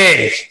 baby.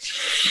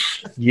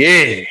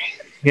 Yeah.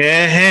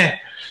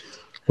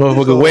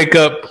 Motherfucker, wake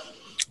up.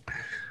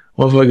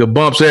 Motherfucker,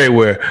 bumps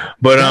everywhere.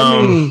 But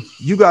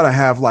you gotta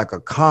have like a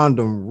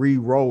condom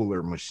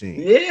re-roller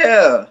machine.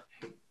 Yeah.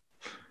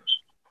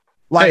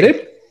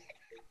 Like.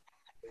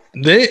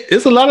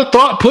 It's a lot of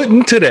thought put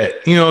into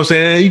that. You know what I'm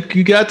saying?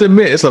 You got to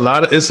admit, it's a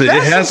lot of. It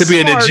has to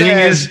be an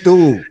ingenious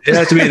dude. It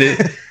has to be.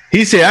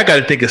 He said, "I got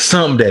to think of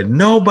something that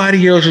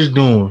nobody else is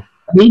doing."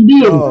 He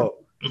did.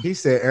 He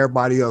said,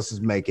 "Everybody else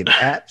is making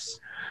apps.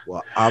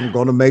 Well, I'm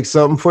gonna make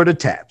something for the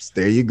taps."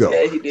 There you go.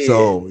 Yeah, he did.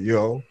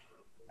 So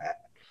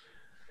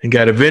he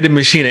got a vending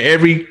machine at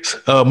every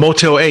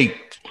Motel 8.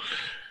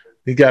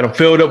 He got them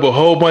filled up with a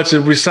whole bunch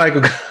of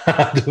recycled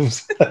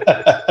condoms.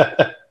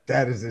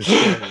 that is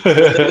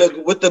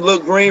insane. with the little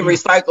green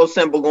recycle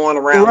symbol going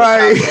around.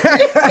 Right.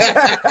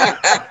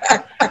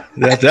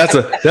 That's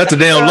a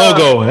damn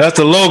logo. That's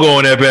a logo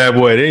on that bad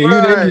boy.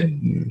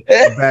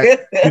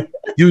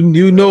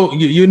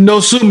 You know,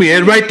 sue me.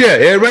 It's right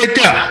there. It's right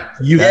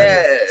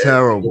there.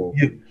 Terrible.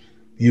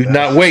 You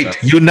not wait.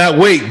 You not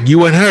wait.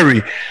 You in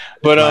hurry.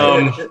 But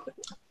you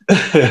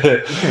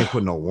can't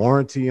put no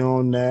warranty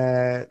on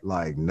that.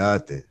 Like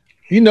nothing.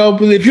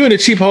 But if you're in a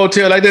cheap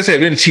hotel, like they said,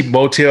 if you're in a cheap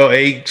Motel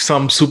 8,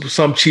 some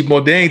cheap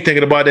motel, they ain't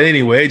thinking about that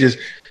anyway. They just,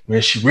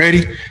 man, she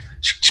ready?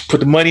 She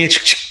put the money in.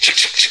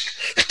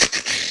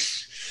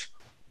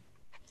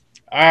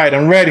 All right,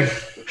 I'm ready.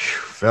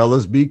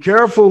 Fellas, be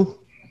careful.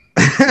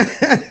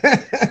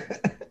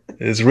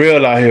 It's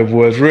real out here,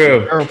 boy. It's real.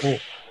 Be careful.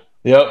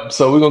 Yep.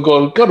 So we're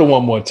gonna go to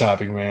one more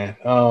topic, man.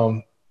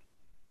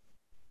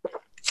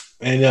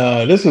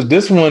 And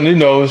this one,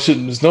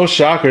 it's no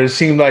shocker. It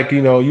seemed like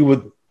you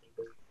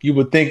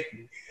would think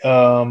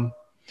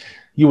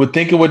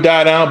it would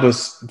die down, but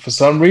for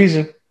some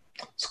reason,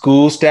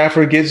 school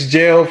staffer gets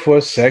jailed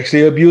for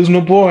sexually abusing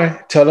a boy,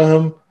 telling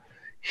him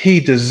he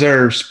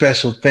deserves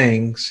special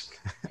things.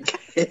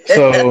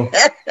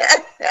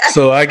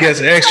 So I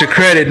guess extra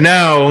credit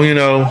now,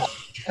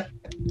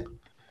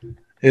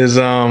 is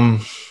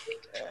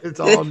It's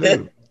all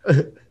new.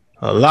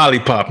 a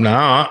lollipop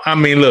now. I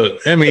mean,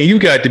 look, you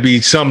got to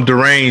be some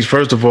deranged,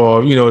 first of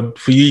all,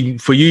 for you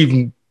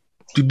even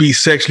to be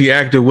sexually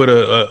active with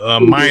a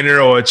minor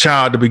or a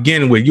child to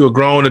begin with. You're a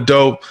grown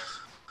adult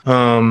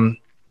in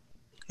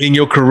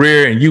your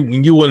career, and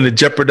you willing to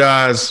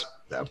jeopardize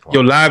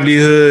your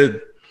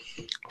livelihood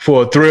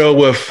for a thrill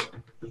with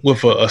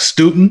a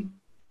student.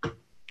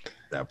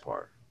 That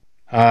part.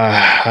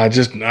 I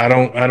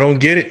don't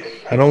get it.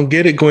 I don't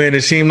get it, Gwen.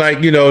 It seemed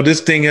like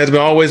this thing has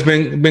always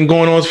been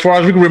going on as far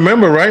as we can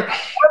remember, right?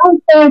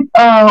 What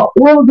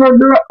was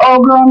her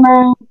old girl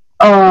name?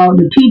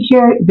 The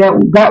teacher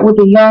that got with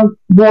the young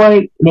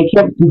boy.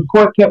 The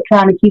court kept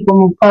trying to keep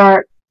them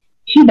apart.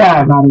 She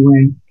died, by the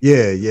way.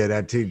 Yeah,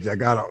 that teacher.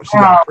 She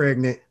got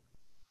pregnant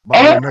by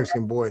a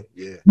Mexican boy.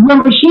 Yeah.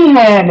 Remember, she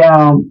had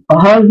a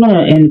husband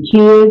and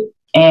kids,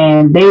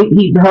 and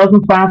the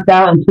husband found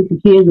out and took the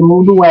kids and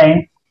moved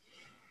away.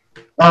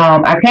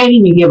 I can't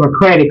even give her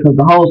credit because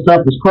the whole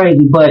stuff is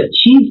crazy, but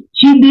she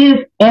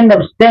did end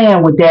up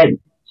staying with that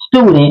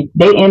student.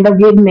 They end up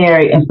getting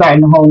married and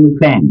starting a whole new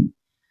family.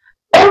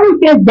 Ever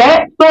since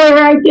that story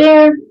right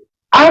there,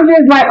 I'm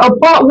just like,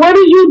 what are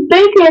you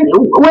thinking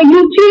when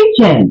you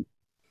teaching?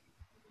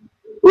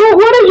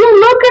 What are you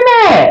looking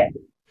at?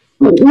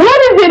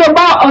 What is it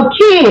about a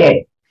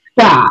kid?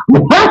 Stop.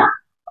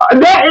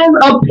 That is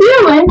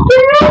appealing to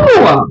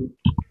you.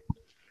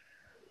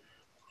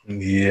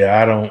 Yeah,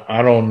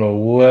 I don't know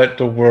what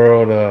the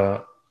world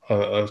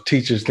of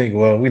teachers think.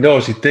 Well, we know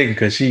what she's thinking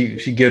because she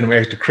giving them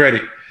extra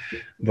credit.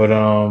 But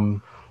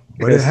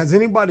has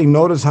anybody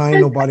noticed how ain't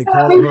nobody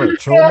calling her a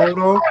chomo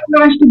though?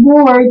 Gosh, the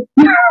board.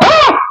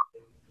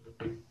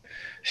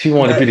 She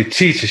wanted to be the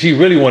teacher. She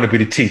really wanted to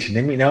be the teacher.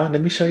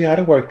 Let me show you how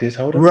to work this.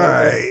 Hold up.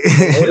 Right.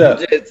 Hold up.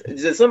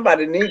 Just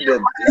somebody need to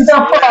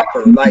slap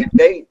her. Like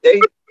they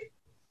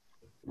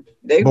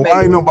but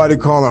why ain't nobody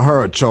calling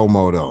her a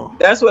chomo though?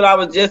 That's what I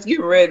was just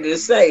getting ready to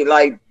say.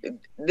 Like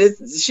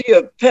she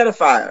a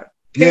pedophile.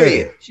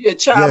 Period. Yeah. She a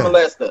child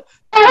molester.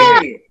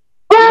 Period.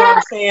 You know what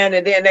I'm saying?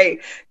 And then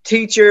they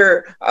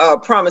teacher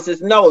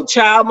promises no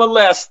child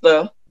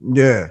molester.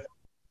 Yeah.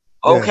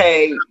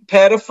 Okay,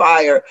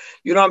 pedophile.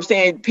 You know what I'm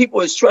saying?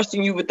 People is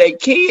trusting you with their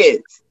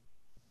kids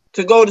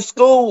to go to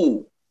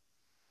school.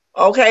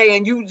 Okay,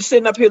 and you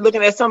sitting up here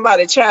looking at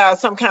somebody's child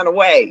some kind of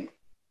way.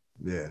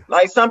 Yeah.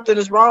 Like something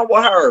is wrong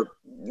with her.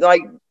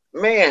 Like,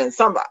 man,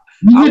 somebody.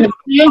 You know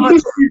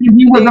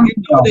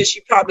that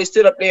she probably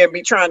stood up there and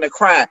be trying to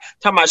cry,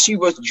 talking about she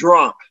was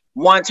drunk.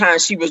 One time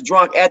she was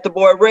drunk at the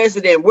boy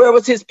resident. Where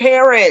was his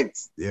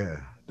parents?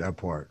 Yeah, that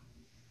part.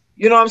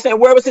 You know what I'm saying?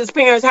 Where was his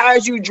parents? How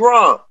is you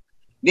drunk?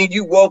 Then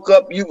you woke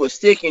up, you were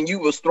sick, and you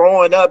was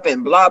throwing up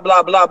and blah,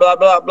 blah, blah, blah,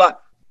 blah, blah.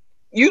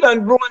 You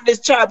done ruined this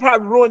child,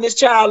 probably ruined this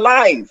child's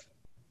life.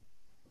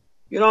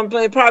 You know what I'm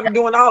saying? Probably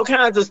doing all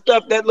kinds of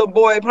stuff that little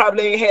boy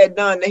probably ain't had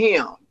done to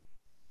him.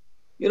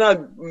 You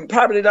know,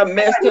 probably done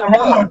messed him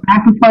up.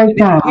 He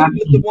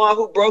was the one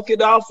who broke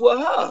it off with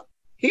her.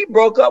 He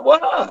broke up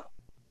with her.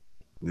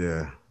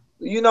 Yeah.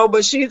 You know,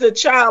 but she's a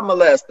child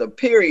molester,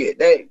 period.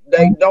 They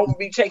don't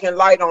be taking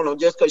light on her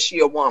just because she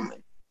a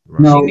woman.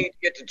 No. She needs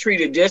to get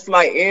treated just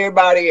like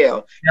everybody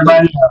else.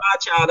 My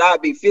child, I'd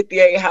be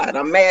 58 hot.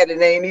 I'm mad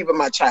it ain't even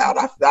my child.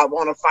 I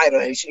want to fight her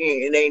and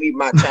it ain't even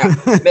my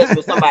child. Mess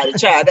with somebody's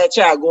child. That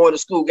child going to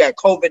school got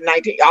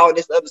COVID-19, all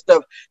this other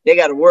stuff they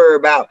got to worry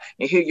about.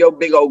 And here your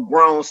big old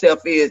grown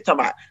self is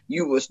talking about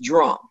you was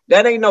drunk.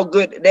 That ain't no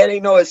good. That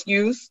ain't no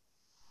excuse.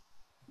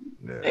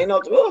 Yeah. Ain't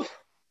no,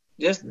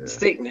 just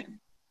sickening.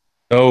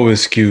 No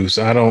excuse.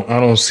 I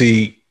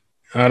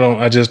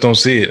just don't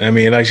see it. I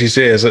mean, like she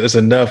says, it's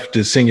enough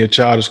to send your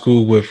child to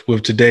school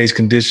with today's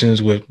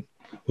conditions, with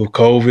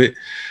COVID.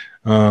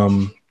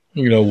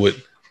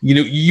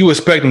 You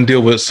expect them to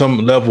deal with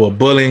some level of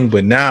bullying,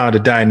 but now the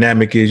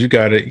dynamic is you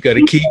gotta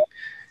keep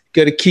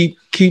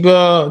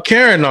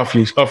caring off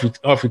your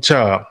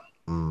child.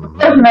 The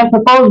person that's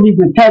supposed to be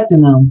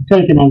protecting them,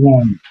 taking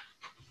advantage.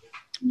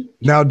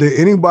 Now, did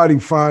anybody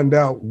find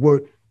out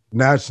what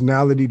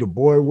nationality the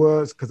boy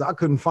was? Because I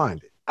couldn't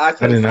find it. I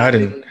didn't.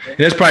 And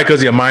that's probably because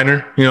he's a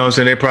minor. You know what I'm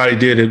saying? They probably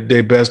did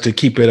their best to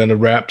keep it under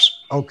wraps.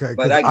 Okay,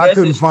 but I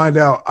couldn't find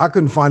out. I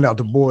couldn't find out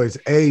the boy's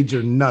age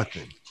or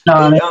nothing.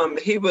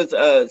 He was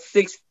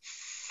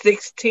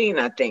 16,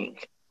 I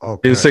think.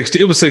 Okay,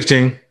 it was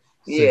 16.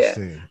 Yeah,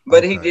 16.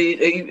 But okay.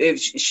 If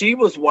she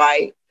was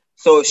white,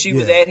 so if she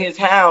was at his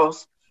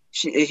house,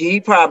 he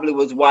probably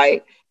was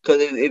white. Because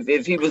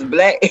if he was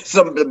black,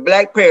 some of the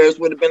black parents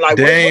would have been like,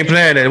 they ain't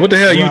playing that. What the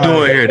hell you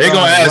doing here? They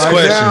gonna ask right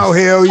questions. now,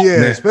 hell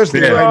yeah.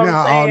 Especially right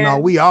now. Oh no,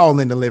 we all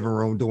in the living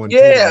room doing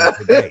tutoring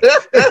today.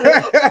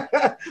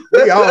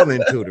 We all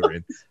in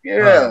tutoring.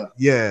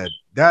 Yeah.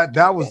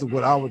 That was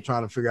what I was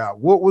trying to figure out.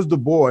 What was the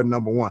boy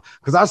number one?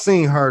 Because I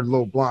seen her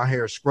little blonde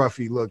hair,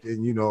 scruffy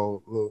looking,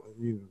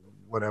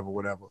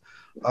 whatever.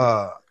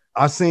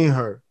 I seen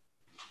her.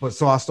 But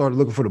so I started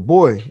looking for the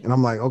boy, and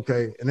I'm like,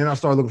 okay. And then I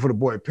started looking for the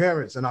boy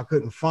parents, and I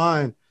couldn't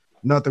find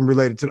nothing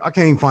related to. I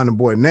can't even find the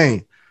boy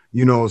name,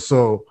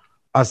 So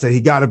I said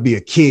he got to be a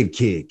kid.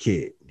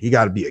 He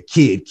got to be a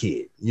kid.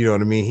 You know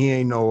what I mean?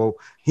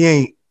 He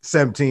ain't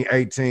 17,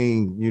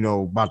 18.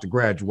 About to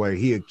graduate.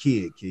 He a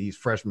kid. He's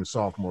freshman,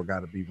 sophomore. Got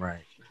to be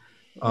ranked.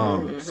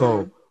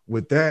 So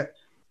with that,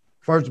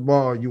 first of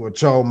all, you a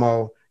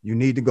chomo. You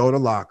need to go to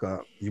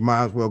lockup. You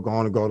might as well go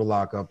on and go to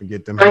lockup and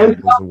get them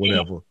handles or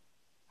whatever.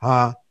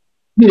 Huh?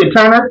 You to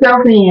turn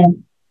herself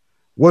in.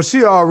 Well,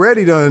 she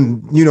already done,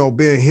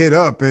 been hit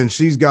up and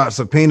she's got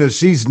subpoenas.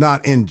 She's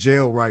not in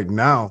jail right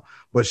now,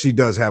 but she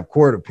does have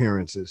court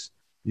appearances.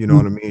 You know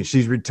what I mean?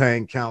 She's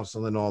retained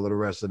counsel and all of the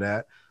rest of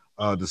that.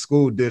 The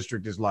school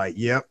district is like,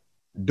 yep,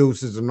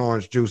 deuces and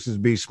orange juices,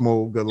 be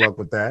smooth. Good luck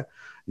with that.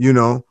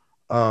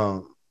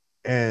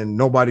 And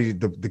nobody,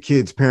 the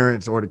kid's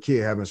parents or the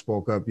kid haven't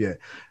spoke up yet.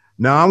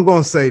 Now I'm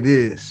going to say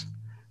this.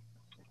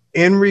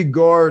 In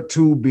regard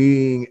to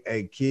being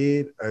a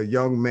kid, a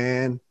young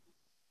man,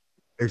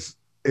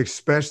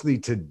 especially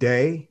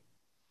today,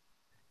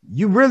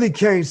 you really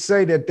can't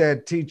say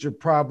that teacher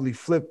probably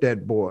flipped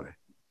that boy,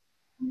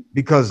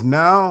 because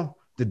now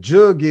the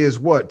jug is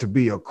what? To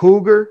be a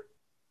cougar,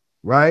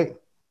 right?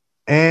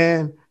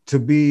 And to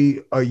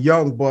be a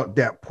young buck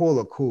that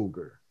pull a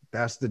cougar.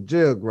 That's the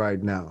jug right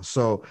now.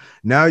 So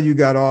now you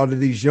got all of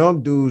these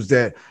young dudes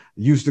that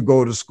used to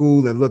go to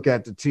school and look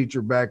at the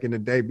teacher back in the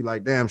day, be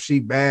like, damn, she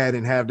bad,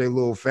 and have their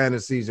little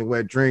fantasies and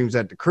wet dreams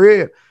at the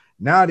crib.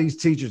 Now these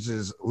teachers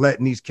is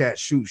letting these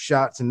cats shoot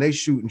shots, and they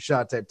shooting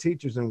shots at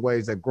teachers in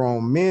ways that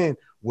grown men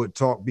would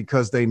talk,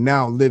 because they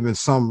now live in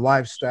some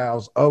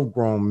lifestyles of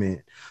grown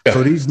men. Yeah.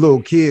 So these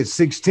little kids,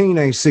 16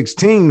 ain't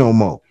 16 no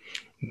more.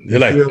 They're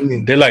like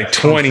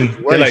 20,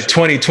 they're like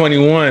 20,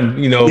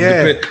 21,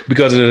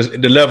 because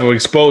of the level of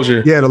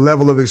exposure. Yeah, the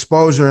level of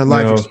exposure and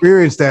life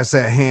experience that's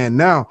at hand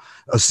now.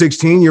 A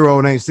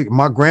 16-year-old ain't sick.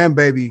 My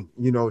grandbaby,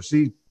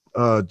 she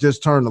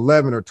just turned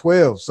 11 or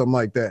 12, something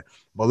like that.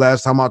 But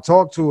last time I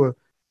talked to her,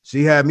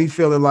 she had me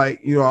feeling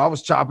like, I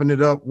was chopping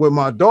it up with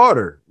my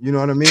daughter. You know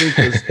what I mean?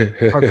 Because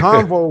her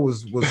convo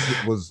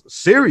was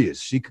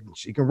serious. She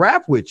can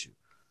rap with you.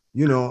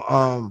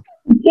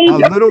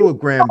 My little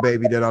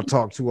grandbaby that I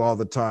talk to all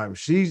the time,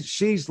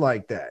 she's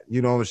like that.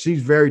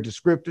 She's very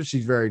descriptive.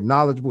 She's very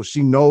knowledgeable.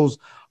 She knows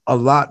a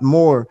lot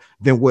more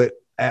than what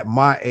at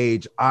my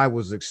age I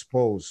was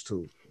exposed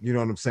to. You know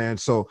what I'm saying?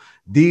 So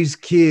these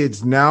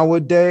kids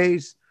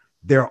nowadays,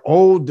 they're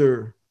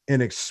older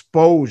in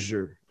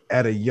exposure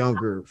at a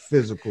younger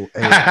physical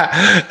age.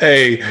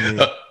 Hey,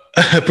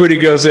 a pretty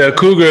girl said a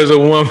cougar is a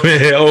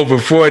woman over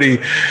 40,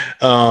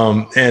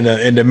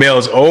 and the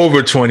male's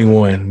over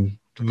 21.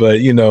 But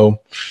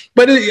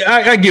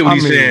I get what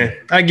he's saying.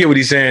 I get what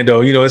he's saying,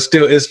 though. It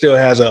still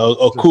has a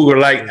cougar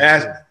like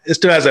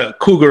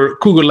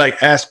cougar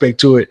like aspect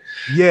to it.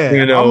 Yeah,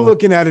 I'm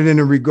looking at it in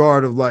the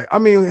regard of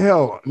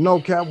hell,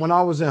 no cap. When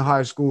I was in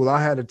high school,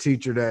 I had a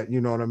teacher that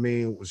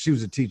she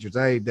was a teacher's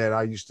aide that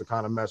I used to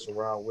kind of mess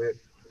around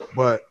with,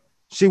 but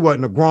she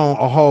wasn't a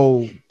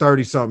whole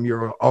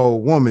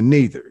 30-something-year-old woman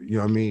neither. You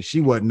know what I mean?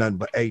 She wasn't nothing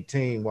but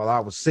 18 while I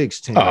was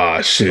 16.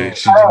 Oh,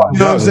 shit. You know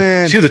what I'm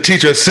saying? She was a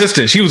teacher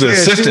assistant. She was an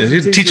assistant. She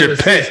was a teacher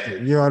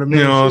pet. You know what I mean?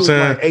 You know what I'm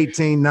saying? Like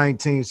 18,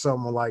 19,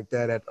 something like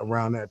that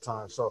around that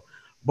time. So,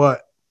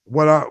 but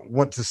what I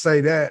want to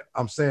say that,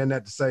 I'm saying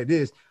that to say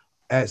this.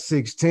 At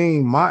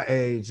 16, my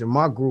age and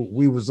my group,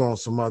 we was on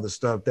some other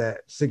stuff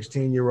that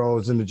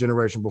 16-year-olds in the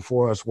generation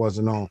before us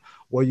wasn't on.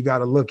 Well, you got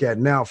to look at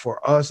now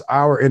for us,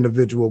 our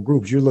individual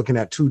groups, you're looking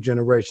at 2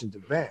 generations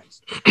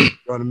advanced. You know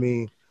what I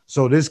mean?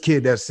 So this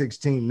kid that's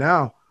 16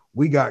 now,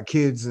 we got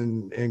kids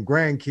and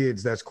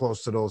grandkids that's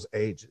close to those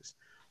ages.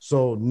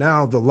 So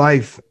now the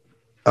life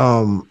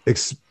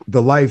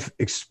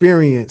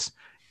experience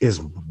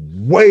is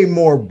way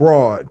more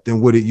broad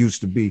than what it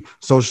used to be.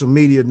 Social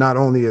media not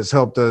only has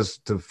helped us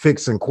to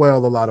fix and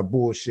quell a lot of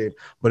bullshit,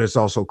 but it's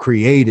also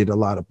created a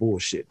lot of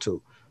bullshit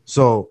too.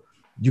 So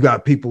you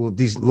got people,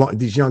 these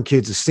young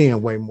kids are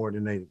seeing way more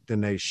than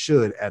they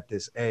should at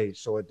this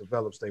age. So it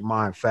develops their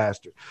mind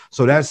faster.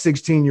 So that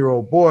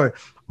 16-year-old boy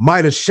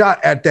might have shot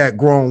at that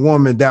grown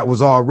woman that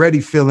was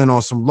already feeling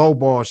on some low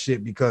ball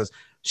shit because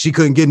she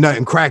couldn't get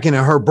nothing cracking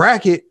in her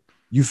bracket.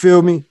 You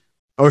feel me?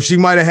 Or she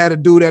might have had a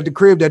dude at the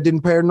crib that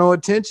didn't pay her no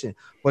attention.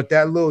 But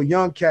that little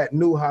young cat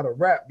knew how to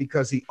rap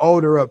because he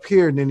older up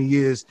here than he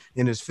is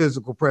in his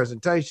physical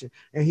presentation.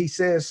 And he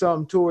said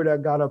something to her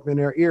that got up in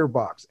her ear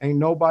box. Ain't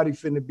nobody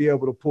finna be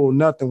able to pull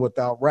nothing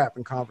without rap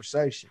and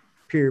conversation.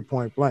 Period,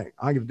 point blank.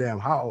 I don't give a damn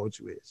how old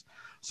you is.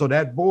 So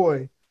that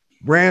boy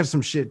ran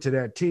some shit to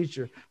that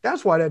teacher.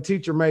 That's why that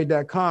teacher made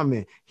that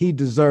comment. He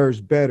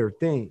deserves better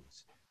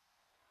things.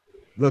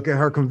 Look at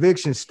her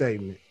conviction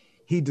statement.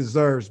 He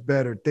deserves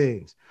better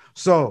things.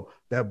 So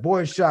that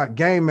boy shot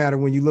game matter.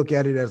 When you look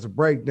at it as a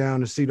breakdown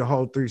and see the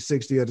whole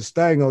 360 of the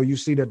Stango, you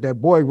see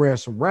that boy ran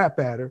some rap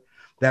at her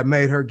that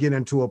made her get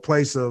into a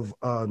place of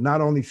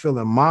not only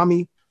feeling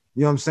mommy,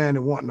 you know what I'm saying,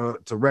 and wanting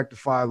to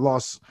rectify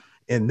loss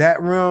in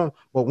that realm,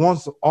 but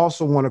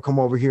also want to come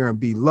over here and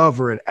be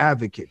lover and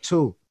advocate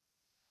too.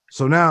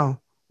 So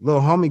now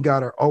little homie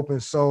got her open,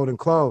 sold, and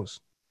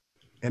closed.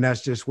 And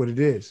that's just what it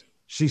is.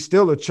 She's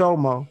still a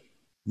chomo,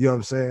 you know what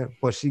I'm saying?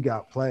 But she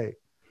got played,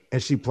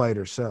 and she played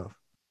herself.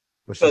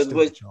 But she's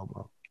still a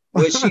chomo.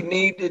 What she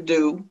need to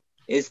do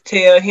is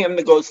tell him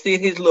to go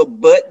sit his little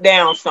butt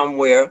down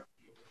somewhere.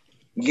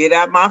 Get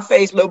out my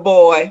face, little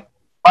boy.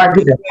 No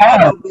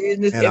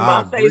business in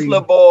my face,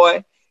 little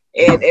boy,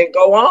 and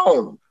go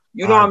on.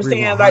 You know what I'm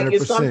saying? 100%. Like,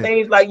 it's some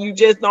things like you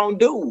just don't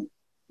do.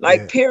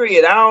 Like,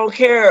 period. I don't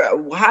care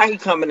how he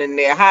coming in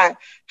there,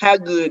 how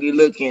good he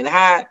looking,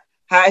 how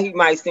he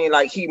might seem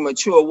like he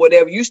mature,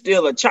 whatever. You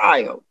still a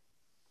child.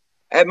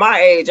 At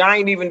my age, I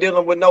ain't even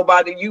dealing with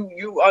nobody.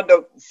 You under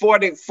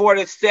 40,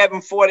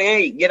 47,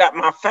 48. Get out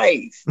my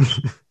face.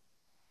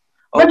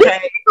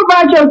 Okay?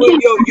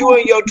 You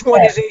in your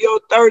 20s and your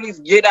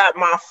 30s, get out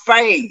my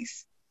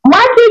face.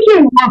 My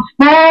teacher was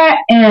fat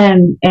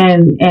and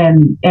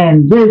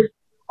just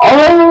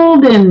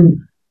old and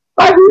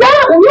like who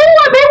was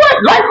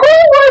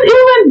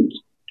even,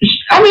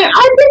 I mean,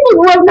 I think it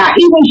was not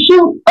even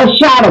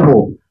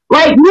shoutable.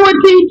 Like, you would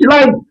teach,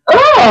 like,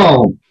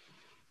 oh.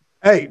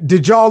 Hey,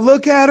 did y'all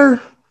look at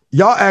her?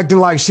 Y'all acting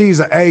like she's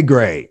an A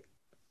grade.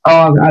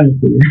 Oh, I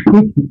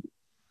see.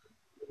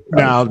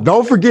 Now,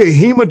 don't forget,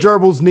 Hema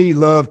gerbils need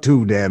love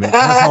too, damn it.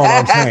 That's all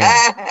I'm saying.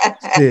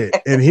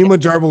 Shit. And Hema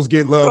gerbils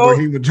get love or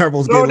Hema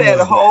gerbils get love. Throw that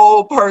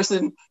whole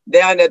person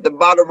down at the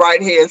bottom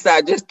right-hand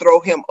side. Just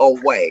throw him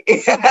away.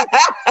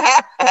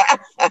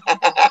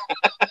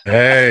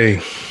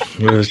 Hey,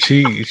 well,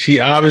 she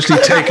obviously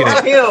taking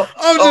it.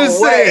 I'm just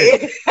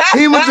saying.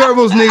 Hema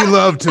gerbils need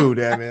love too,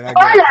 damn it.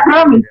 I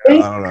don't know.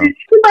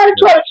 Somebody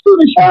try to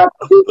shoot a shot.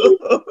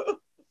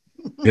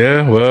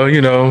 Yeah, well, you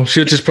know,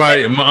 she'll just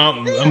probably,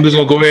 I'm just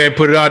going to go ahead and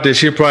put it out there.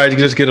 She'll probably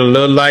just get a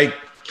little light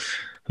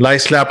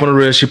slap on the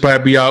wrist. She'll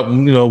probably be out,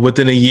 you know,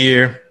 within a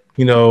year,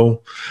 you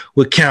know,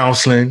 with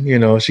counseling. You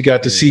know, she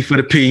got the C for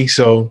the P,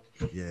 so.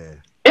 Yeah.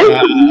 Doing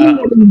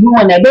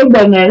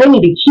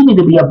that. She need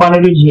to be up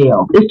under the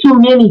jail. There's too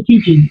many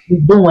teachers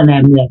doing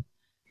that, man.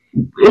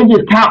 It's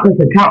just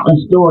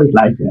countless stories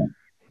like that.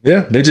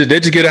 Yeah, they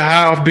just get a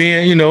high off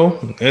being, you know,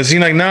 it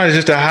seems like now it's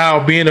just a high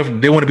off being,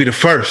 they want to be the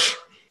first.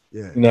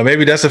 Yeah. You know,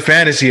 maybe that's a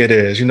fantasy it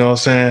is, you know what I'm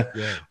saying?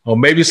 Yeah. Or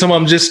maybe some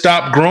of them just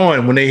stop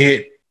growing when they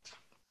hit,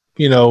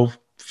 you know,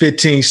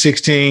 15,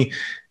 16,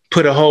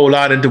 put a whole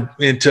lot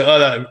into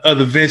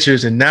other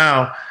ventures, and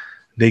now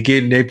they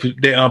get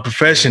their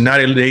profession. Now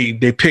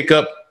they pick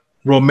up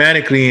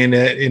romantically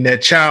in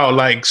that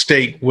childlike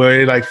state where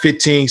they're like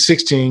 15,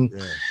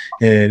 16,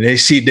 and they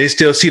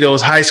still see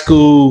those high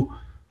school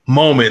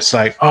moments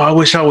like, oh, I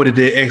wish I would have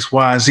did X,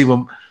 Y, and Z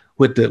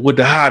with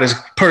the hottest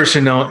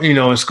person on, you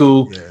know, in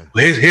school. Yeah.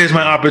 Well, here's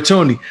my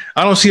opportunity.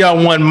 I don't see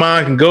how one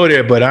mind can go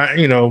there, but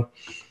you know,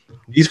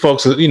 these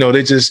folks are, you know,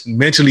 they just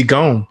mentally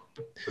gone.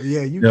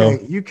 Yeah,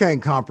 you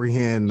can't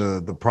comprehend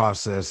the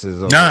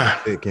processes of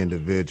a thick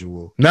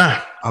individual.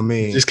 Nah, I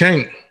mean, just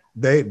can't.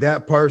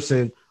 That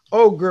person,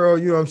 oh girl,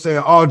 you know what I'm saying?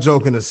 All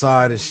joking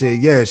aside and shit.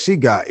 Yeah, she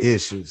got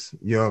issues.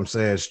 You know what I'm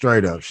saying?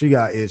 Straight up, she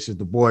got issues.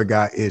 The boy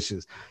got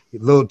issues.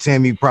 Little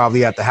Timmy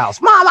probably at the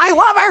house. Mom, I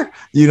love her.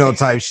 You know,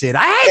 type shit.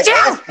 I hate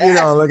you. You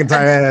know, looking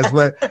type ass.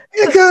 But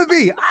it could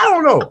be. I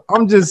don't know.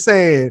 I'm just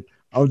saying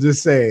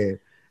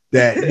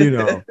that, you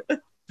know,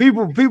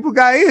 people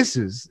got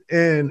issues.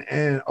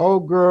 And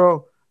old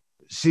girl,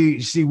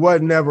 she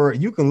wasn't never.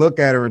 You can look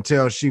at her and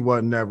tell she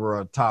wasn't never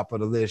a top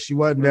of the list. She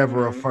wasn't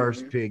never a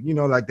first pick. You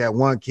know, like that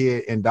one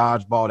kid in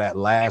dodgeball, that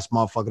last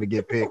motherfucker to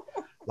get picked.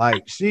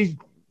 Like she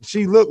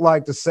looked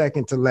like the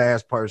second to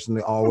last person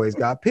that always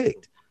got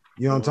picked.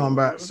 You know what I'm talking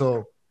about?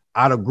 So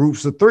out of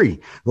groups of 3,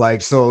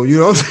 like, so, you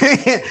know what I'm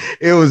saying?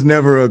 It was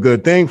never a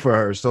good thing for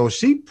her. So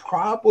she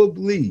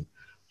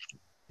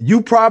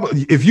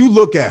if you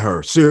look at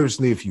her,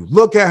 seriously, if you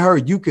look at her,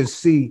 you can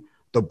see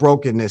the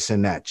brokenness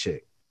in that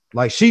chick.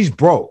 Like, she's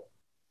broke.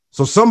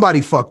 So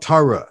somebody fucked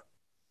her up.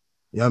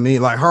 You know what I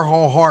mean? Like, her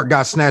whole heart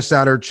got snatched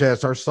out of her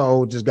chest. Her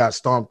soul just got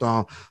stomped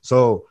on.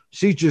 So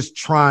she's just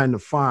trying to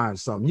find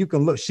something. You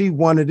can look, she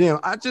wanted them.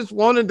 I just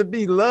wanted to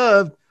be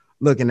loved.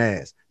 Looking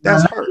ass.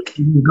 That's her.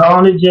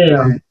 Going to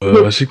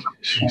jail.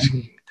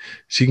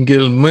 She can get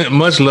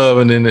much love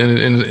in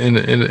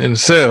the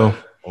cell.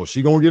 Oh,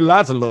 she gonna get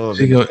lots of love.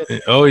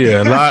 Oh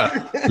yeah,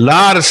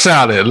 lot of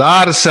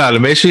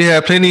salad. Make sure you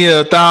have plenty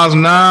of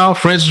Thousand Island,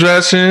 French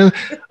dressing,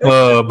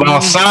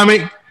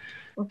 balsamic,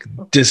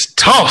 just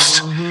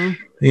tossed.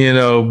 You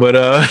know, but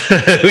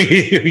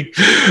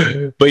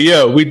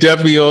yeah, we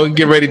definitely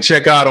get ready to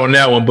check out on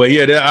that one. But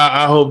yeah,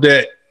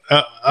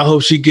 I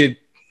hope she get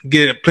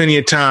plenty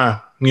of time,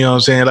 You know what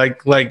I'm saying?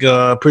 Like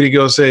Pretty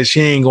Girl said,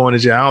 she ain't going to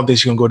jail. I don't think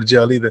she's gonna go to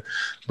jail either.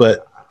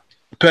 But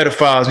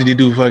pedophiles need to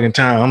do fucking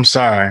time. I'm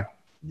sorry.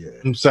 Yeah.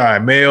 I'm sorry,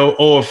 male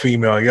or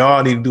female.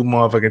 Y'all need to do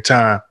motherfucking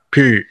time.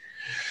 Period.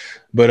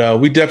 But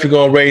we definitely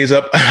gonna raise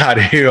up out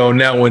of here on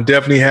that one.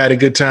 Definitely had a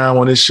good time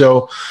on this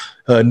show.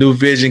 New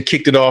Vision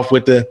kicked it off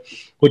with the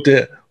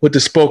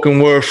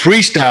spoken word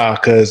freestyle,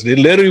 because it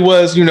literally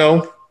was,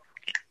 y'all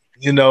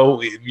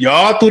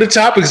threw the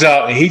topics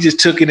out and he just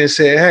took it and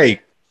said,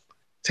 "Hey,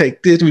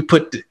 take this." We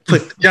put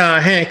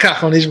John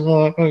Hancock on this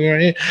one,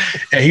 and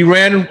he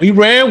ran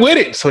with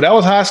it. So that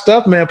was hot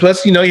stuff, man.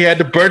 Plus, he had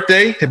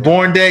the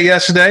born day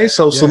yesterday.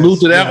 So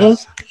salute to that one.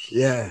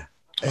 Yeah.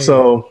 Hey.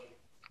 So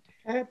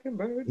happy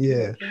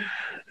birthday.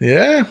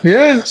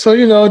 Yeah. So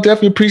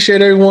definitely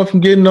appreciate everyone from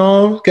getting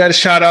on. Got to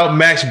shout out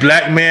Max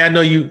Black, man. I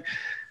know you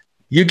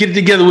get it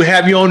together. We'll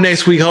have you on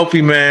next week,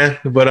 hopefully, man.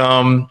 But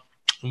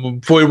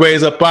before we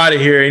raise up out of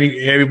here,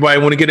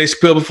 everybody want to get their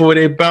spill before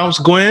they bounce?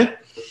 Gwen?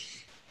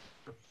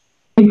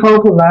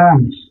 Focal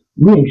lines.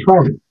 We in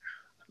trouble.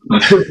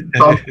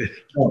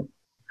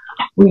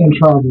 We in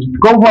trouble.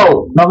 Go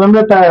vote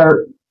November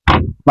 3rd.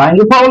 Find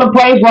your polling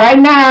place right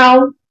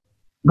now.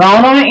 Go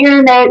on the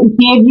internet and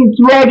see if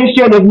you're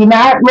registered. If you're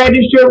not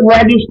registered,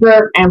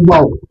 register and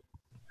vote.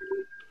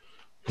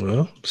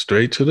 Well,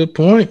 straight to the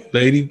point,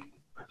 Lady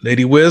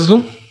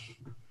Wisdom.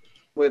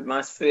 With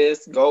my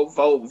sis, go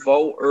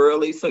vote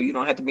early so you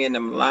don't have to be in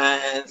them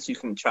lines. You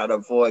can try to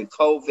avoid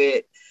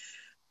COVID.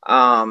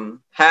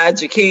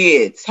 Hide your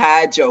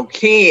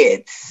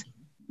kids,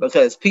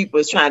 because people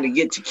is trying to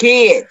get your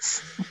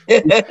kids.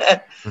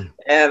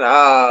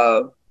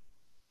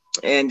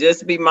 and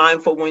just be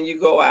mindful when you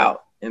go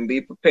out and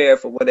be prepared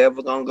for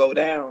whatever's gonna go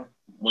down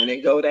when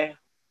it go down.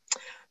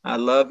 I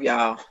love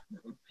y'all.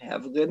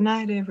 Have a good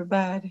night,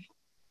 everybody.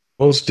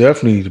 Most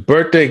definitely. The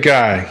birthday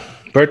guy.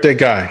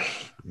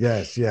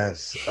 Yes.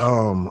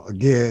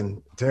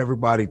 Again, to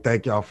everybody,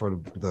 thank y'all for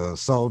the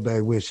Soul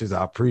Day wishes.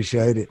 I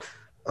appreciate it.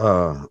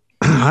 I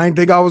didn't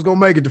think I was gonna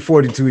make it to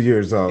 42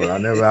 years old. I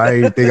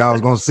didn't think I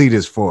was gonna see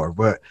this far,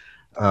 but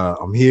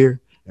I'm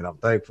here and I'm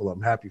thankful.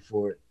 I'm happy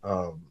for it.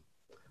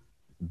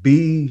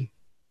 Be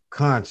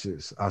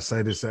conscious. I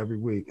say this every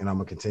week and I'm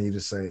gonna continue to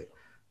say it.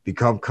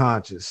 Become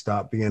conscious.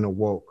 Stop being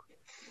awoke,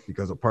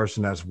 because a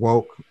person that's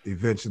woke,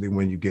 eventually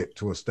when you get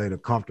to a state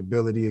of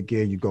comfortability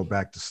again, you go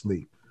back to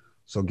sleep.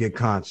 So get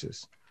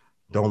conscious.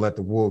 Don't let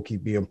the wool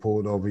keep being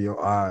pulled over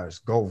your eyes.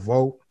 Go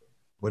vote.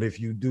 But if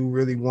you do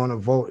really want to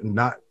vote and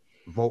not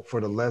vote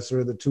for the lesser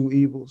of the two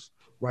evils,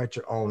 write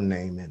your own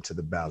name into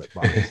the ballot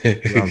box. You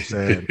know what I'm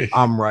saying?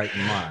 I'm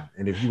writing mine.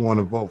 And if you want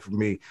to vote for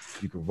me,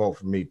 you can vote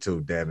for me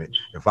too, damn it.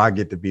 If I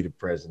get to be the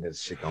president,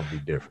 shit gonna be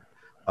different.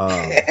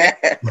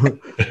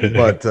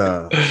 But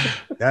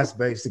that's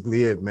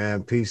basically it,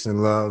 man. Peace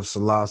and love.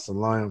 Salah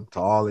salam to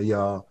all of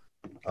y'all.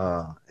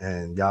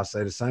 And y'all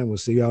say the same. We'll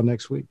see y'all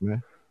next week,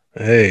 man.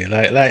 Hey,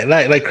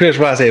 like Chris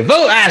Ross said,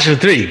 vote option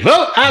 3.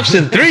 Vote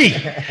option 3.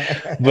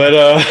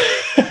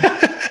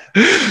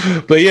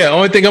 But yeah,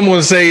 only thing I'm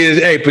gonna say is,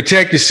 hey,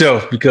 protect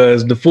yourself,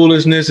 because the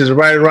foolishness is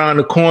right around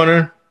the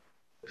corner.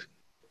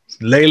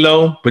 Lay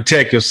low,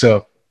 protect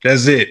yourself.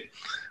 That's it.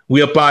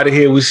 We up out of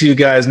here. We'll see you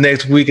guys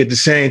next week at the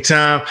same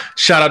time.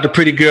 Shout out to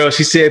Pretty Girl.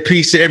 She said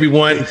peace to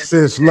everyone. Hey,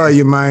 sis, love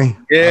you,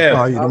 man. Yeah.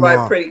 All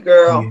right, Pretty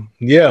Girl.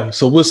 Yeah.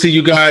 So we'll see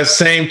you guys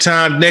same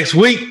time next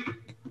week.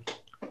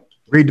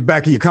 Read the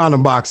back of your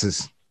condom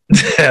boxes.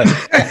 No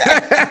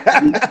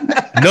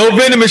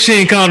vending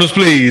machine condoms,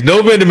 please.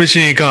 No vending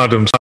machine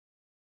condoms.